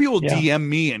 Some people DM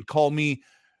me and call me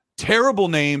terrible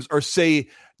names or say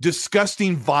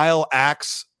disgusting, vile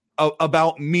acts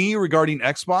about me regarding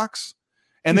Xbox,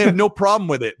 and they have no problem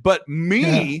with it. But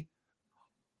me,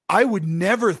 I would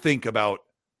never think about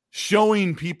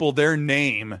showing people their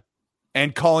name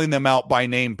and calling them out by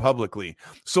name publicly.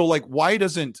 So, like, why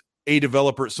doesn't a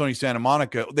developer at Sony Santa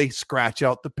Monica, they scratch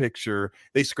out the picture,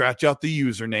 they scratch out the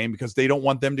username because they don't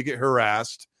want them to get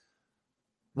harassed.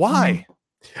 Why?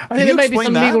 I think there may be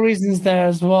some legal reasons there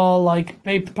as well. Like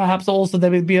perhaps also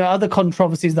there would be other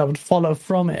controversies that would follow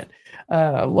from it.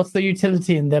 What's the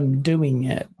utility in them doing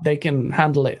it? They can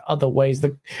handle it other ways.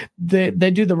 They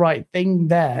do the right thing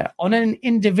there on an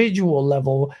individual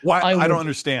level. Why? I don't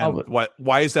understand.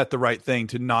 Why is that the right thing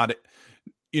to not?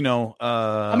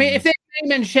 I mean, if they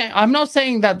name and shame, I'm not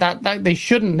saying that they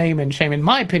shouldn't name and shame. In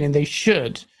my opinion, they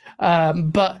should.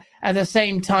 But at the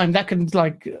same time, that can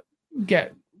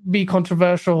be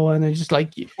controversial, and it's just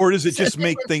like, or does it just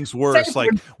make things worse? Like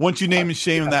once you name and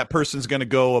shame, that person's going to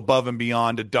go above and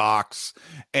beyond to dox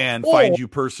and find you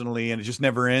personally, and it just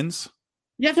never ends.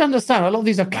 You have to understand, a lot of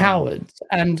these are cowards,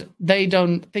 and they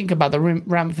don't think about the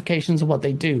ramifications of what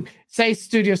they do. Say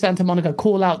Studio Santa Monica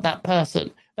call out that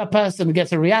person. That person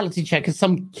gets a reality check as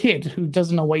some kid who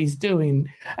doesn't know what he's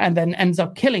doing, and then ends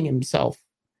up killing himself.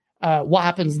 What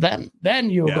happens then?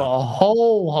 Then you've got a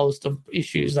whole host of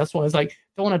issues. That's why it's like,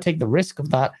 don't want to take the risk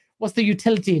of that. What's the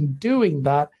utility in doing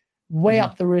that? Weigh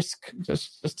up the risk.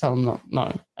 Just tell them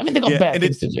no. I mean, they got better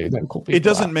things to do than call people. It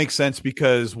doesn't make sense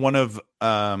because one of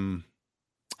I'm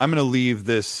going to leave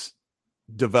this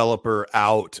developer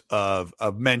out of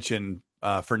mention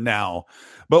for now,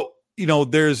 but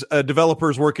there's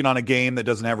developers working on a game that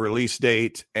doesn't have a release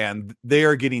date, and they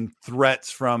are getting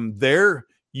threats from their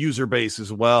user base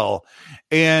as well,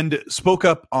 and spoke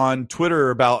up on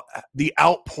Twitter about the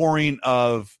outpouring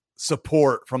of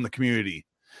support from the community.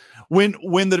 When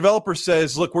the developer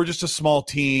says, look, we're just a small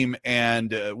team,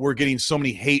 and we're getting so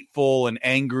many hateful and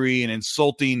angry and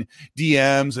insulting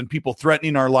DMs and people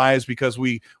threatening our lives because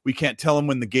we can't tell them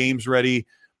when the game's ready.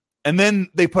 And then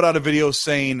they put out a video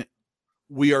saying,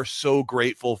 we are so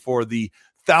grateful for the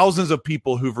thousands of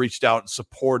people who've reached out and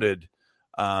supported.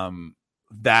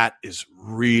 That is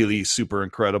really super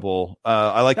incredible.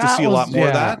 I like to see a lot more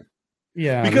of that.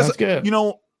 Yeah, because that's good.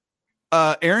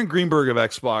 Aaron Greenberg of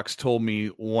Xbox told me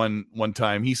one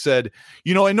time, he said,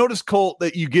 I noticed, Colt,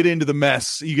 that you get into the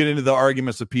mess, you get into the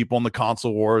arguments of people in the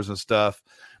console wars and stuff.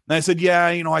 And I said, yeah,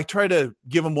 I try to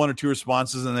give them one or two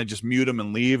responses and then just mute them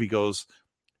and leave. He goes,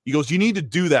 you need to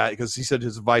do that, because he said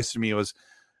his advice to me was,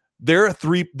 they're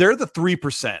the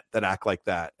 3% that act like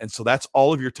that. And so that's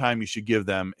all of your time you should give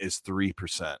them is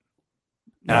 3%.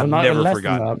 And I've never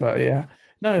forgotten that, but yeah.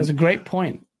 No, it's a great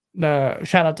point.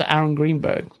 Shout out to Aaron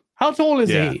Greenberg. How tall is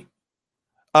he?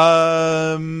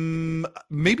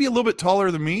 Maybe a little bit taller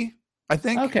than me, I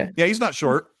think. Okay. Yeah, he's not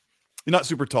short. He's not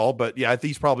super tall, but yeah, I think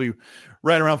he's probably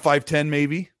right around 5'10",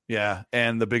 maybe. Yeah,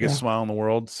 and the biggest smile in the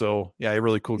world. So yeah, a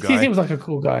really cool guy. He seems like a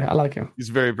cool guy. I like him. He's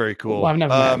very, very cool. Well, I've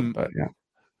never met him, but yeah.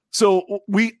 So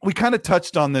we kind of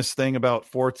touched on this thing about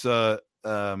Forza.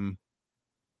 That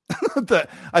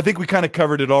I think we kind of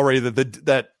covered it already.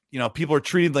 That people are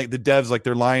treating like the devs like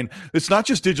they're lying. It's not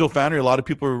just Digital Foundry. A lot of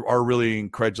people are really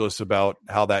incredulous about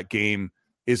how that game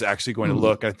is actually going to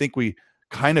look. I think we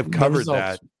kind of covered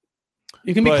that.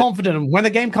 You can be confident when the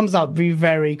game comes out. Be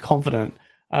very confident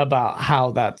about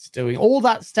how that's doing. All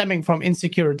that stemming from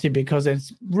insecurity, because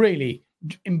it's really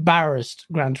embarrassed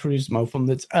Gran Turismo from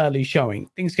its early showing.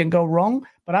 Things can go wrong,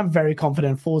 but I'm very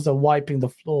confident Forza wiping the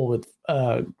floor with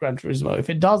Gran Turismo. If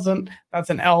it doesn't, that's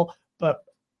an L. But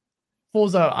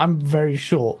Forza, I'm very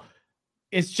sure.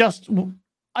 It's just,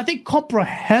 I think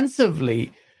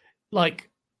comprehensively, like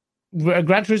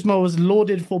Gran Turismo was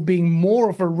lauded for being more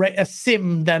of a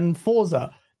sim than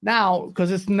Forza. Now,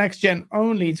 because it's next gen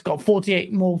only, it's got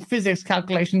 48 more physics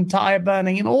calculation, tire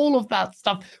burning, and all of that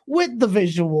stuff with the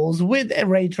visuals, with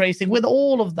ray tracing, with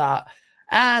all of that,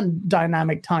 and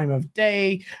dynamic time of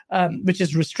day, which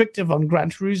is restrictive on Gran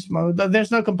Turismo.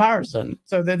 There's no comparison.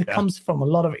 So that comes from a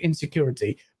lot of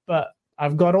insecurity. But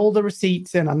I've got all the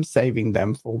receipts and I'm saving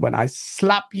them for when I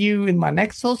slap you in my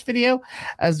next Source video,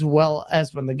 as well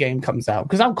as when the game comes out.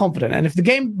 Because I'm confident. And if the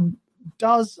game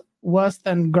does worse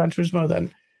than Gran Turismo,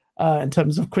 then in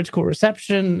terms of critical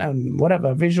reception and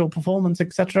whatever, visual performance,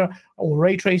 etc., or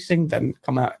ray tracing, then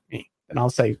come at me. And I'll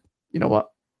say, you know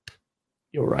what?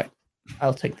 You're right.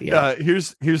 I'll take the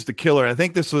here's the killer. I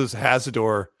think this was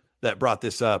Hazador that brought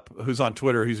this up, who's on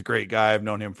Twitter. He's a great guy. I've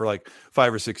known him for like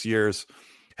 5 or 6 years.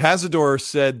 Hazador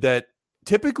said that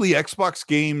typically Xbox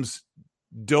games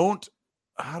don't,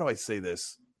 how do I say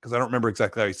this? Because I don't remember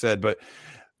exactly how he said, but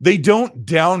they don't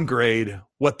downgrade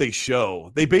what they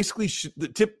show. They basically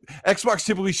Xbox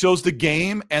typically shows the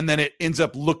game and then it ends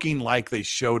up looking like they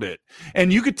showed it.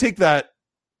 And you could take that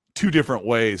 2 different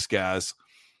ways, guys.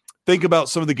 Think about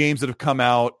some of the games that have come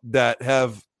out that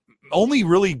have only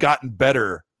really gotten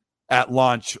better at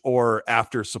launch or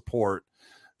after support.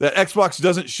 That Xbox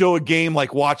doesn't show a game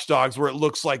like Watch Dogs where it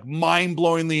looks like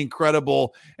mind-blowingly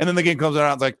incredible, and then the game comes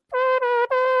out and it's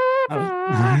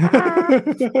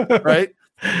like, right?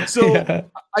 So Yeah.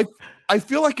 I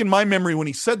feel like in my memory when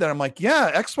he said that, I'm like,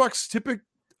 yeah, Xbox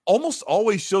almost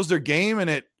always shows their game, and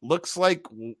it looks like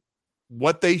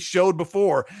what they showed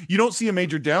before. You don't see a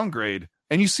major downgrade,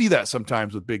 and you see that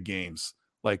sometimes with big games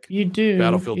like You do.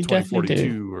 Battlefield You definitely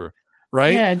 2042 or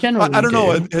right. Yeah, generally. I don't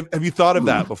know. do. Have you thought of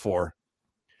that before?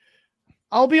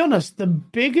 I'll be honest, the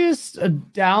biggest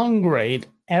downgrade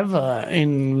ever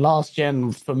in last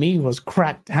gen for me was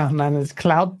Crackdown and its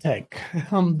cloud tech.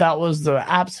 That was the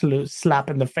absolute slap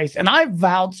in the face. And I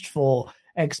vouched for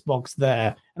Xbox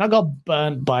there, and I got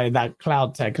burnt by that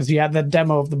cloud tech because you had the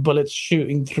demo of the bullets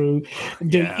shooting through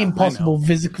and doing impossible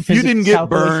physical. You didn't get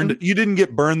burned. You didn't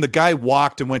get burned. The guy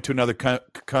walked and went to another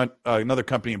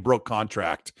company and broke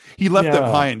contract. He left them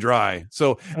high and dry.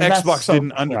 So Xbox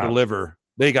didn't under-deliver.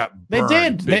 They got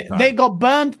burned. They got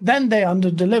burnt, then they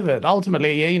under-delivered.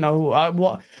 Ultimately, you know,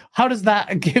 how does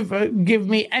that give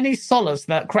me any solace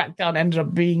that Crackdown ended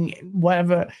up being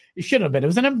whatever it should have been? It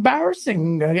was an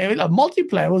embarrassing game.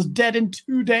 Multiplayer was dead in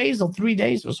 2 days or 3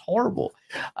 days. It was horrible.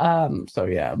 So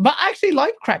yeah, but I actually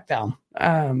liked Crackdown.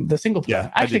 The single player.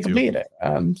 Yeah, I actually completed it.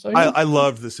 I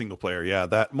loved the single player. Yeah,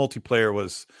 that multiplayer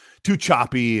was too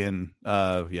choppy, and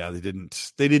they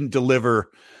didn't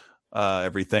deliver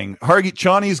everything. Hargy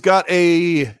Chani's got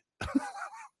a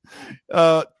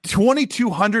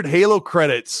 2,200 Halo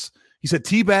credits. He said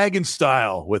teabag in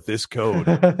style with this code.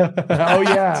 Oh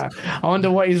yeah, I wonder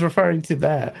what he's referring to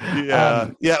there.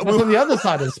 Yeah, that's on the other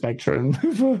side of the spectrum.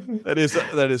 that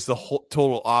is the whole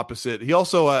total opposite. He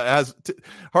also has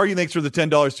Hargy, thanks for the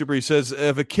 $10 super. He says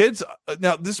if a kid's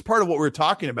now this is part of what we're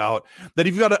talking about, that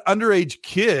if you've got an underage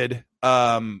kid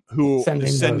who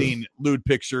is sending lewd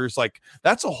pictures, like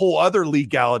that's a whole other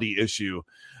legality issue.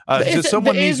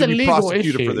 Someone needs to be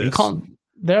prosecuted for this.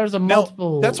 There's a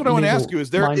multiple. That's what I want to ask you.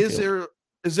 Is there a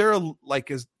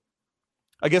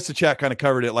I guess the chat kind of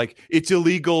covered it. Like it's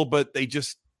illegal, but they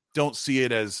just don't see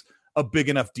it as a big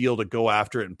enough deal to go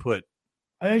after it and put.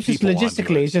 It's just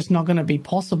logistically, it's just not going to be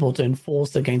possible to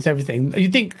enforce against everything. You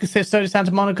think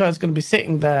Santa Monica is going to be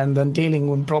sitting there and then dealing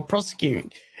with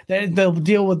prosecuting? They'll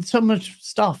deal with so much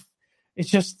stuff. It's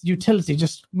just utility.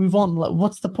 Just move on. Like,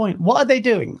 what's the point? What are they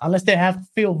doing? Unless they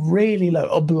feel really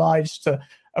obliged to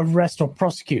arrest or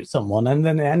prosecute someone, and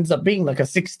then it ends up being like a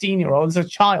 16-year-old as a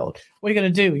child. What are you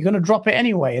going to do? You're going to drop it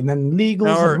anyway, and then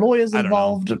legals and lawyers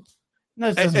involved. No,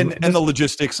 and the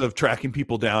logistics of tracking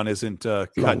people down isn't cut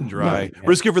and dry.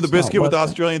 Risky for the biscuit with the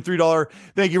Australian $3.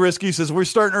 Thank you, Risky. Says we're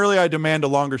starting early. I demand a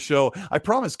longer show. I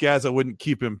promised Gaz I wouldn't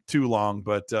keep him too long,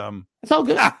 but it's all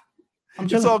good.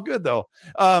 It's all good though.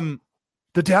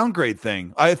 The downgrade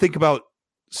thing. I think about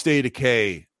State of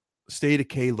Decay. State of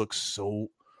Decay looks so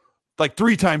like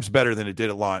 3 times better than it did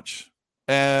at launch.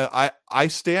 I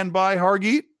stand by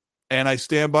Hargeet, and I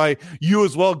stand by you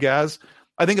as well, Gaz.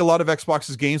 I think a lot of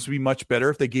Xbox's games would be much better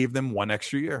if they gave them 1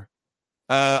 extra year.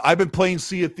 I've been playing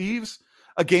Sea of Thieves,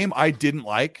 a game I didn't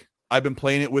like. I've been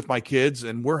playing it with my kids,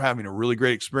 and we're having a really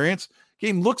great experience.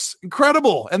 Game looks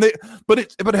incredible, but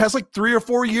it has like 3 or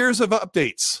 4 years of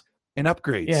updates and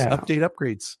upgrades.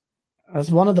 Upgrades. That's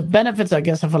one of the benefits, I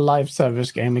guess, of a live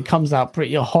service game. It comes out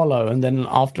pretty hollow, and then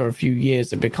after a few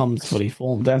years, it becomes fully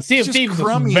formed. And Sea of Thieves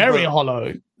was very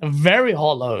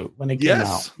hollow when it came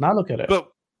out. Now look at it. But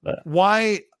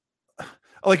why?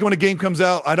 Like when a game comes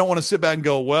out, I don't want to sit back and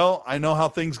go, well, I know how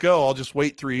things go. I'll just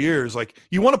wait 3 years. Like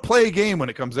you want to play a game when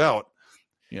it comes out,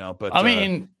 but I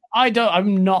mean,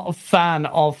 I'm not a fan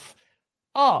of,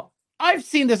 I've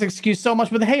seen this excuse so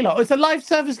much with Halo. It's a live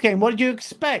service game. What did you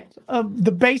expect?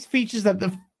 The base features that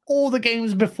all the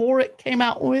games before it came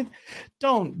out with.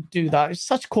 Don't do that. It's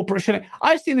such corporate shilling.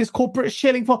 I've seen this corporate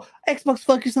shilling for Xbox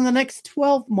focus in the next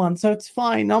 12 months, so it's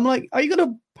fine. I'm like, are you going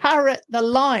to parrot the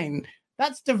line?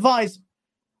 That's device.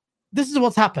 This is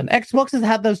what's happened. Xbox has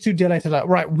had those 2 delays. Like,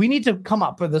 right, we need to come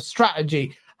up with a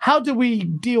strategy. How do we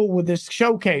deal with this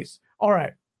showcase? All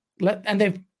right. And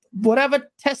they've whatever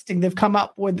testing they've come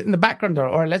up with in the background,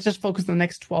 or let's just focus on the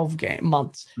next 12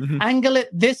 months. Mm-hmm. Angle it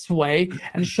this way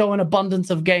and show an abundance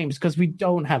of games, because we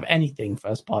don't have anything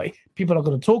first party. People are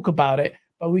going to talk about it,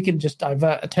 but we can just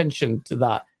divert attention to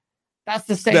that. That's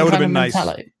the same kind of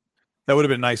mentality. Nice. That would have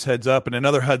been nice. Heads up. And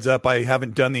another heads up, I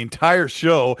haven't done the entire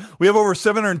show. We have over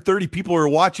 730 people who are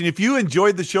watching. If you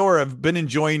enjoyed the show or have been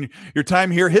enjoying your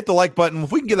time here, hit the like button.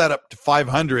 If we can get that up to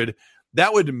 500,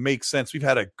 that would make sense. We've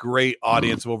had a great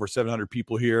audience of over 700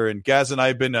 people here, and Gaz and I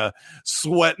have been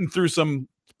sweating through some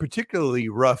particularly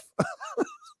rough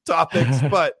topics,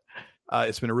 but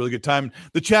It's been a really good time.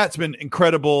 The chat's been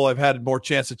incredible. I've had more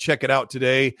chance to check it out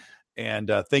today.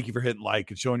 And thank you for hitting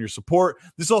like and showing your support.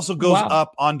 This also goes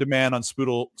up on demand on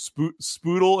Spoodle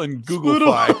and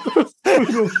Google-Fi.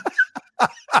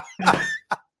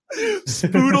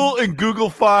 Spoodle and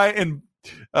Google-Fi and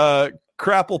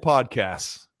Crapple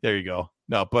podcasts. There you go.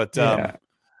 No, but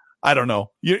I don't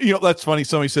know. You know, that's funny.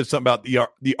 Somebody said something about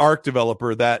the Ark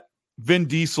developer. That Vin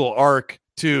Diesel Ark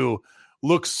 2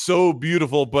 looks so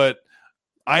beautiful, but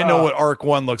I know what Ark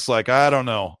 1 looks like. I don't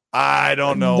know.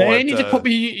 They need to put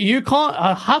me. You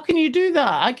can't. How can you do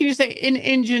that? How can you say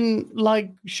in-engine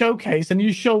like showcase and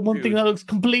you show one thing that looks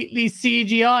completely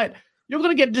CGI? You're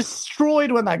going to get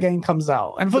destroyed when that game comes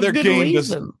out, and for good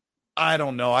reason. I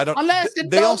don't know. Unless it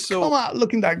does come out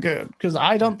looking that good, because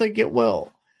I don't think it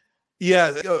will.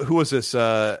 Yeah. Who was this?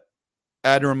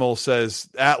 Admiral says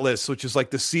Atlas, which is like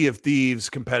the Sea of Thieves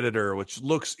competitor, which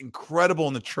looks incredible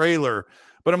in the trailer.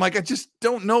 But I'm like, I just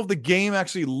don't know if the game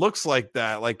actually looks like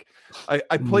that. Like,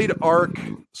 I played Ark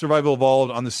Survival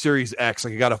Evolved on the Series X.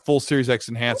 Like, I got a full Series X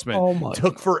enhancement. It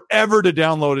took forever to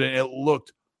download it, and it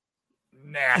looked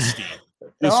nasty.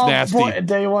 Nasty. Boy,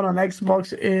 day one on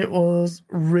Xbox, it was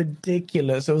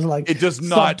ridiculous. It was like it does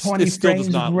not 20 it still frames.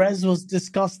 does not. Res was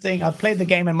disgusting. I played the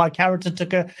game, and my character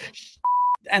took a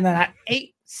and then I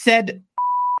ate said.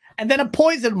 And then I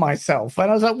poisoned myself,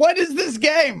 and I was like, "What is this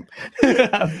game?" Did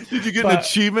you get an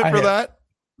achievement for that?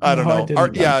 I don't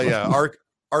know.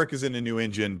 Ark is in a new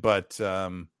engine, but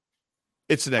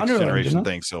it's the next generation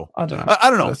thing. So I don't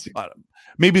know.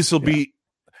 Maybe this will be.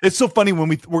 It's so funny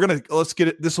when we're gonna let's get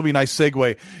it. This will be a nice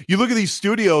segue. You look at these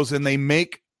studios, and they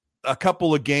make a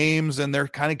couple of games, and they're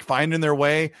kind of finding their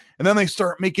way, and then they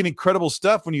start making incredible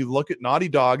stuff. When you look at Naughty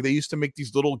Dog, they used to make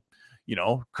these little,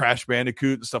 Crash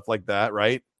Bandicoot and stuff like that,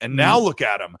 right? And now look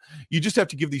at them. You just have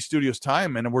to give these studios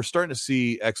time, and we're starting to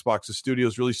see Xbox's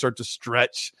studios really start to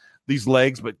stretch these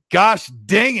legs. But gosh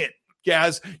dang it,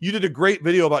 Gaz, you did a great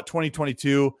video about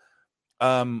 2022.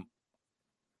 I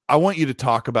want you to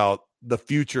talk about the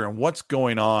future and what's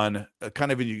going on,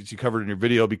 kind of as you covered in your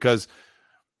video, because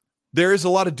there is a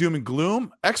lot of doom and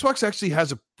gloom. Xbox actually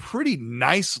has a pretty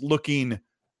nice looking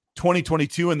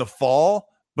 2022 in the fall,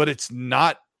 but it's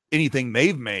not anything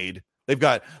they've made. They've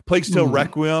got Plague's Tale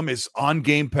Requiem is on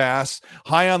Game Pass.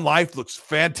 High on Life looks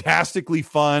fantastically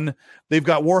fun. They've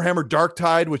got Warhammer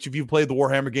Darktide, which if you've played the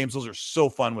Warhammer games, those are so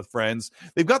fun with friends.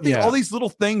 They've got all these little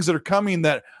things that are coming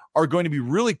that are going to be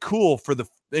really cool for the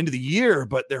end of the year,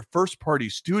 but their first party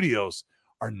studios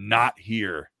are not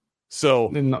here. So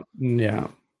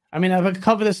I mean, I've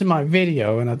covered this in my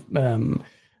video, and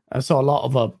I saw a lot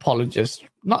of apologists.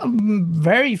 Not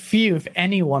very few, if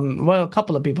anyone. Well, a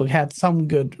couple of people had some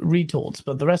good retorts,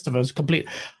 but the rest of us complete.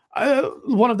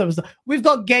 One of them was, we've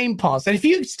got Game Pass, and if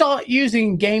you start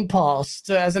using Game Pass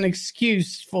as an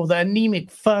excuse for the anemic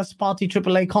first-party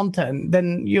AAA content,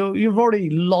 then you've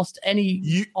already lost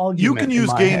any argument. You can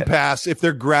use Game Pass if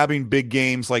they're grabbing big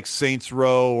games like Saints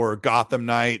Row or Gotham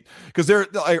Knight, because they're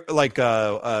like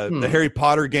the Harry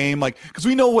Potter game, because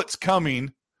we know what's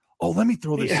coming. Oh, let me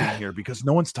throw this in here because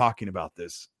no one's talking about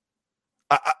this.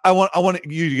 I want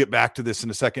you to get back to this in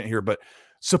a second here, but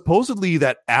supposedly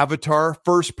that Avatar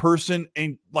first person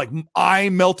and eye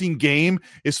melting game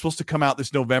is supposed to come out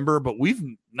this November, but we've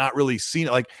not really seen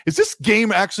it. Is this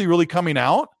game actually really coming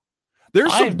out?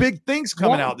 There's some big things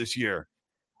coming out this year.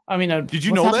 I mean, did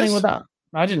you know this? With that?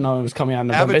 I didn't know it was coming out in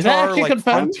November. Avatar, is that actually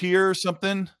confirmed? Frontier or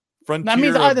something? That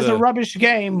means either it's a rubbish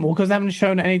game or because they haven't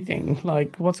shown anything.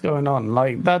 What's going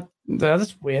on?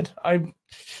 That's weird. I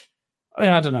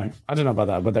don't know. I don't know about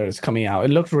that, whether it's coming out. It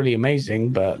looks really amazing,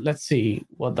 but let's see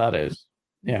what that is.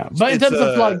 Yeah. But in terms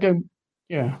of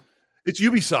it's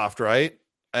Ubisoft, right?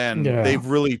 And they've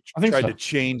really tried to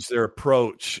change their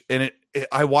approach. And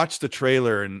I watched the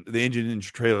trailer, and the Engine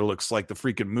Ninja trailer looks like the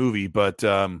freaking movie, but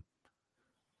I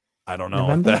don't know.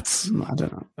 I don't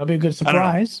know. That'll be a good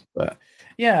surprise. But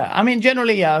yeah, I mean,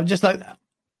 generally, just like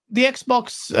the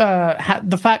Xbox,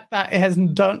 the fact that it has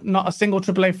done not a single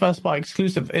AAA first party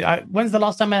exclusive. When's the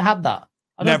last time it had that?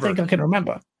 I don't think I can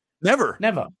remember. Never.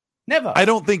 I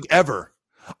don't think ever.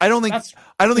 I don't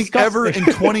think ever in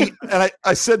 20. And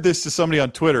I said this to somebody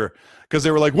on Twitter because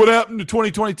they were like, "What happened to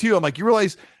 2022?" I'm like, you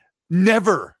realize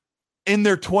never in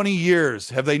their 20 years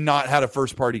have they not had a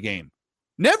first party game.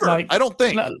 Never. I don't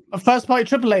think. A first party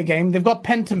AAA game. They've got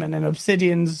Pentiment and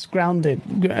Obsidian's Grounded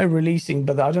releasing,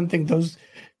 but I don't think those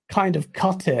kind of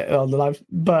cut it on the life.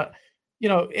 But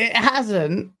it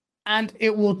hasn't, and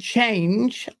it will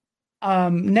change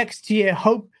next year.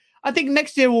 I think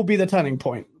next year will be the turning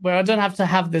point where I don't have to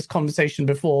have this conversation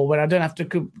before, where I don't have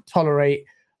to tolerate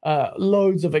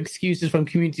loads of excuses from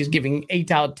communities giving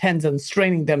 8 out of 10s and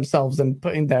straining themselves and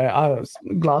putting their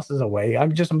glasses away.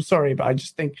 I'm sorry, but I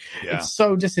just think it's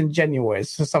so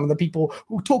disingenuous for some of the people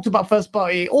who talked about first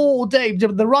party all day,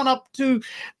 the run up to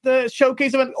the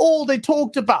showcase event. All they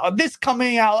talked about this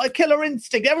coming out, a Killer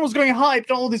Instinct. Everyone's going hyped,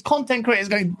 and all these content creators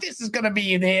going, this is going to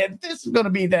be there, this is going to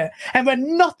be there. And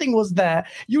when nothing was there,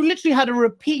 you literally had a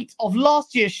repeat of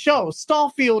last year's show,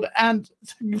 Starfield and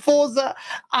Forza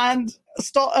and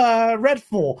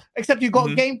Redfall, except you got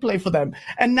gameplay for them.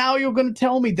 And now you're going to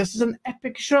tell me this is an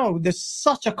epic show. There's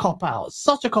such a cop-out.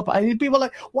 And people are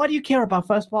like, why do you care about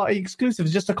first-party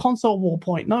exclusives? Just a console war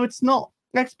point. No, it's not.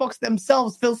 Xbox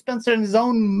themselves, Phil Spencer in his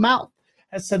own mouth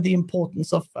has said the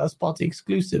importance of first-party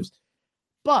exclusives.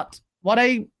 But what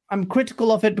I'm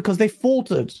critical of it because they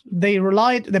faltered. They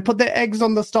put their eggs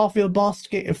on the Starfield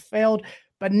basket. It failed.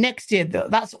 But next year,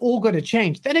 that's all going to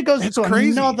change. Then it goes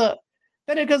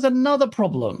another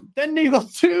problem. Then you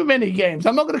got too many games.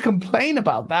 I'm not going to complain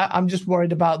about that. I'm just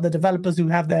worried about the developers who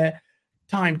have their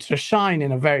time to shine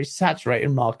in a very saturated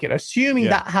market. Assuming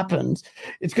that happens,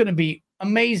 it's going to be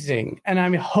amazing. And I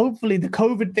mean, hopefully the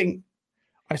COVID thing,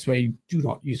 I swear you do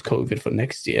not use COVID for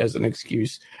next year as an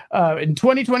excuse. In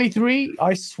 2023,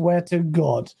 I swear to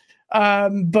God.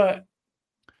 But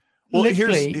well,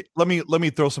 let me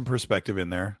throw some perspective in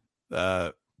there.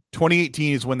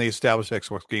 2018 is when they established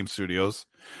Xbox Game Studios.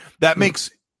 That makes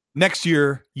next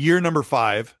year number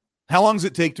 5. How long does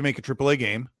it take to make a AAA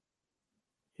game?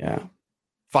 Yeah.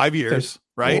 5 years,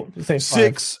 right?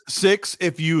 Six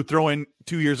if you throw in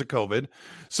 2 years of COVID.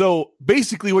 So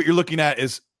basically what you're looking at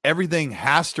is everything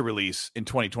has to release in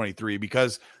 2023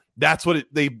 because that's what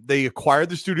they acquired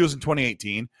the studios in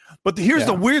 2018. But here's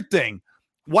the weird thing.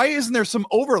 Why isn't there some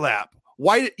overlap?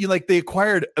 Why they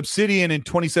acquired Obsidian in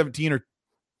 2017 or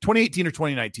 2018 or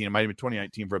 2019? It might have been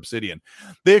 2019 for Obsidian.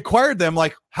 They acquired them.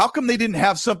 Like, how come they didn't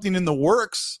have something in the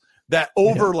works that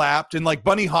overlapped and like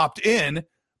bunny hopped in?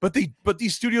 But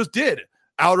these studios did.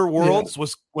 Outer Worlds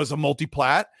was a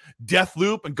multi-plat.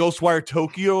 Deathloop and Ghostwire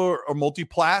Tokyo are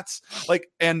multi-plats.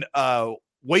 And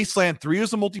Wasteland 3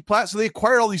 was a multi-plat. So they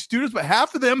acquired all these studios, but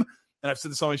half of them, and I've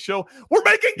said this on my show, we're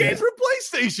making games for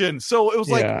PlayStation. So it was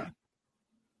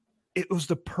it was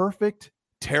the perfect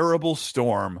terrible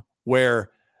storm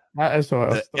where that is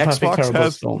what Xbox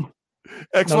has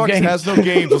no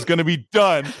games. It's going to be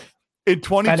done in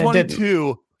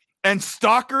 2022. And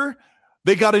Stalker,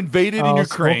 they got invaded in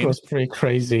Ukraine. Stalker was pretty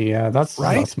crazy. Yeah, that's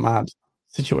mad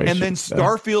situation. And then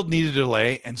Starfield needed a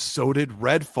delay, and so did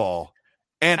Redfall.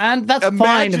 And that's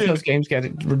fine if those games get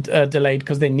delayed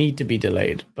because they need to be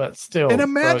delayed. But still, and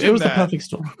imagine it was the perfect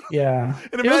storm. Yeah,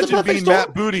 and imagine being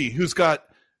Matt Booty, who's got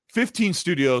 15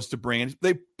 studios to bring in.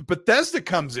 Bethesda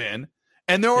comes in,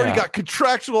 and they already got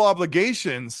contractual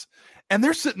obligations, and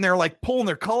they're sitting there like pulling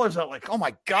their colors out, like, "Oh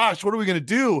my gosh, what are we going to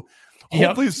do?"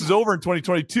 Hopefully this is over in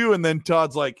 2022. And then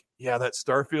Todd's like, "Yeah, that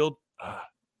Starfield,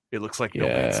 it looks like No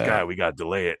Man's Sky. We got to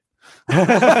delay it."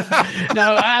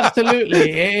 No,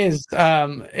 absolutely, it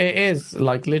is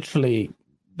like literally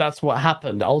that's what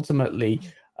happened. Ultimately,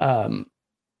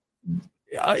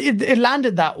 it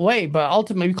landed that way, but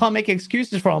ultimately we can't make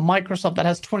excuses for a Microsoft that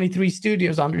has 23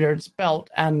 studios under its belt.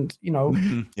 And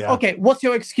okay, what's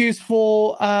your excuse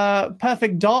for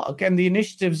Perfect Dark and the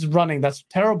initiatives running? That's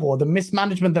terrible. The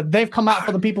mismanagement that they've come out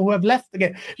for the people who have left the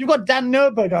game. You've got Dan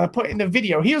Nurberger put in the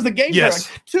video. Here's the game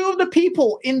director. 2 of the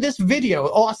people in this video,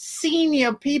 or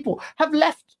senior people, have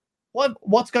left.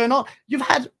 What's going on? You've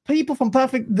had people from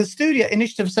the studio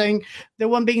initiative saying they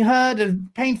weren't being heard, and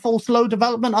painful, slow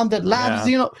development under labs.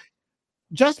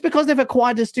 Just because they've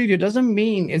acquired a studio doesn't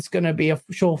mean it's going to be a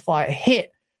surefire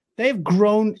hit. They've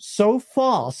grown so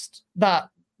fast that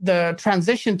the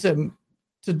transition to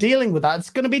dealing with that, it's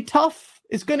going to be tough.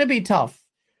 It's going to be tough.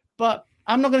 But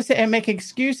I'm not going to sit here and make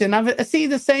excuses. And I see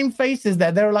the same faces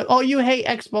there. They're like, "Oh, you hate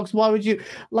Xbox. Why would you?"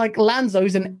 Like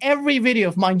Lanzo's in every video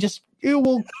of mine. You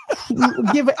will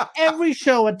give every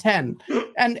show a 10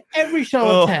 and every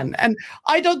show a 10. And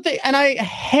I don't think, and I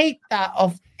hate that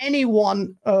of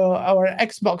anyone or an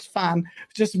Xbox fan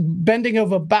just bending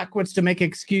over backwards to make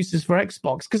excuses for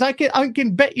Xbox. Because I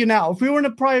can bet you now, if we were in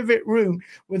a private room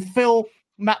with Phil,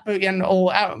 Matt,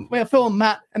 or Phil and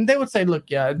Matt, and they would say, "Look,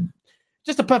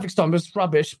 just a perfect storm. It's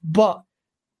rubbish, but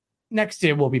next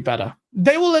year will be better."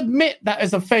 They will admit that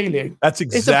is a failure. That's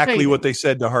exactly what they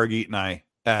said to Hargeet and I.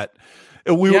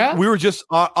 We were just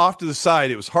off to the side.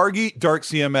 It was Hargeet, Dark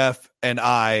CMF, and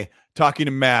I talking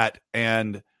to Matt,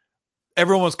 and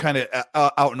everyone was kind of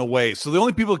out and away. So the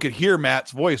only people who could hear Matt's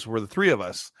voice were the 3 of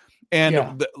us.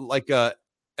 And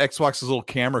Xbox's little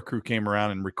camera crew came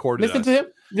around and recorded Listen to him.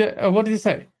 Yeah. What did he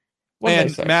say?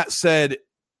 Matt said,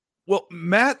 Well,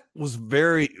 Matt was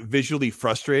very visually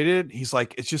frustrated. He's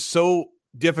like, it's just so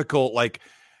difficult. Like,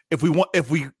 if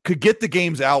we could get the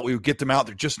games out, we would get them out.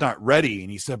 They're just not ready.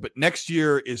 And he said, but next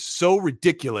year is so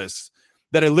ridiculous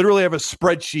that I literally have a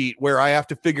spreadsheet where I have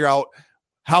to figure out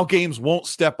how games won't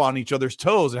step on each other's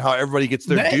toes and how everybody gets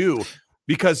their due,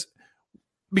 because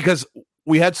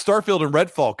we had Starfield and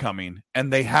Redfall coming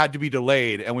and they had to be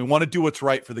delayed, and we want to do what's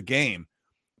right for the game.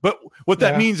 But what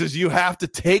that means is you have to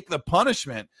take the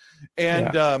punishment.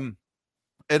 And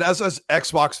and as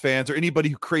Xbox fans or anybody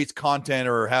who creates content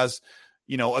or has,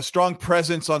 a strong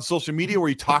presence on social media where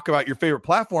you talk about your favorite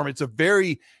platform, it's a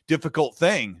very difficult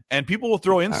thing. And people will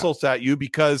throw insults at you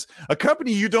because a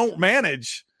company you don't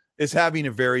manage is having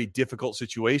a very difficult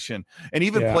situation. And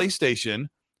even PlayStation,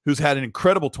 who's had an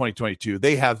incredible 2022,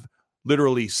 they have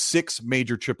literally 6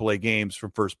 major AAA games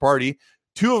from first party.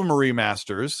 2 of them are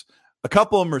remasters. A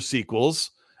couple of them are sequels,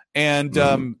 and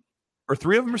or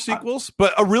 3 of them are sequels,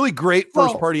 but a really great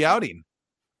first-party outing.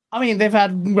 I mean, they've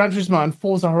had Gran Turismo and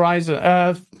Forza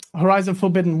Horizon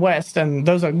Forbidden West, and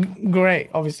those are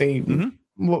great. Obviously,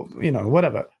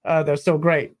 whatever. They're still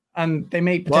great, and they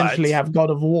may potentially have God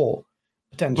of War.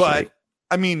 Potentially, but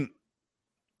I mean,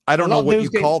 I don't know what you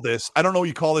call this. I don't know what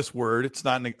you call this word. It's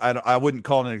not. I wouldn't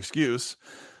call it an excuse.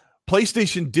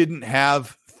 PlayStation didn't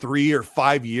have 3 or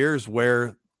 5 years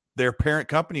where their parent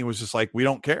company was just like, we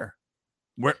don't care.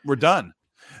 We're done.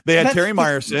 They had Terry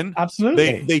Myerson.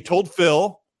 Absolutely. They told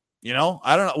Phil,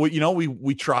 I don't know.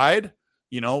 We tried,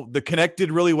 the Kinect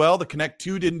did really well. The Kinect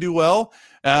 2 didn't do well.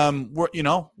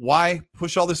 Why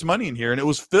push all this money in here? And it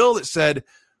was Phil that said,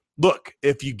 look,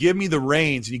 if you give me the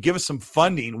reins and you give us some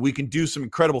funding, we can do some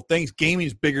incredible things. Gaming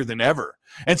is bigger than ever.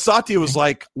 And Satya was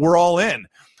like, we're all in.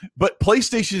 But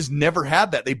PlayStation has never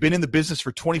had that. They've been in the business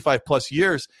for 25 plus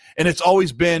years, and it's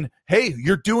always been, hey,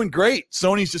 you're doing great.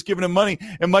 Sony's just giving them money.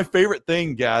 And my favorite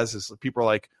thing, Gaz, is people are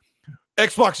like,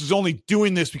 Xbox is only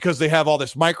doing this because they have all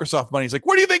this Microsoft money. It's like,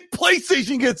 where do you think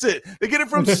PlayStation gets it? They get it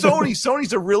from Sony.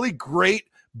 Sony's a really great,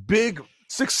 big,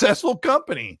 successful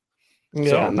company.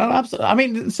 Yeah, no, absolutely. I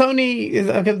mean, Sony is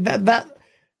that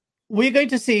we're going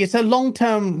to see. It's a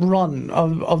long-term run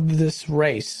of this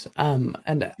race, and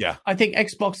I think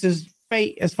Xbox's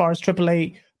fate as far as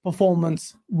AAA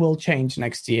performance will change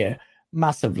next year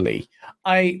massively.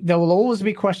 There will always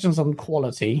be questions on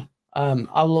quality.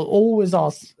 I will always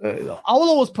ask. I will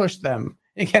always push them.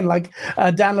 Again, like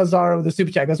Dan Lazaro with the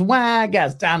super chat goes, wag,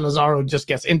 as Dan Lazaro just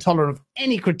gets intolerant of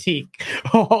any critique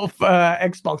of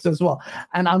Xbox as well.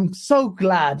 And I'm so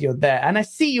glad you're there. And I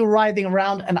see you writhing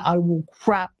around, and I will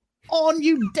crap on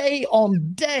you day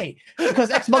on day because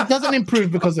Xbox doesn't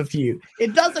improve because of you.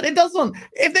 It doesn't.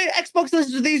 If Xbox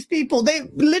listens to these people, they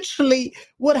literally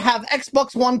would have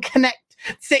Xbox One Connect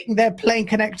sitting there playing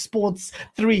Connect Sports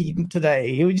 3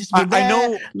 today. You would just be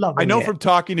there, I know from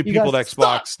talking to people at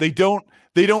Xbox,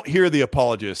 they don't hear the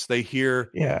apologists. They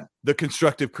hear the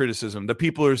constructive criticism. The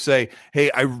people who say,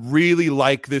 hey, I really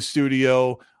like this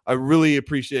studio. I really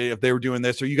appreciate it if they were doing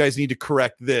this, or you guys need to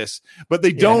correct this. But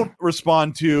they don't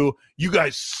respond to, you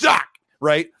guys suck,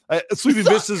 right? Sleepy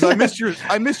Vistas, I missed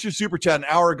your super chat an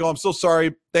hour ago. I'm so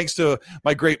sorry. Thanks to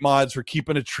my great mods for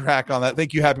keeping a track on that.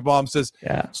 Thank you, Happy Bomb says,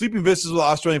 Sleepy Vistas with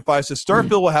Australian 5 says,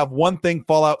 Starfield will have one thing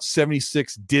Fallout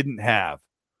 76 didn't have.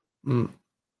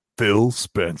 Phil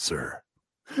Spencer.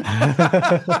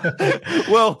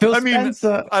 Well, Phil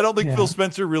Spencer, I don't think Phil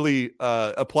Spencer really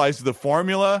applies to the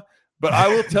formula, but I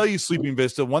will tell you, Sleeping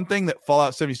Vista, one thing that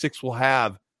Fallout 76 will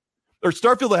have, or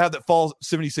Starfield will have that Fallout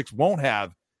 76 won't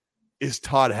have, is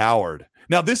Todd Howard.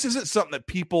 Now, this isn't something that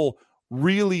people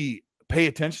really pay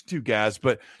attention to, Gaz,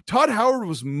 but Todd Howard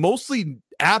was mostly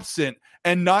absent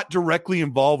and not directly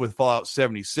involved with Fallout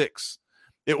 76.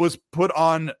 It was put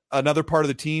on another part of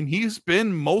the team. He's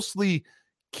been mostly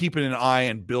keeping an eye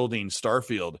and building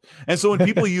Starfield. And so when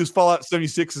people use Fallout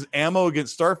 76 as ammo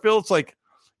against Starfield, it's like,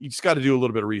 you just got to do a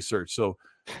little bit of research. So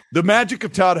the magic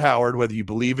of Todd Howard, whether you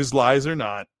believe his lies or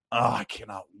not, I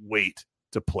cannot wait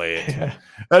to play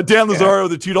it. Dan Lazaro,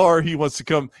 the $2, he wants to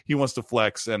come, he wants to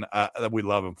flex, and we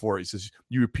love him for it. He says,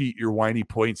 you repeat your whiny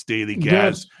points daily,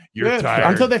 Gaz. You're tired.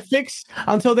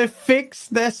 Until they fix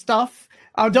their stuff.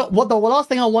 The last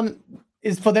thing I want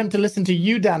is for them to listen to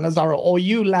you, Dan Lazaro, or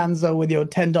you, Lanzo, with your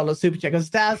 $10 super check. Because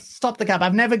Daz, stop the cap.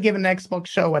 I've never given an Xbox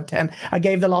show a 10. I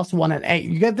gave the last one an 8.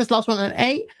 You gave this last one an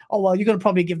 8? Oh, well, you're going to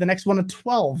probably give the next one a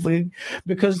 12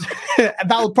 because that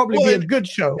will probably be a good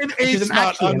show. An 8's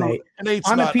not an 8.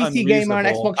 I'm a PC gamer, and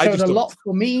Xbox showed a lot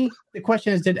for me. The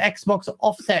question is, did Xbox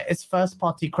offset its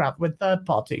first-party crap with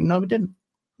third-party? No, it didn't.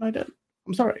 I'm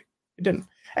sorry. It didn't.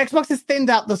 Xbox has thinned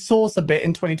out the sauce a bit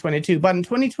in 2022, but in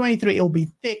 2023, it'll be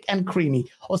thick and creamy.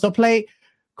 Also, play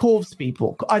Corvs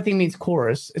people. I think it means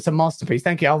chorus. It's a masterpiece.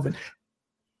 Thank you, Alvin.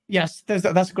 Yes, that's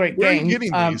a great Where game. are you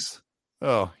getting these?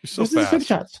 Oh, you're so this is Super fast.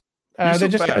 Chats. You're They're so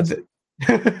just. fast.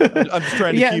 I'm just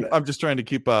trying to Yeah. keep. I'm just trying to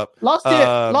keep up. Last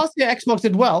year, Xbox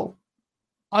did well.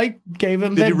 I gave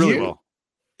them. They their did really due. well.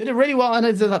 They did really well,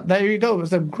 and there you go. It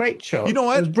was a great show. You know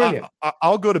what? It was brilliant.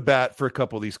 I'll go to bat for a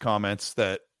couple of these comments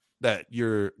that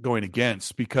you're going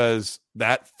against, because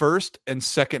that first and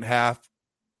second half,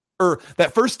 or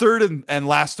that first third and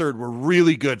last third, were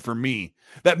really good for me.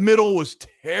 That middle was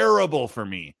terrible for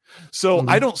me. So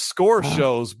I don't score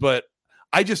shows, but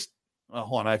I just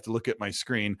hold on. I have to look at my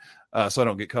screen so I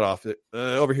don't get cut off.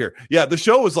 Over here, yeah, the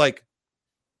show was like,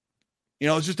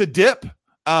 it's just a dip,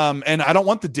 and I don't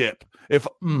want the dip. If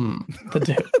the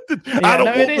dip, I don't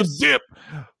want the dip.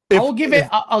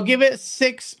 I'll give it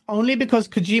 6 only because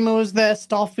Kojima was there.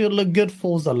 Starfield looked good.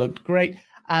 Forza looked great,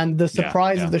 and the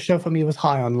surprise of the show for me was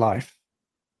High on Life.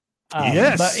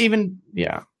 Yes, but even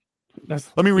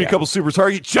let me read a couple supers.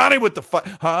 Hargy Johnny with the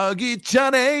Hargy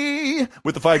Johnny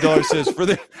with the $5 says for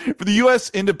the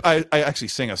U.S. I actually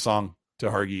sing a song to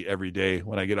Hargy every day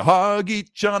when I get a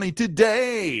Hargy Johnny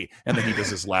today, and then he does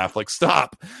his laugh like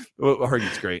stop.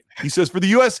 Hargy's great. He says for the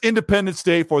U.S. Independence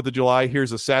Day, 4th of July,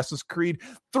 here's Assassin's Creed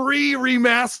 3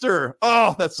 remaster.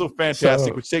 Oh, that's so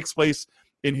fantastic! Which takes place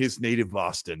in his native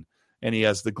Boston, and he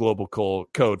has the global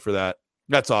code for that.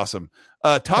 That's awesome.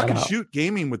 Talk and Shoot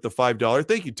Gaming with the $5.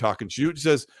 Thank you, Talk and Shoot. He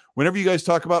says, whenever you guys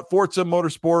talk about Forza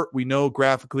Motorsport, we know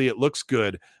graphically it looks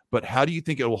good, but how do you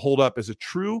think it will hold up as a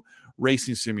true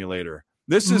racing simulator?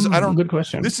 This is good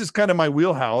question. This is kind of my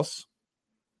wheelhouse.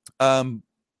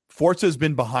 Forza has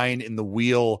been behind in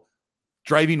the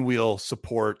driving wheel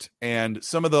support and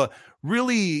some of the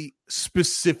really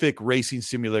specific racing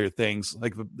simulator things,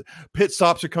 like the pit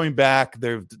stops are coming back.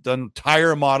 They've done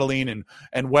tire modeling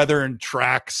and weather and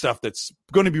track stuff that's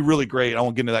going to be really great. I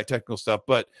won't get into that technical stuff,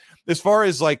 but as far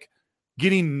as like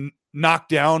getting knocked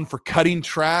down for cutting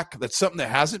track, that's something that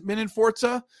hasn't been in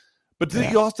Forza. But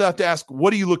you also have to ask,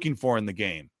 what are you looking for in the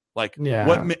game? Like,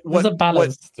 what's a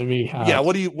balance to be had? Yeah,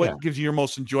 what gives you your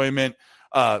most enjoyment?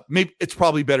 Maybe it's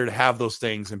probably better to have those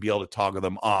things and be able to toggle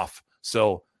them off.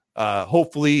 So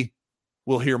hopefully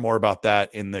we'll hear more about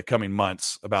that in the coming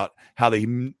months, about how they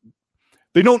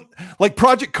don't, like,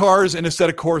 Project Cars and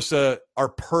Assetto Corsa are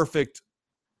perfect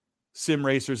sim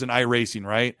racers and iRacing,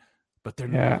 right? But they're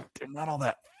not all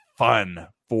that fun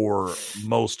for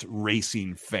most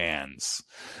racing fans.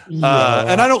 And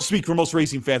I don't speak for most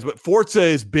racing fans, but Forza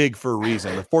is big for a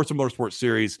reason. The Forza Motorsport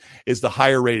series is the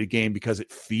higher rated game because it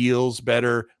feels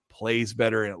better, plays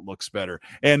better, and it looks better.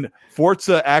 And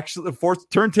Forza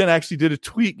Turn 10 actually did a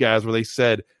tweet, guys, where they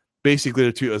said, basically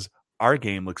the tweet was, our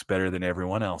game looks better than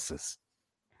everyone else's.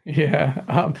 Yeah.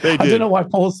 I don't know why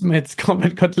Paul Smith's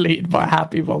comment got deleted by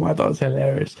Happy Bomb. I thought it was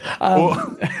hilarious.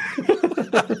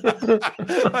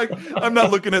 I'm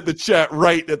not looking at the chat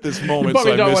right at this moment. You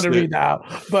probably don't want to read that out,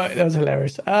 but that was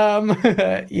hilarious.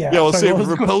 We'll save it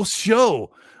for post show.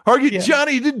 Hargy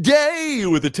Johnny today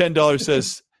with the $10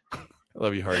 says, I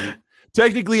love you, Hargy.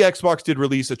 Technically, Xbox did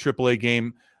release a AAA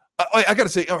game. I got to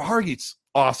say, Hargy's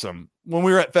awesome. When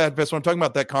we were at Fat Fest, when I'm talking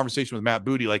about that conversation with Matt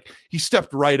Booty, like, he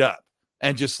stepped right up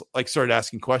and just like started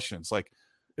asking questions. Like,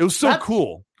 it was so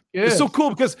cool. Good. It's so cool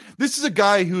because this is a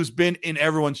guy who's been in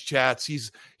everyone's chats.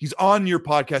 He's on your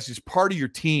podcast. He's part of your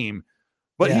team,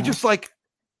 but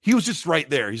he was just right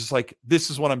there. He's just like,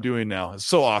 this is what I'm doing now. It's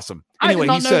so awesome. Anyway,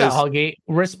 he says, Huggy,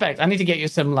 respect. I need to get you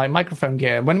some like microphone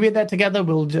gear. When we're there together,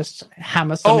 we'll just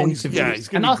hammer some interviews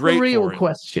and ask the real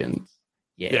questions.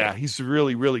 Yeah, he's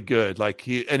really, really good. Like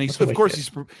he's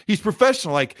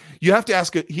professional. Like, you have to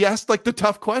ask it. He asked like the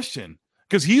tough question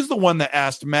because he's the one that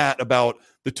asked Matt about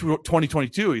the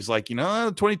 2022. He's like,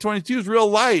 2022 is real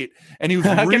light, and he was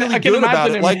really good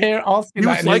about it. Like, he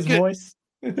was like his voice.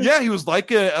 Yeah, he was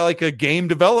like a game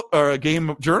developer or a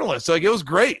game journalist. Like, it was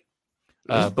great.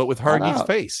 But with Hargy's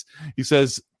face, he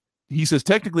says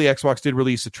technically Xbox did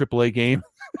release a AAA game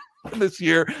this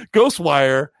year,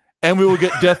 Ghostwire. And we will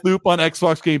get Deathloop on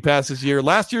Xbox Game Pass this year.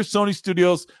 Last year, Sony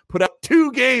Studios put out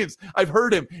 2 games. I've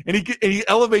heard him, and he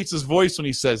elevates his voice when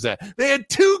he says that. They had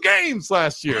 2 games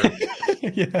last year.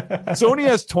 Sony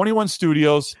has 21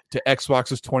 studios to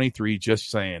Xbox's 23, just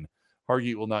saying.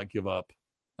 Hargy will not give up.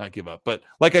 Not give up. But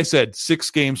like I said, 6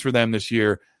 games for them this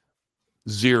year,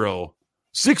 0.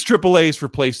 6 AAAs for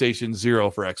PlayStation,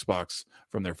 0 for Xbox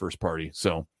from their first party.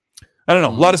 So, I don't know.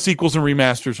 A lot of sequels and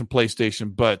remasters from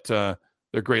PlayStation, but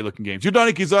they're great looking games.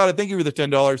 Yudani Kizada, thank you for the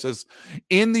 $10. Says,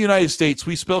 in the United States,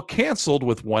 we spell canceled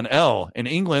with 1 L. In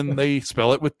England, they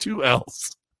spell it with 2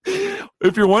 L's.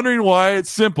 If you're wondering why, it's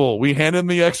simple. We handed him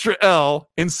the extra L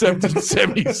in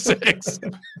 1776.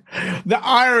 The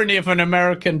irony of an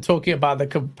American talking about the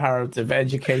comparative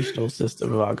educational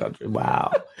system of our country.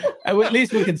 Wow. At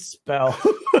least we can spell.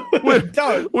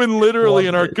 when literally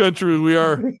in our country we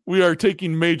are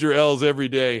taking major L's every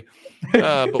day.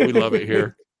 But we love it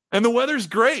here. And the weather's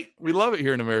great. We love it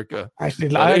here in America.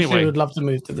 Actually, I actually would love to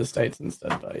move to the States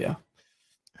instead, but yeah.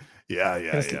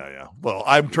 Yeah. Well,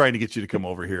 I'm trying to get you to come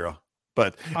over here.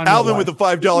 But Alvin with the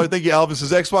 $5. Thank you, Alvin.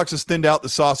 Says Xbox has thinned out the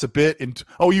sauce a bit. And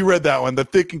you read that one, the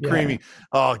thick and creamy.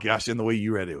 Oh gosh, and the way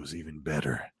you read it was even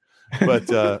better. But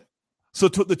so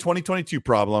the 2022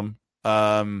 problem,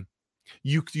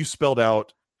 you spelled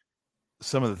out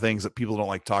some of the things that people don't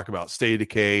like to talk about. State of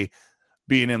Decay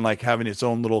being in like having its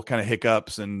own little kind of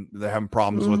hiccups, and they're having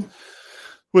problems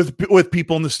with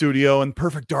people in the studio, and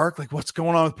Perfect Dark. Like, what's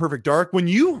going on with Perfect Dark? When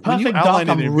you outlined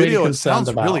it in a video, it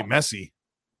sounds really messy.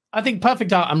 I think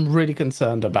Perfect Dark I'm really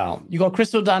concerned about. You got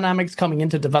Crystal Dynamics coming in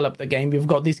to develop the game. You've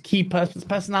got these key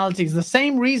personalities. The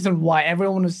same reason why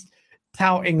everyone is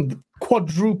touting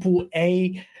quadruple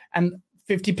A, and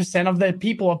 50% of their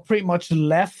people are pretty much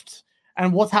left.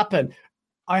 And what's happened?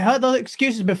 I heard those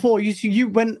excuses before. You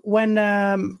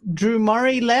when Drew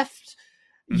Murray left,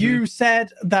 you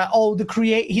said that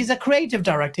he's a creative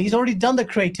director. He's already done the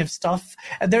creative stuff.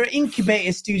 And they're an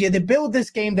incubator studio. They build this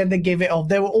game, then they give it off.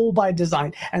 They were all by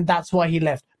design, and that's why he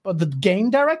left. But the game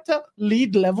director,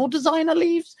 lead level designer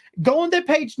leaves. Go on their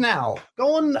page now.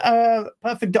 Go on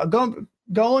Perfect.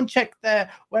 Go and check their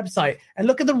website and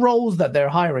look at the roles that they're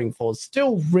hiring for.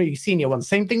 Still really senior ones.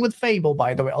 Same thing with Fable,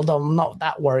 by the way, although I'm not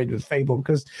that worried with Fable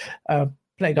because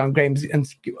Playground Games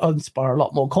inspire a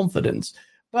lot more confidence.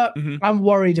 But I'm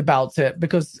worried about it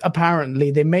because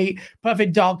apparently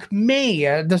Perfect Dark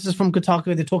this is from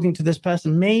Kotaku, they're talking to this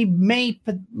person, may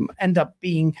end up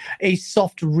being a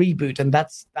soft reboot, and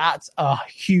that's a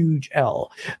huge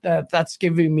L. That's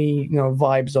giving me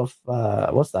vibes of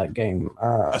what's that game?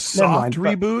 A soft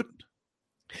reboot?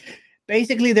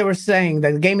 Basically, they were saying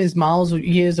that the game is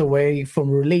years away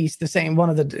from release, one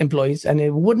of the employees, and it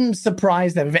wouldn't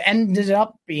surprise them if it ended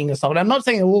up being a soft. I'm not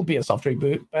saying it will be a soft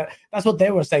reboot, but that's what they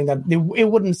were saying, that it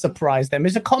wouldn't surprise them.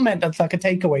 It's a comment that's like a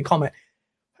takeaway comment.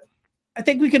 I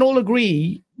think we can all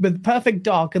agree with Perfect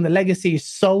Dark, and the legacy is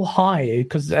so high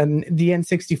because in the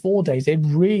N64 days, it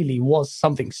really was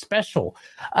something special.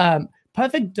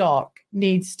 Perfect Dark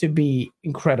needs to be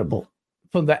incredible.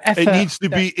 From the effort,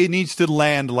 it needs to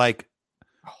land like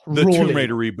the Tomb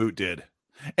Raider reboot did,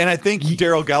 and I think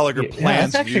Daryl Gallagher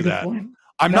plans to do that.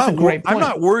 I'm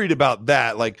not worried about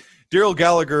that. Like, Daryl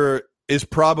Gallagher is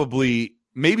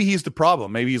maybe he's the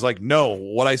problem. Maybe he's like, no,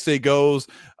 what I say goes.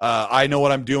 I know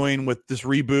what I'm doing with this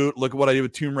reboot. Look at what I did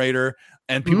with Tomb Raider,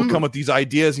 and people come with these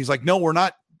ideas. He's like, no, we're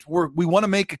not. We want to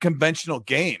make a conventional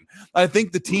game. I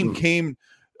think the team came.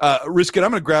 Risket,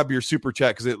 I'm going to grab your super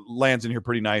chat because it lands in here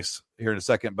pretty nice here in a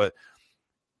second. But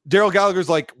Daryl Gallagher's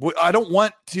like, I don't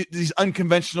want these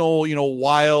unconventional,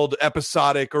 wild,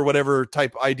 episodic or whatever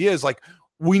type ideas. Like,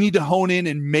 we need to hone in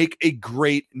and make a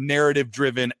great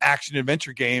narrative-driven action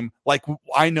adventure game like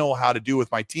I know how to do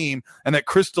with my team and that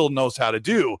Crystal knows how to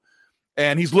do.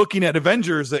 And he's looking at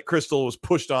Avengers that Crystal was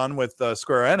pushed on with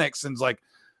Square Enix, and is like,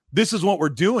 this is what we're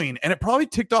doing. And it probably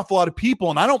ticked off a lot of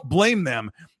people, and I don't blame them.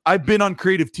 I've been on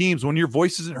creative teams. When your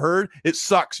voice isn't heard, it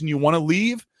sucks, and you want to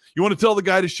leave. You want to tell the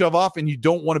guy to shove off, and you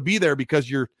don't want to be there because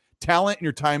your talent and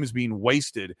your time is being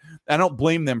wasted. I don't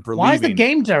blame them for leaving. Why is the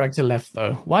game director left,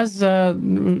 though? Why is Dan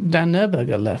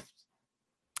Nurberger left?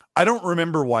 I don't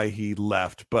remember why he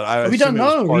left, but we don't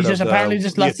know. He just apparently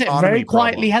just left it very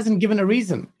quietly. He hasn't given a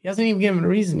reason. He hasn't even given a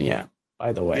reason yet,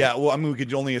 by the way. Yeah, well, I mean, we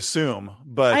could only assume,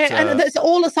 but and it's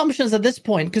all assumptions at this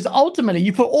point, because ultimately,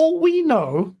 for all we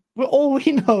know,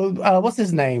 what's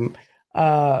his name?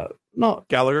 Not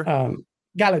Gallagher.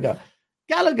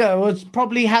 Gallagher was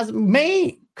probably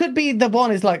could be the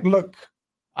one is like, look,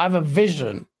 I have a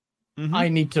vision. I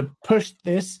need to push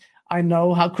this. I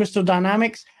know how Crystal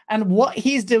Dynamics and what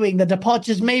he's doing. The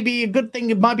departures may be a good thing.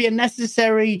 It might be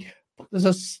there's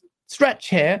a stretch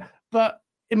here, but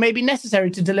it may be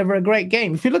necessary to deliver a great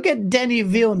game. If you look at Denis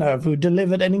Villeneuve, who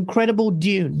delivered an incredible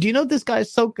Dune. Do you know this guy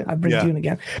is so good? I bring Dune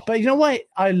again. But you know what?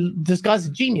 This guy's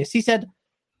a genius. He said,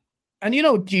 and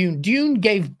Dune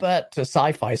gave birth to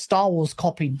sci-fi. Star Wars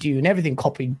copied Dune. Everything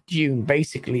copied Dune,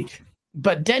 basically.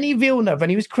 But Denis Villeneuve, when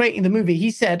he was creating the movie,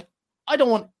 he said, I don't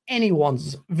want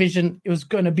anyone's vision. It was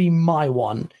going to be my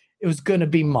one. It was going to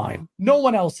be mine. No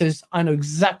one else's. I know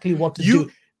exactly what to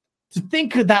do. To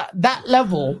think of that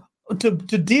level, to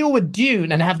deal with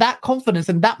Dune and have that confidence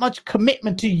and that much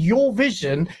commitment to your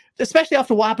vision, especially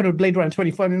after what happened with Blade Runner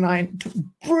 2049,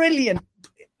 brilliant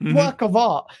work of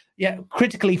art,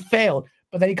 critically failed.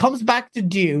 But then he comes back to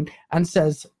Dune and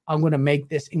says, I'm going to make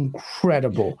this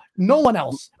incredible. No one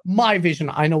else, my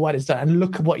vision, I know what it's done. And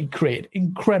look at what he created.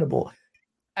 Incredible.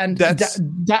 And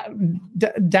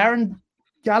Darren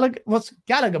Gallagher, what's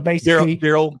Gallagher basically?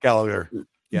 Daryl Gallagher.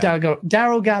 Yeah.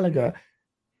 Daryl Gallagher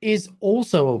is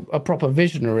also a proper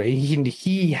visionary.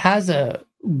 He has a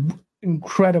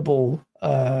incredible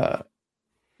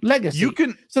legacy.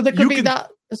 So there could be that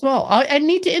as well. I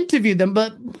need to interview them,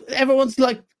 but everyone's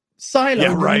like silent.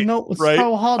 Yeah, right. It's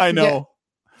so hard to get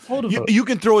hold of you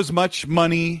can throw as much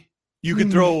money. You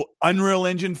can throw Unreal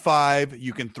Engine 5.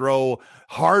 You can throw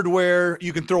hardware.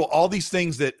 You can throw all these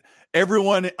things that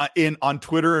everyone on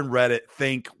Twitter and Reddit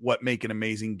think what make an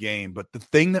amazing game. But the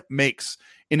thing that makes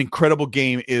an incredible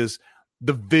game is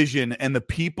the vision and the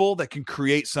people that can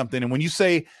create something. And when you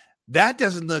say that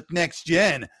doesn't look next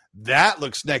gen, that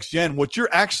looks next gen, what you're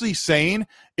actually saying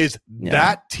is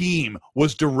that team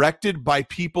was directed by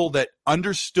people that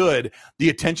understood the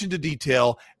attention to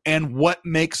detail and what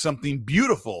makes something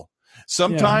beautiful.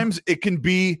 Sometimes it can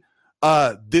be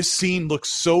this scene looks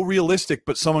so realistic,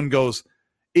 but someone goes,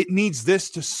 it needs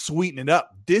this to sweeten it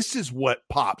up. This is what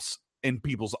pops in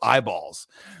people's eyeballs.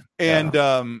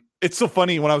 And it's so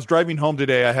funny. When I was driving home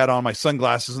today, I had on my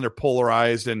sunglasses and they're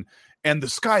polarized and the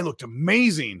sky looked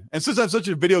amazing. And since I'm such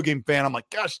a video game fan, I'm like,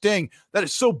 gosh dang, that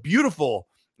is so beautiful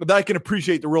that I can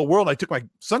appreciate the real world. I took my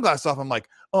sunglasses off. I'm like,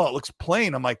 oh, it looks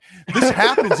plain. I'm like, this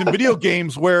happens in video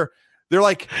games where they're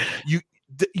like,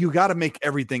 you got to make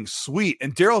everything sweet.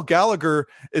 And Daryl Gallagher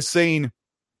is saying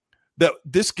that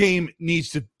this game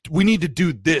we need to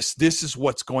do this. This is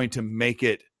what's going to make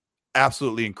it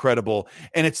absolutely incredible.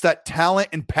 And it's that talent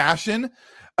and passion.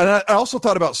 And I also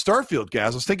thought about Starfield,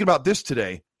 Gaz. I was thinking about this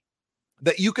today,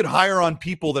 that you could hire on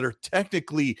people that are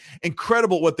technically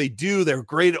incredible at what they do. They're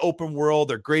great at open world.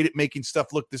 They're great at making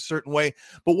stuff look this certain way.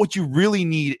 But what you really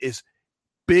need is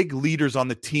big leaders on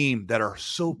the team that are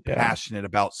so passionate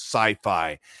about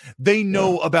sci-fi. They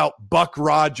know about Buck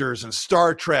Rogers and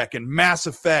Star Trek and Mass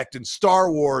Effect and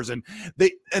Star Wars, and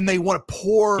they want to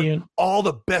pour all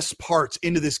the best parts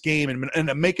into this game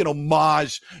and make an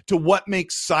homage to what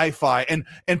makes sci-fi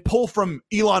and pull from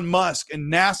Elon Musk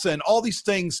and NASA and all these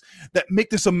things that make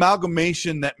this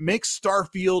amalgamation that makes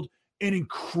Starfield an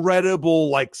incredible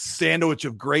like sandwich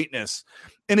of greatness.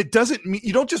 And it doesn't mean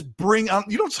you don't just you don't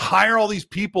just hire all these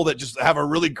people that just have a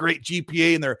really great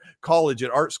GPA in their college at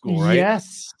art school, right?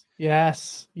 Yes.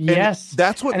 And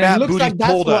that's what Matt Booty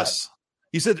told us.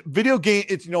 He said, video game,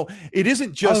 it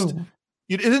isn't just,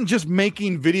 it isn't just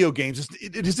making video games.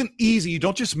 It isn't easy. You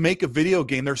don't just make a video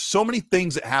game. There's so many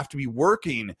things that have to be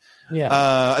working.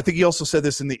 Yeah. I think he also said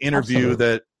this in the interview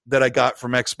that I got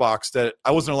from Xbox that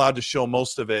I wasn't allowed to show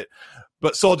most of it.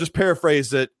 But so I'll just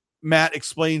paraphrase that. Matt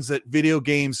explains that video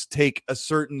games take a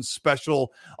certain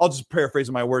special, I'll just paraphrase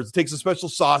my words. It takes a special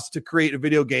sauce to create a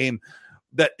video game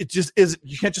that it just is.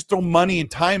 You can't just throw money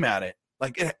and time at it.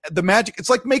 Like the magic,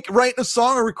 it's like writing a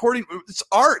song or recording. It's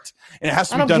art and it has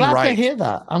to be done right. I'm glad to hear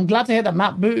that. I'm glad to hear that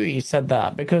Matt Booty said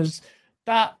that, because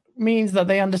that means that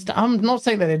they understand. I'm not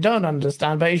saying that they don't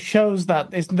understand, but it shows that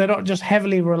they're not just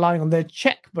heavily relying on their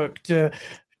checkbook to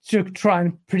try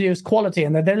and produce quality,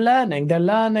 and that they're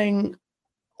learning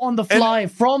on the fly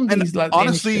from these.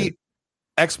 Honestly,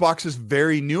 Xbox is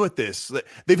very new at this.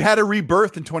 They've had a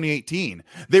rebirth in 2018.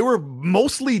 They were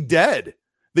mostly dead.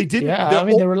 They didn't. Yeah,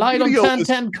 they relied on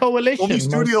 1010 Coalition. Only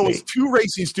studio was 2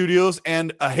 racing studios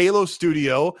and a Halo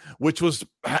studio, which was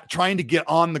trying to get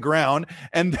on the ground,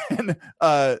 and then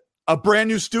a brand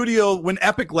new studio when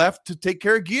Epic left to take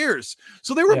care of Gears.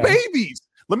 So they were babies.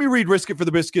 Let me read Risk It for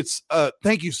the Biscuits.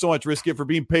 Thank you so much, Risk It, for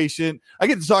being patient. I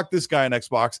get to talk to this guy on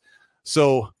Xbox,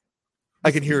 so I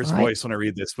can hear his voice when I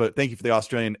read this, but thank you for the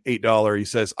Australian $8. He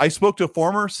says, I spoke to a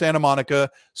former Santa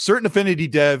Monica Certain Affinity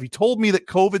dev. He told me that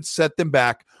COVID set them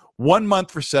back 1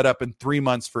 month for setup and 3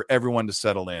 months for everyone to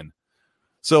settle in.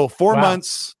 So 4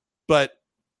 months, but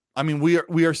I mean,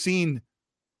 we are seeing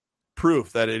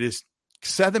proof that it is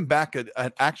set them back an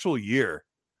actual year.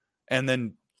 And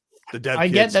then the dev I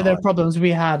get that there are problems.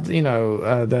 We had, he's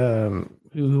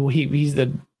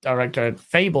the director at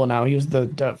Fable now. He was the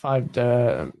Dirt 5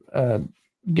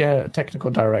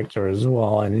 technical director as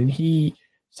well, and he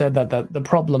said that the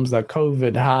problems that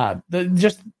COVID had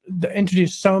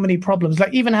introduced so many problems,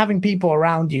 like even having people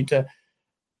around you to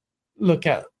look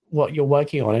at what you're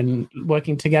working on and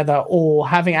working together, or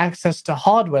having access to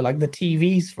hardware like the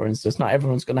TVs, for instance. Not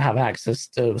everyone's going to have access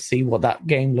to see what that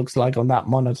game looks like on that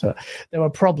monitor. There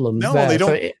were problems. No, they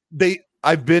don't.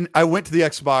 I went to the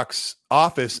Xbox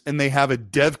office and they have a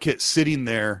dev kit sitting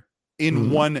there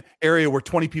in one area where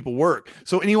 20 people work.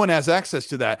 So anyone has access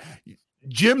to that.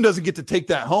 Jim doesn't get to take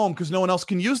that home because no one else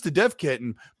can use the dev kit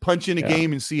and punch in a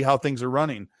game and see how things are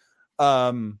running.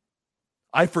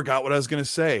 I forgot what I was going to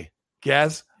say.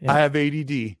 Gaz, I have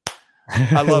ADD.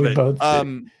 I love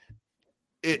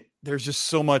it. There's just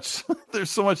so much.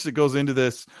 There's so much that goes into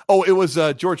this. Oh, it was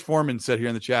George Foreman said here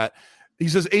in the chat. He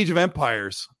says Age of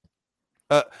Empires.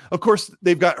 Of course,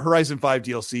 they've got Horizon 5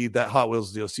 DLC. That Hot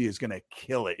Wheels DLC is going to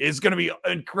kill it. It's going to be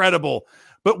incredible.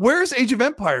 But where's Age of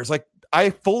Empires? Like, I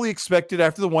fully expected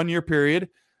after the 1 year period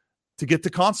to get the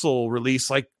console release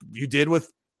like you did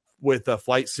with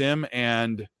Flight Sim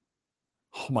and,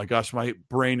 oh my gosh, my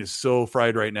brain is so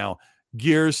fried right now.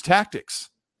 Gears Tactics.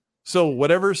 So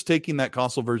whatever's taking that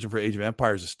console version for Age of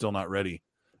Empires is still not ready.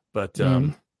 But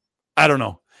I don't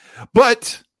know.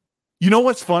 But you know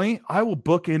what's funny? I will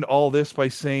bookend all this by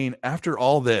saying after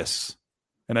all this,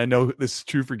 and I know this is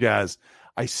true for Gaz,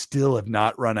 I still have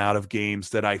not run out of games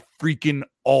that I freaking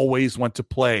always want to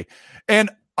play. And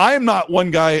I am not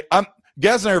one guy.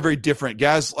 Gaz and I are very different.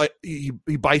 Gaz, like he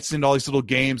bites into all these little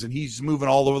games and he's moving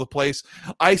all over the place.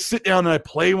 I sit down and I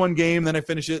play one game, then I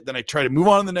finish it, then I try to move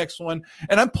on to the next one.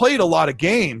 And I've played a lot of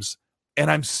games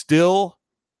and I'm still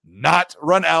not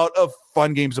run out of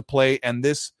fun games to play. And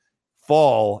this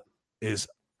fall is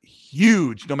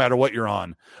huge no matter what you're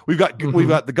on. We've got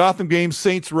the Gotham games.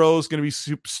 Saints Row is going to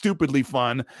be stupidly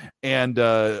fun, and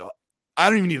I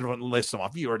don't even need to list them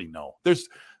off. You already know. It's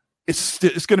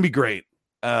going to be great.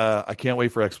 I can't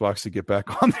wait for Xbox to get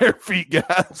back on their feet,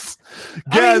 Gaz.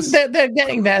 I mean, they're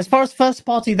getting there. As far as first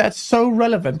party, that's so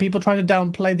relevant. People trying to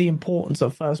downplay the importance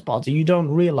of first party. You don't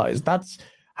realize that's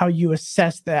how you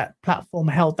assess their platform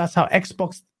health. That's how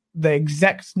Xbox, the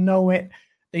execs know it.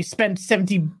 They spent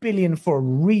 $70 billion for a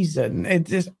reason.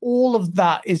 It is all of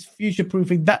that is future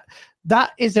proofing.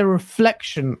 That is a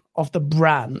reflection of the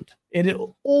brand. It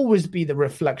will always be the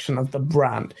reflection of the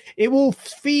brand. It will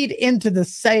feed into the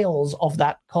sales of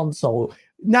that console.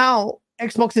 Now,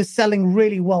 Xbox is selling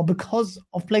really well because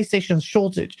of PlayStation's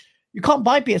shortage. You can't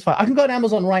buy PS5. I can go to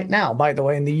Amazon right now, by the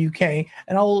way, in the UK,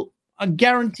 and I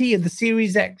guarantee you the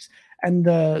Series X and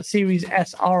the Series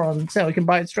S are on sale. You can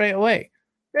buy it straight away.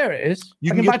 There it is.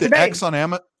 You can get the X on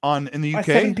in the UK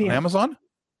on Amazon?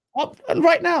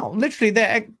 Right now, literally,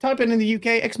 they're typing in the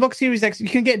UK Xbox Series X. You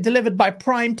can get it delivered by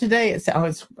Prime today.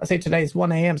 I say today it's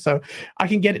 1 a.m. So I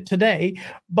can get it today,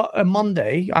 but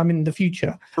Monday, I'm in the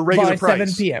future, for regular by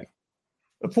price. 7 p.m.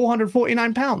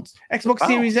 £449. Xbox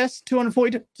Series S,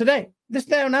 $240 today. This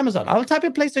there on Amazon. I'll type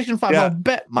in PlayStation 5. Yeah. I'll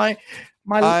bet my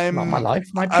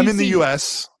PC. I'm in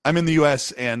the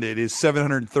US. And it is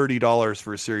 $730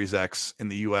 for a Series X in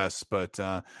the US, but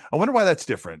I wonder why that's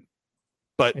different.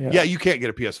 But yeah, you can't get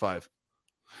a PS5.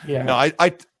 Yeah. No, I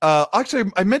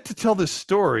actually I meant to tell this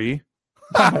story.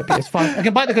 I can buy PS5. I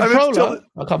can buy the controller.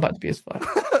 I can't buy the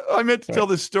PS5. I meant to tell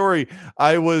this story.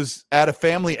 I was at a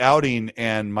family outing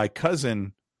and my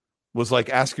cousin was like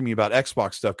asking me about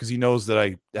Xbox stuff because he knows that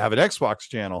I have an Xbox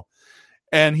channel.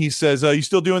 And he says, you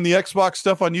still doing the Xbox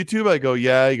stuff on YouTube? I go,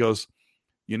 yeah. He goes,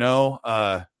 he's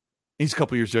a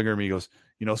couple years younger than me. He goes,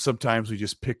 sometimes we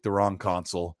just pick the wrong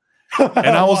console.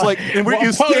 And I was like, and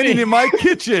you're standing in my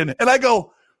kitchen. And I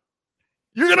go,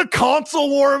 you're going to console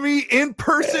war me in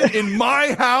person in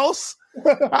my house?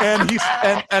 And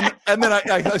and then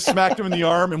I smacked him in the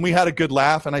arm and we had a good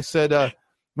laugh. And I said,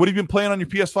 what have you been playing on your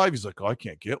PS5? He's like, I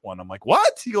can't get one. I'm like,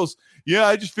 what? He goes, yeah,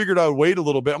 I just figured I would wait a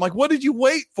little bit. I'm like, what did you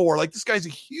wait for? Like, this guy's a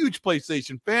huge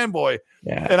PlayStation fanboy.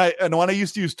 Yeah. And when I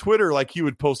used to use Twitter, like he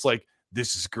would post like,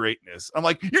 this is greatness. I'm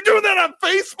like, you're doing that on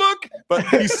Facebook? But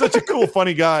he's such a cool,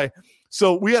 funny guy.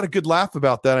 So we had a good laugh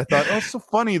about that. I thought, it's so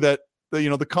funny that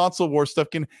the console war stuff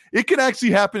can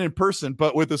actually happen in person,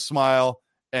 but with a smile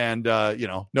and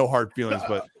no hard feelings,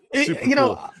 but super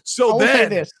cool. So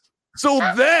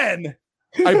then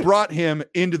I brought him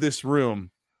into this room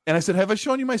and I said, have I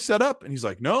shown you my setup? And he's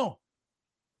like, no.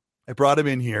 I brought him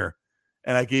in here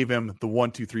and I gave him the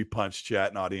 1, 2, 3 punch, chat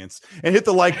and audience, and hit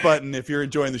the like button if you're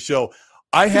enjoying the show.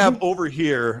 I have over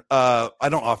here, I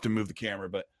don't often move the camera,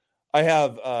 but I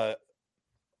have,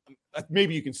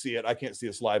 maybe you can see it. I can't see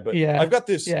a slide, but I've got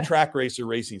this track racer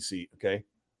racing seat. Okay.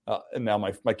 And now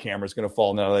my camera's going to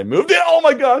fall now that I moved it. Oh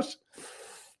my gosh.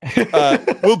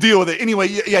 We'll deal with it. Anyway,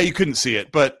 yeah, you couldn't see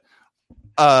it, but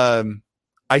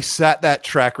I sat that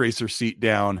track racer seat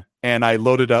down and I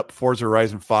loaded up Forza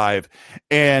Horizon 5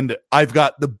 and I've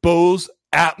got the Bose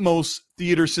Atmos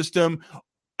theater system,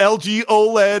 LG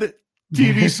OLED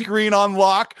TV screen on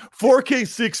lock, 4K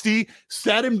 60,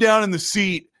 sat him down in the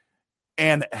seat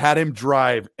and had him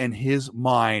drive, and his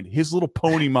little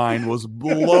pony mind was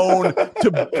blown to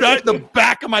the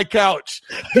back of my couch.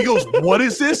 He goes, "What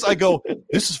is this?" I go,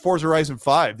 "This is Forza Horizon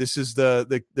 5. This is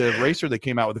the racer that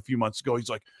came out with a few months ago." He's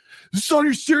like, "This is on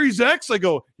your Series X?" I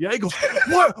go, "Yeah." He goes,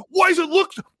 "What? Why does it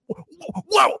look?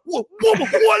 Wow,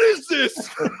 what is this?"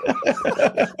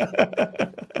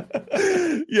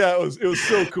 Yeah, it was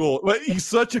so cool. But he's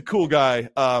such a cool guy.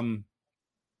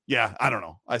 Yeah, I don't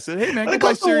know. I said, "Hey man, the get my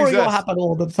console war Series X." happen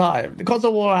all the time. The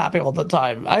console war happen all the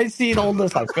time. I see all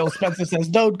this, like Phil Spencer says,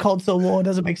 "Don't console war,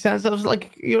 doesn't make sense." I was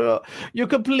like, you're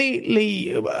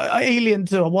completely alien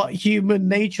to what human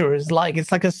nature is like.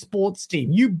 It's like a sports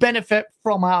team. You benefit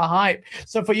from our hype,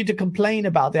 so for you to complain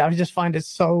about it, I just find it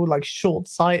so like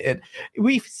short-sighted.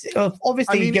 We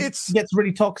obviously gets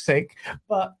really toxic,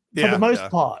 but for the most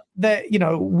part, that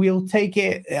we'll take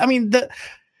it. I mean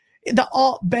the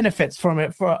art benefits from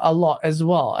it for a lot as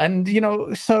well. And,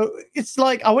 so it's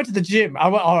like I went to the gym. I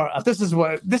went, all right, this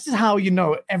is how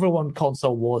everyone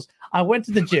console wars. I went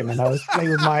to the gym and I was playing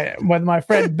with my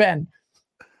friend Ben.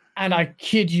 And I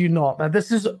kid you not,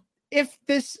 if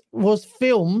this was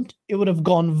filmed, it would have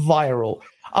gone viral.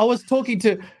 I was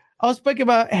speaking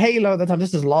about Halo at the time.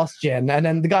 This is last gen, and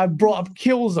then the guy brought up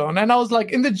Killzone, and I was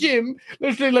like in the gym,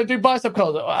 literally like do bicep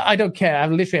curls. I don't care. I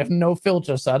literally have no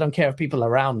filter, so I don't care if people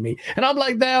around me. And I'm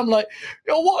like,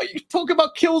 yo, what are you talking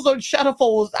about? Killzone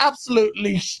Shadowfall was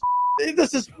absolutely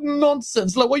this is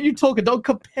nonsense. Like, what are you talking? Don't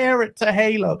compare it to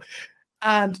Halo.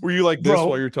 And were you like this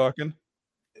while you're talking?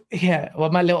 Yeah, well,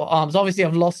 my little arms. Obviously,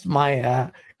 I've lost my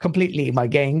completely my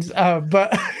gains,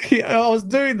 but I was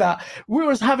doing that. We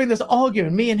was having this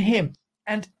argument, me and him,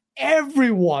 and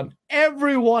everyone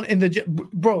in the gym,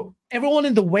 bro, everyone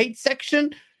in the weight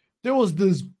section. There was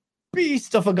this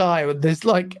beast of a guy with this,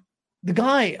 like, the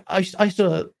guy. I used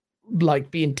to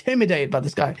like be intimidated by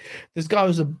this guy. This guy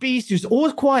was a beast. He was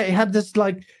always quiet. He had this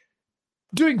like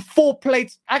doing 4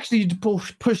 plates. Actually,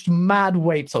 pushed mad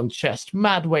weights on chest.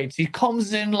 Mad weights. He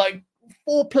comes in like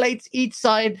 4 plates each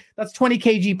side. That's 20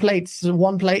 kg plates,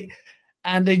 1 plate.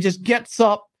 And he just gets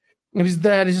up and he's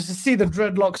there. And he just see the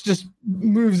dreadlocks, just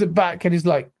moves it back. And he's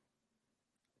like,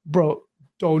 "Bro,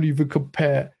 don't even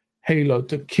compare Halo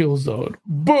to Killzone."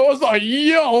 But I was like,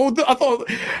 yo, I thought,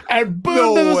 and boom,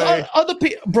 no there was way. Other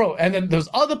people, bro. And then there's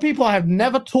other people I have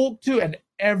never talked to, and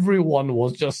everyone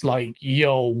was just like,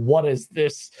 yo, what is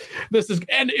this?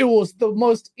 And it was the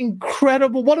most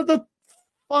incredible, one of the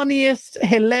funniest,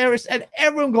 hilarious, and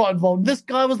everyone got involved. This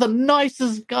guy was the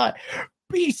nicest guy.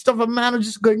 Beast of a man. I'm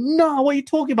just going, no, what are you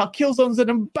talking about? Killzone's an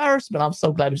embarrassment. I'm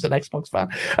so glad he was an Xbox fan.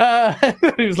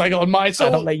 He was like on my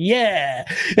side. I'm like, yeah,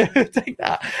 take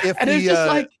that.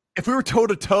 If we were toe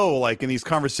to toe, like in these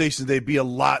conversations, they'd be a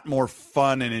lot more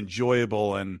fun and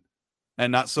enjoyable and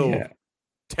not so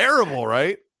terrible,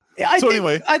 right? I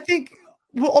think,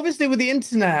 well, obviously with the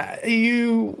internet,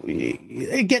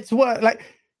 it gets worse. Like,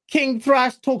 King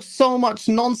Thrash talks so much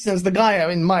nonsense. The guy,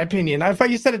 in my opinion, if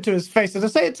you said it to his face, to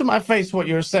say it to my face, what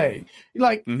you're saying,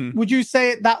 like, would you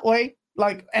say it that way?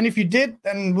 Like, and if you did,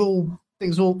 then we'll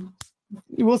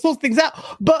sort things out.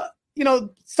 But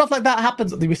stuff like that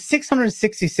happens. There were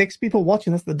 666 people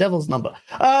watching. That's the devil's number.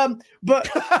 But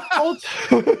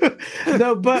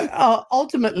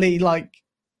ultimately, like,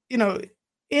 it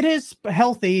is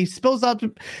healthy. Spills out.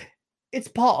 It's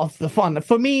part of the fun.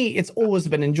 For me, it's always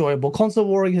been enjoyable. Console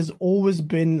warring has always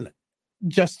been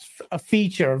just a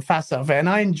feature and facet of it, and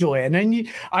I enjoy it. And then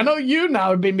I know you now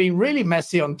have been being really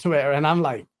messy on Twitter, and I'm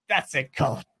like, that's it,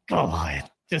 God,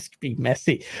 just be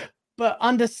messy. But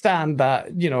understand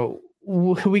that,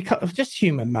 we just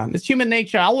human, man. It's human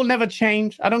nature. I will never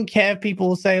change. I don't care if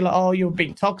people say, like, oh, you're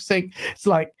being toxic. It's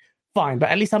like, fine, but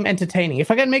at least I'm entertaining.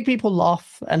 If I can make people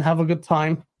laugh and have a good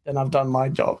time, then I've done my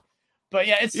job. But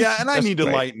yeah, I need to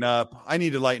lighten up. I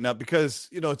need to lighten up because,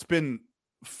 it's been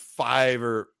 5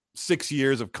 or 6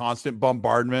 years of constant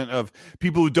bombardment of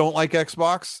people who don't like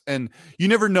Xbox. And you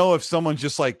never know if someone's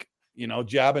just like,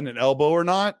 jabbing an elbow or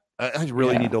not. I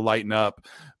really need to lighten up.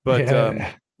 But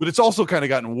but it's also kind of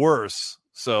gotten worse.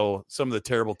 So some of the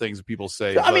terrible things that people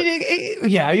say. I mean,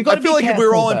 you got to feel like if we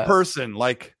were all in person,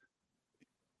 like.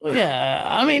 Yeah,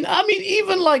 I mean,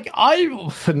 even like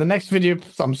in the next video,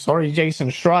 I'm sorry, Jason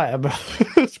Schreier, but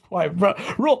it's quite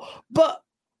raw. But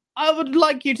I would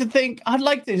like you to think, I'd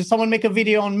like to someone make a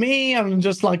video on me and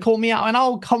just like call me out, and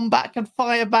I'll come back and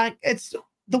fire back. It's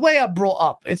the way I brought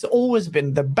up. It's always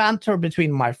been the banter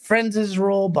between my friends is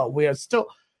raw, but we are still.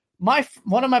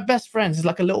 One of my best friends is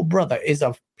like a little brother, is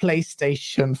a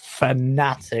PlayStation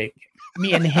fanatic.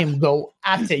 Me and him go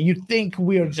at it. You'd think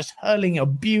we're just hurling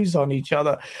abuse on each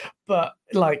other, but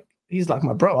like, he's like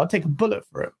my bro. I'll take a bullet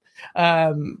for him.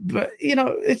 But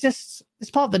it's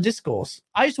part of the discourse.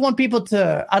 I'd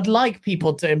like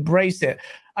people to embrace it.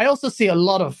 I also see a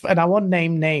lot of, and I won't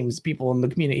name names, people in the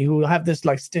community who have this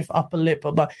like stiff upper lip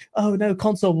about, oh no,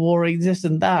 console war, this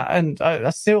and that, and I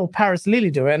see Paris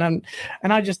Lily do it, and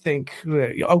I just think,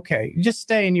 okay, just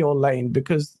stay in your lane,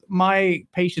 because my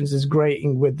patience is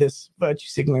grating with this virtue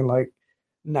signaling. Like,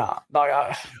 nah,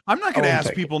 I'm not going to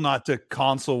ask people not to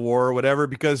console war or whatever,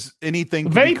 because anything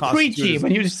very preachy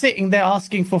when you're just sitting there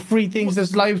asking for free things.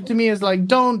 It's like, to me, it's like,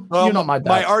 don't. Well, you're not my dad.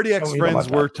 My RDX friends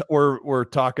were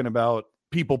talking about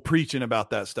people preaching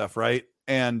about that stuff, right?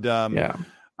 And I'm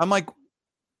like,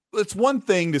 it's one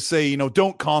thing to say,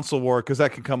 don't console war, because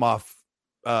that can come off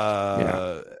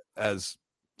as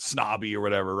snobby or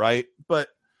whatever, right? But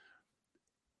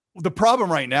the problem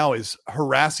right now is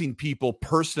harassing people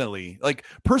personally, like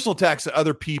personal attacks at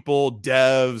other people,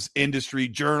 devs, industry,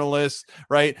 journalists,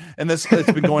 right? And it's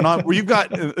been going on where you've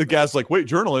got guys like, wait,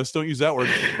 journalists, don't use that word.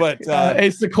 But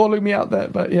it's calling me out there,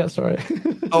 but yeah, sorry.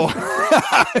 Oh,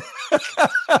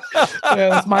 yeah,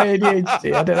 that's my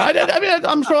ADHD. I mean,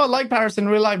 I'm sure I like Paris in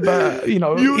real life, but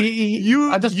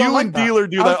I just don't like and Dealer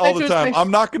do that all the time.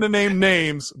 I'm not going to name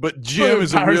names, but Jim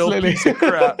is a real piece of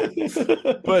crap.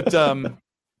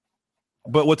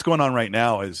 But what's going on right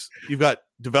now is you've got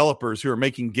developers who are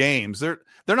making games. They're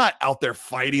not out there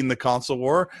fighting the console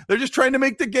war. They're just trying to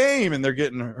make the game, and they're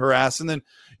getting harassed. And then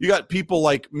you got people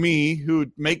like me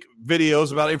who make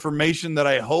videos about information that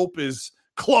I hope is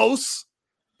close,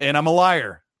 and I'm a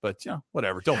liar. But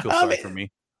whatever. Don't feel sorry for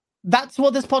me. That's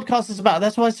what this podcast is about.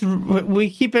 That's why we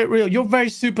keep it real. You're very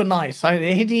super nice.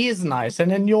 He is nice.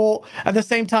 And then you're, at the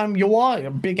same time, you are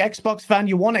a big Xbox fan.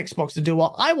 You want Xbox to do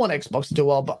well. I want Xbox to do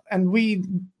well. And we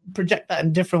project that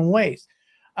in different ways.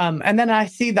 And then I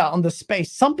see that on the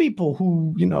space. Some people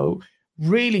who,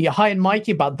 really high and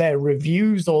mighty about their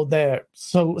reviews or their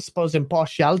supposed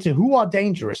impartiality, who are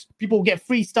dangerous. People who get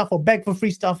free stuff or beg for free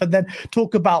stuff and then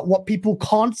talk about what people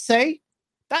can't say.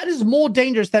 That is more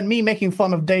dangerous than me making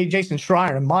fun of Jason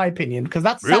Schreier, in my opinion, because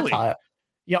that's satire.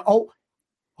 Yeah. Oh,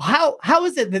 how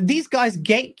is it that these guys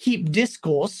gatekeep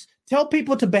discourse, tell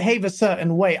people to behave a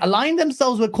certain way, align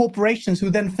themselves with corporations who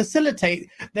then facilitate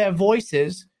their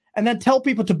voices, and then tell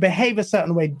people to behave a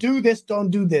certain way? Do this, don't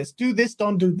do this. Do this,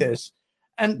 don't do this.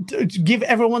 And to give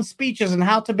everyone speeches on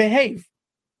how to behave.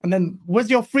 And then where's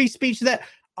your free speech there?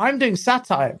 I'm doing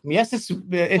satire. Yes, it's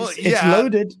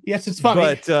loaded. Yes, it's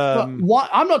funny. But what,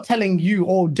 I'm not telling you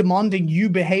or demanding you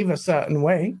behave a certain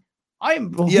way.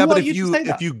 But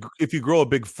if you grow a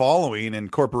big following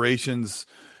and corporations,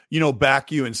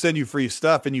 back you and send you free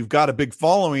stuff, and you've got a big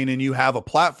following and you have a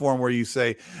platform where you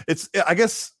say I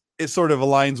guess it sort of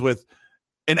aligns with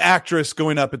an actress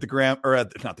going up at the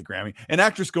an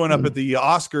actress going up at the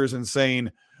Oscars and saying,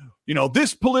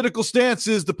 this political stance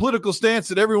is the political stance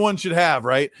that everyone should have,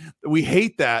 right? We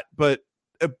hate that, but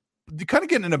you kind of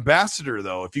get an ambassador,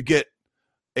 though. If you get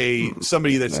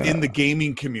somebody that's in the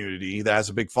gaming community that has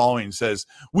a big following and says,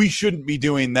 we shouldn't be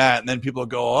doing that, and then people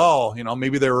go, oh,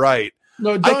 maybe they're right.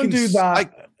 No, don't do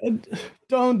that.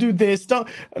 Don't do this. Don't.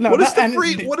 No, what does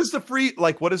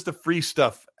the free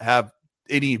stuff have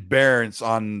any bearance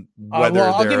on whether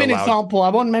I'll give you an allowed? example. I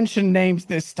won't mention names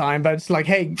this time, but it's like,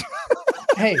 hey,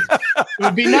 it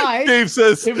would be nice. Dave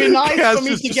says it would be nice for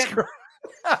me to get.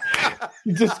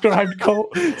 You described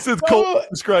Colt. Since Colt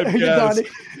described Gaz.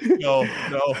 No.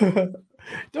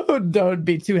 Don't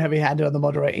be too heavy-handed on the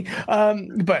moderating.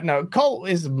 But no, Colt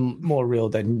is more real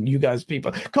than you guys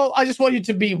people. Colt, I just want you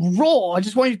to be raw. I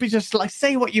just want you to be just like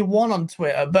say what you want on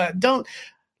Twitter, but don't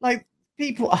like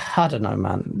people. I don't know,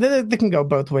 man. They can go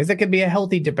both ways. There can be a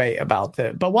healthy debate about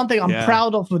it. But one thing I'm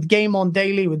proud of with Game On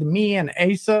Daily, with me and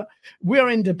Acer, we're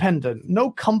independent.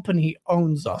 No company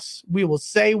owns us. We will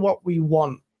say what we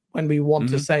want when we want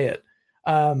to say it.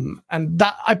 And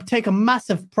that I take a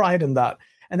massive pride in that.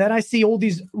 And then I see all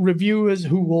these reviewers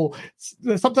who will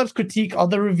sometimes critique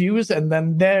other reviewers, and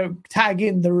then they're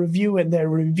tagging the review in their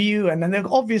review. And then they're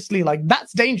obviously like,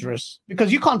 that's dangerous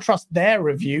because you can't trust their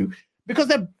review because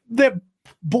they're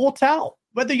bought out,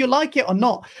 whether you like it or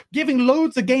not. Giving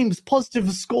loads of games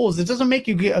positive scores, it doesn't make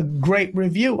you get a great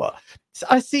reviewer.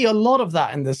 I see a lot of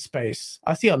that in this space.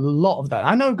 I see a lot of that.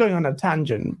 I know I'm going on a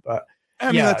tangent, but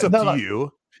I mean, that's up to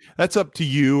you. That's up to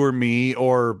you or me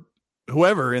or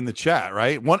whoever in the chat,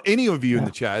 right? Any of you in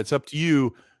the chat. It's up to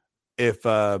you. If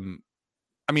I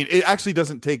mean, it actually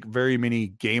doesn't take very many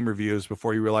game reviews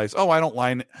before you realize, I don't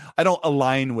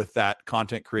align with that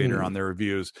content creator on their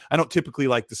reviews. I don't typically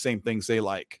like the same things they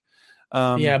like.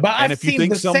 But and if you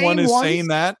think someone is saying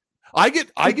that, I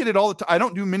get it all the time. I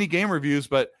don't do many game reviews,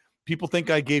 but people think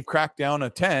I gave Crackdown a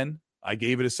 10, I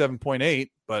gave it a 7.8,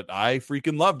 but I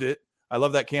freaking loved it. I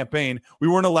love that campaign. We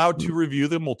weren't allowed to review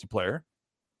the multiplayer.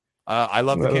 I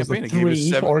love the campaign. I gave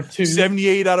it a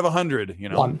 78 out of 100. You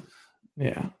know, 1.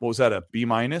 Yeah. What was that? A B-?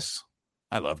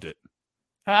 I loved it.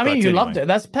 I mean, you loved it.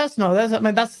 That's personal.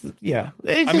 Yeah.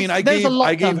 I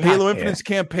gave Halo Infinite's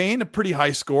campaign a pretty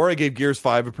high score. I gave Gears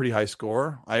 5 a pretty high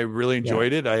score. I really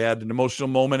enjoyed it. I had an emotional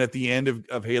moment at the end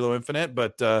of Halo Infinite,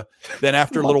 but then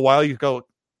after a little while, you go,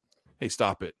 "Hey,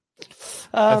 stop it."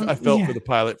 I felt for the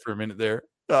pilot for a minute there.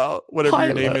 Whatever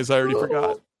your name is, I already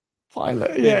forgot.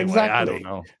 Pilot. Yeah, anyway, exactly.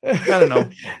 I don't know.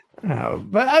 No,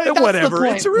 but whatever.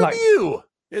 It's a review.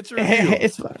 It's a review.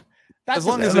 It's as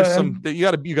long as there's some,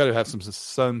 you gotta have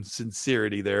some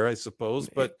sincerity there, I suppose.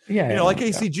 But like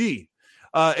ACG,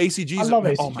 ACG. I love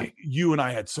ACG. Oh you and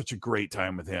I had such a great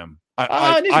time with him.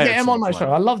 I need to get him on my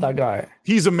show. I love that guy.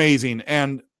 He's amazing,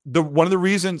 and one of the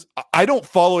reasons I don't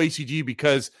follow ACG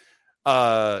because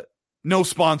no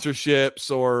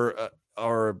sponsorships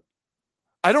or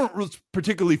I don't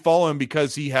particularly follow him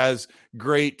because he has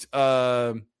great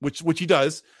which he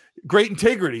does, great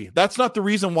integrity. That's not the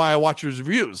reason why I watch his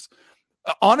reviews.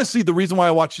 Honestly, the reason why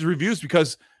I watch his reviews is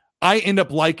because I end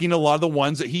up liking a lot of the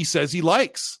ones that he says he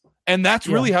likes. And that's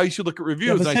really how you should look at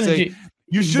reviews. And I say,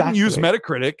 you shouldn't use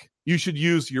Metacritic. You should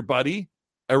use your buddy,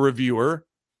 a reviewer,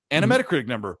 and a Metacritic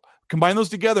number. Combine those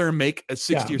together and make a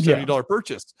 $60 or $70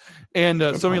 purchase. And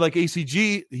somebody like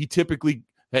ACG, he typically,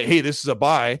 hey, this is a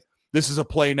buy. This is a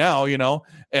play now, you know?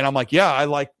 And I'm like, yeah, I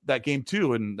like that game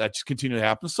too. And that just continued to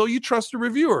happen. So you trust a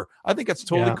reviewer. I think that's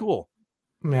totally cool.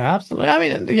 Yeah, absolutely. I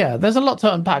mean, there's a lot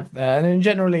to unpack there. And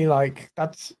generally,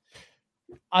 that's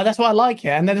why I like it.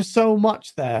 And there's so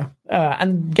much there.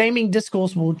 And gaming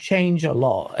discourse will change a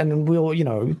lot. And we'll,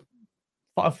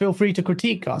 feel free to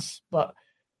critique us. But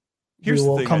here's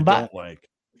the thing don't like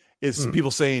is people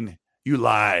saying you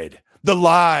lied. The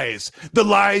lies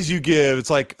you give. It's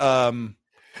like,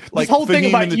 this whole thing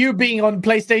about you being on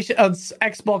PlayStation,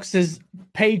 Xbox's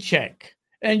paycheck,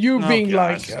 and you being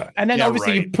and then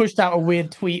obviously you pushed out a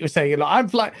weird tweet saying, I'm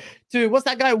like, dude, what's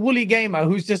that guy, Woolly Gamer,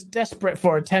 who's just desperate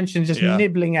for attention, just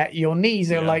nibbling at your knees.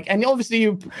 And and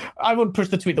obviously I wouldn't push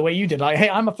the tweet the way you did. Like, hey,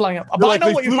 I'm flying up. But I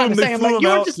know what you're trying to say. I'm like,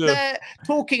 you're just there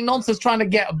talking nonsense, trying to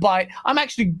get a bite. I'm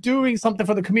actually doing something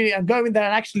for the community. I'm going there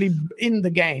and actually in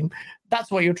the game. That's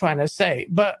what you're trying to say.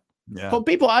 But for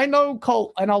people, I know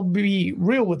Colt, and I'll be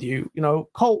real with you.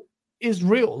 Colt is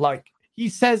real. Like, he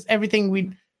says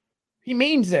everything he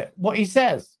means it. What he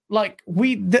says. Like,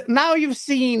 now you've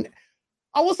seen.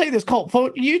 I will say this, Colt.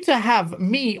 For you to have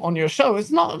me on your show,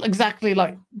 it's not exactly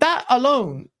like that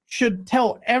alone should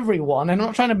tell everyone. And I'm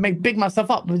not trying to make big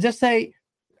myself up, but just say,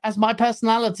 as my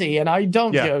personality, and I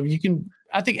don't. You can.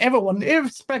 I think everyone,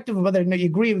 irrespective of whether you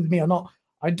agree with me or not,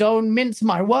 I don't mince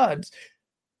my words.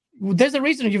 There's a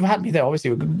reason you've had me there. Obviously,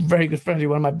 you're a very good friend. You're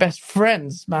one of my best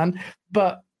friends, man.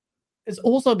 But it's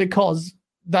also because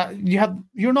that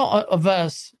you're not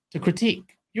averse to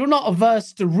critique. You're not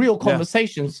averse to real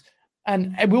conversations,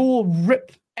 and we will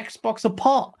rip Xbox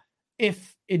apart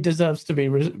if it deserves to be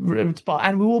ripped apart,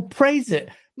 and we will praise it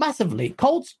massively.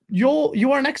 Colt,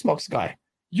 you are an Xbox guy.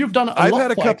 You've done. I've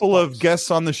had a couple of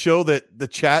guests on the show that the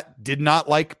chat did not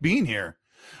like being here,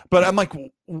 but I'm like,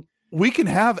 we can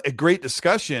have a great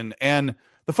discussion. And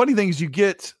the funny thing is,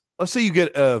 let's say you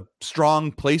get a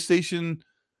strong PlayStation.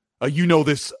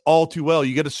 This all too well.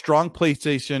 You get a strong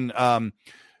PlayStation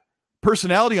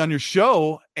personality on your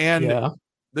show, and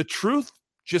the truth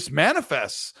just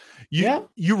manifests.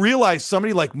 You realize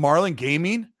somebody like Marlon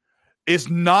Gaming is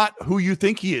not who you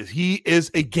think he is. He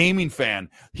is a gaming fan.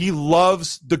 He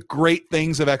loves the great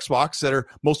things of Xbox that are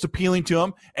most appealing to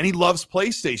him, and he loves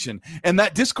PlayStation. And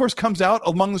that discourse comes out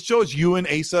among the shows. You and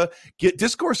Asa get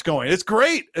discourse going. It's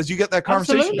great as you get that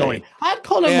conversation going. I had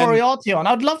Colin Moriarty on.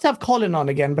 I'd love to have Colin on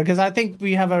again, because I think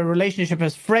we have a relationship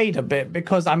has frayed a bit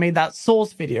because I made that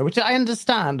Source video, which I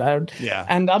understand.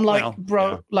 And I'm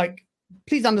like,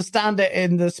 please understand it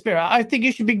in the spirit. I think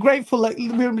you should be grateful that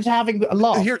we're having a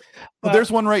laugh.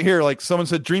 There's one right here. Like, someone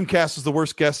said, Dreamcast is the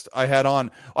worst guest I had on.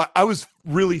 I was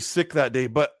really sick that day,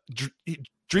 but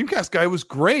Dreamcast guy was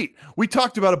great. We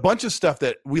talked about a bunch of stuff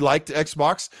that we liked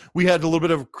Xbox. We had a little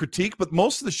bit of critique, but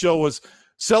most of the show was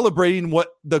celebrating what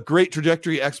the great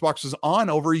trajectory Xbox was on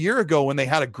over a year ago when they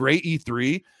had a great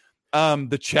E3.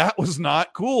 The chat was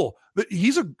not cool.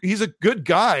 He's a good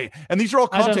guy, and these are all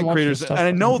content creators. And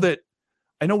I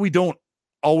know we don't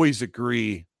always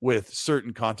agree with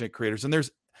certain content creators, and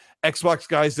there's Xbox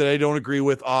guys that I don't agree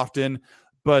with often,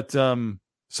 but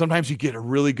sometimes you get a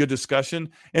really good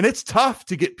discussion, and it's tough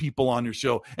to get people on your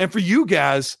show. And for you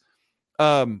guys,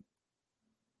 I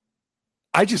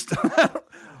just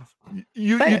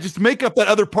You just make up that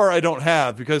other part I don't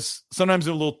have, because sometimes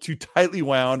I'm a little too tightly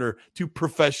wound or too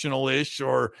professional-ish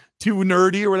or too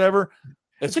nerdy or whatever.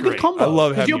 It's a good combo. I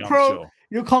love having you on the show.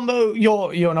 Your combo,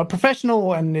 you're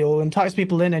professional, and you'll entice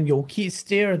people in, and you'll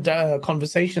steer the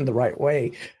conversation the right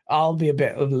way. I'll be a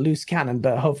bit of a loose cannon,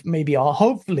 but I'll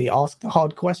hopefully ask the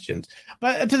hard questions.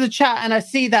 But to the chat, and I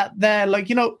see that they're like,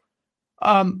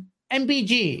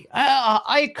 MBG.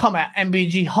 I come at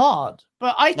MBG hard,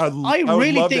 but I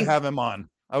really love think to have him on.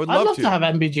 I'd love to have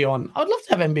MBG on. I'd love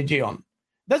to have MBG on.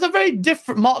 There's a very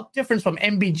marked difference from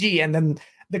MBG and then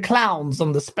the clowns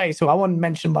on the space, who I won't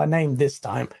mention by name this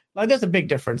time. Like, there's a big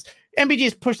difference. MBG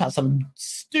has pushed out some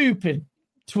stupid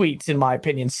tweets, in my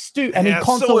opinion. And he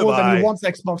console wars and he wants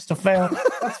Xbox to fail.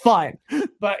 That's fine.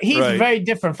 But he's very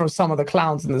different from some of the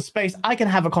clowns in the space. I can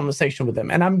have a conversation with him.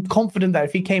 And I'm confident that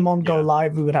if he came on Go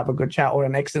Live, we would have a good chat, or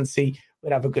an XNC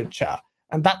would have a good chat.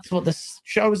 And that's what this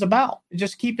show is about.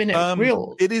 Just keeping it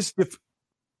real. It is.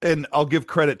 And I'll give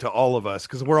credit to all of us,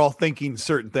 because we're all thinking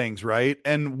certain things, right?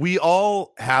 And we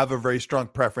all have a very strong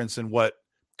preference in what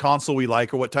console we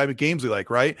like or what type of games we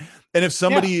like, right? And if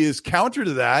somebody is counter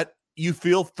to that, you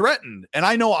feel threatened. And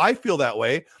I know I feel that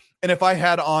way. And if I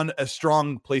had on a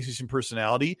strong PlayStation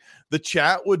personality, the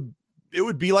chat would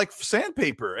be like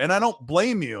sandpaper. And I don't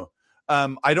blame you.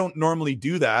 I don't normally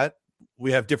do that.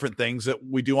 We have different things that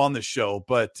we do on this show,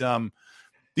 but that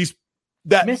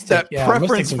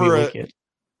preference for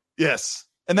yes.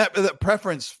 And that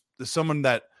preference to someone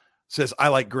that says, I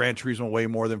like Gran Turismo way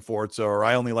more than Forza, or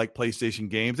I only like PlayStation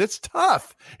games. It's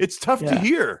tough. It's tough to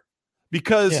hear,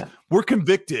 because we're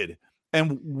convicted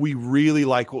and we really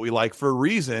like what we like for a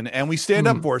reason. And we stand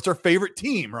up for it. It's our favorite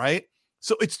team, right?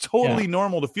 So it's totally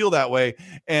normal to feel that way.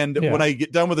 And when I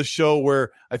get done with a show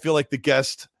where I feel like the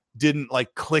guest didn't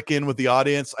like click in with the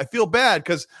audience, I feel bad,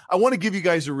 because I want to give you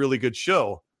guys a really good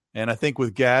show. And I think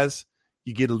with Gaz,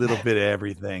 you get a little bit of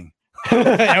everything.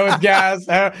 With Gaz,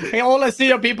 all I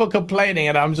see are people complaining,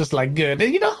 and I'm just like, good.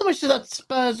 And you know how much that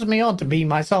spurs me on to be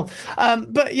myself.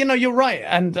 But you're right,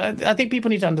 and I think people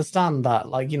need to understand that.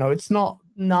 Like, it's not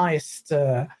nice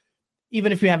to,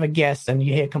 even if you have a guest and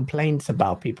you hear complaints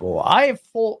about people. I have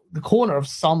fought the corner of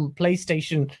some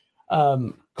PlayStation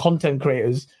content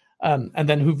creators, and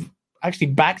then who've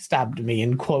actually backstabbed me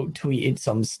and quote tweeted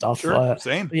some stuff. Sure,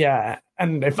 same. Yeah.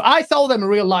 And if I saw them in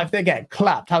real life, they get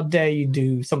clapped. How dare you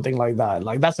do something like that?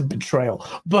 Like, that's a betrayal.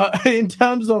 But in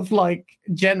terms of like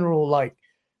general, like,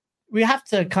 we have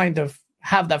to kind of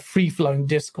have that free flowing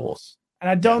discourse. And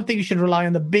I don't think you should rely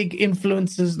on the big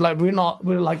influencers. Like, we're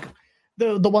like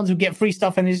the ones who get free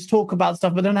stuff and just talk about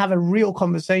stuff, but don't have a real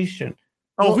conversation.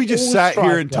 Oh, if we just sat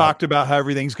here and talked about how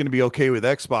everything's going to be okay with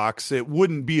Xbox, it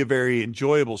wouldn't be a very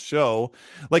enjoyable show.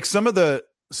 Like, some of the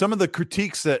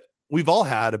critiques that we've all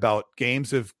had about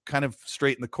games have kind of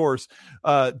straightened the course.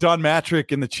 Don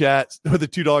Matrick in the chat with the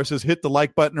 $2 says, hit the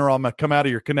like button or I'm going to come out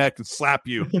of your Connect and slap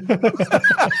you. Hit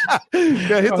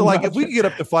the like. If we can get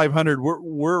up to 500,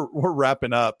 we're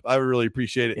wrapping up. I really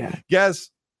appreciate it. Yeah.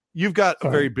 Gaz, you've got a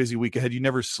very busy week ahead. You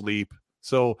never sleep.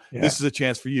 So this is a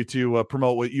chance for you to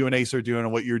promote what you and Ace are doing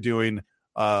and what you're doing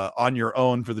on your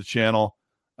own for the channel,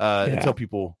 and tell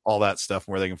people all that stuff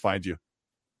and where they can find you.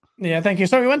 Yeah, thank you.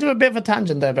 Sorry, we went to a bit of a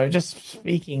tangent there, but just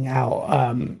speaking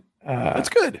out. That's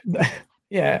good.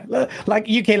 Yeah, like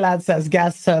UK Lad says,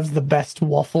 Gaz serves the best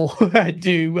waffle. I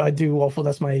do waffle.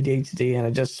 That's my ADHD, and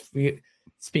I just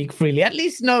speak freely. At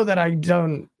least know that I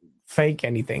don't fake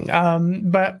anything.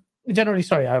 But generally,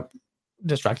 sorry, I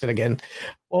distracted again.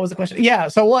 What was the question? Yeah,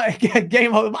 so what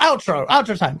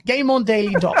outro time.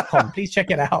 GameOnDaily.com. Please check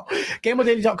it out.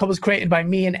 GameOnDaily.com was created by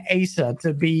me and Asa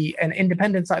to be an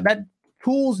independent site that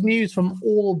pulls news from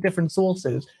all different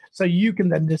sources, so you can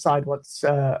then decide what's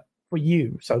for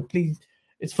you. So please,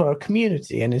 it's for a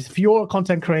community, and if you're a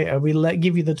content creator, we'll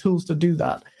give you the tools to do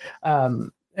that.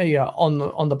 On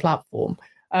the platform.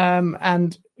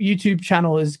 And YouTube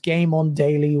channel is Game On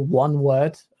Daily, one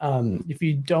word. If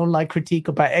you don't like critique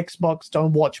about Xbox,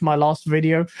 don't watch my last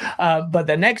video. But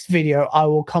the next video, I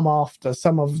will come after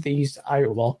some of these, I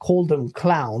will call them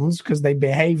clowns because they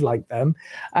behave like them.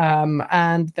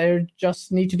 And they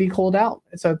just need to be called out.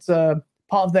 So it's a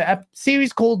part of the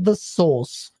series called The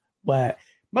Source, where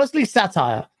mostly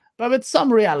satire, but with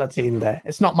some reality in there.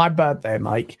 It's not my birthday,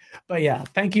 Mike. But yeah,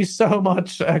 thank you so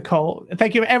much, Cole.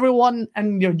 Thank you, everyone,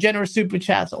 and your generous super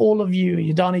chats. All of you,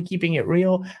 Udani keeping it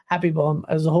real. Happy Bomb,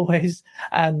 as always.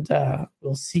 And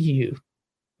we'll see you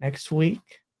next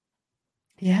week.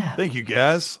 Yeah. Thank you,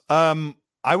 Gaz.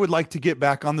 I would like to get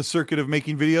back on the circuit of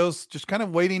making videos, just kind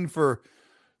of waiting for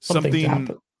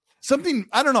something something,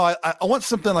 I don't know. I want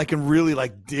something I can really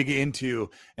like dig into,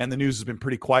 and the news has been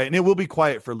pretty quiet, and it will be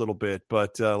quiet for a little bit.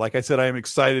 But like I said, I am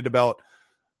excited about,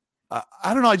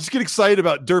 I don't know. I just get excited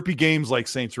about derpy games like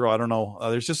Saints Row. I don't know.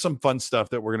 There's just some fun stuff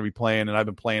that we're going to be playing, and I've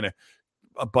been playing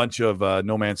a bunch of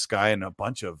No Man's Sky and a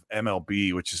bunch of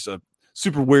MLB, which is a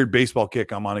super weird baseball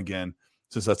kick I'm on again,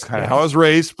 since that's kind of how I was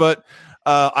raised. But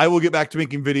I will get back to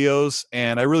making videos,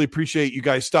 and I really appreciate you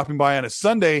guys stopping by on a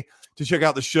Sunday to check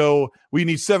out the show. We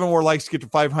need 7 more likes to get to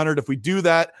 500. If we do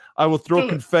that, I will throw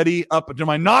confetti up into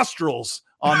my nostrils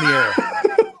on the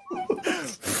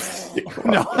air.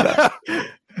 No.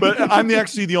 But I'm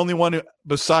actually the only one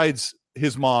besides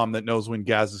his mom that knows when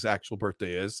Gaz's actual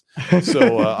birthday is.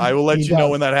 So I will let you know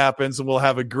when that happens, and we'll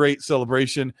have a great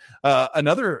celebration.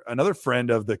 Another friend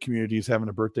of the community is having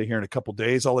a birthday here in a couple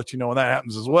days. I'll let you know when that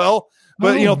happens as well.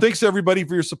 But thanks to everybody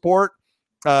for your support.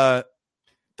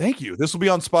 Thank you. This will be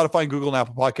on Spotify and Google and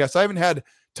Apple Podcasts. I haven't had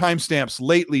timestamps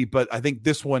lately, but I think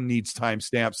this one needs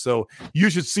timestamps. So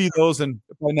you should see those. And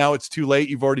by now it's too late.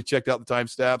 You've already checked out the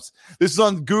timestamps. This is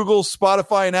on Google,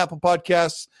 Spotify, and Apple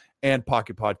Podcasts and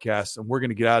Pocket Podcasts. And we're going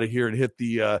to get out of here and hit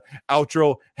the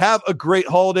outro. Have a great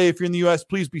holiday. If you're in the U.S.,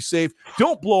 please be safe.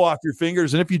 Don't blow off your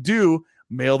fingers. And if you do,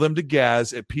 mail them to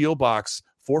Gaz at P.O. Box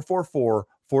 444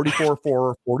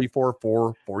 444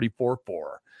 444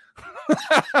 444.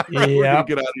 Yeah,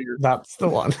 get out of here. That's the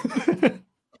one.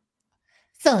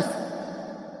 So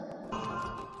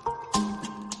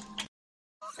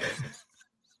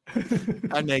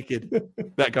I'm naked.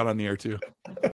 That got on the air too.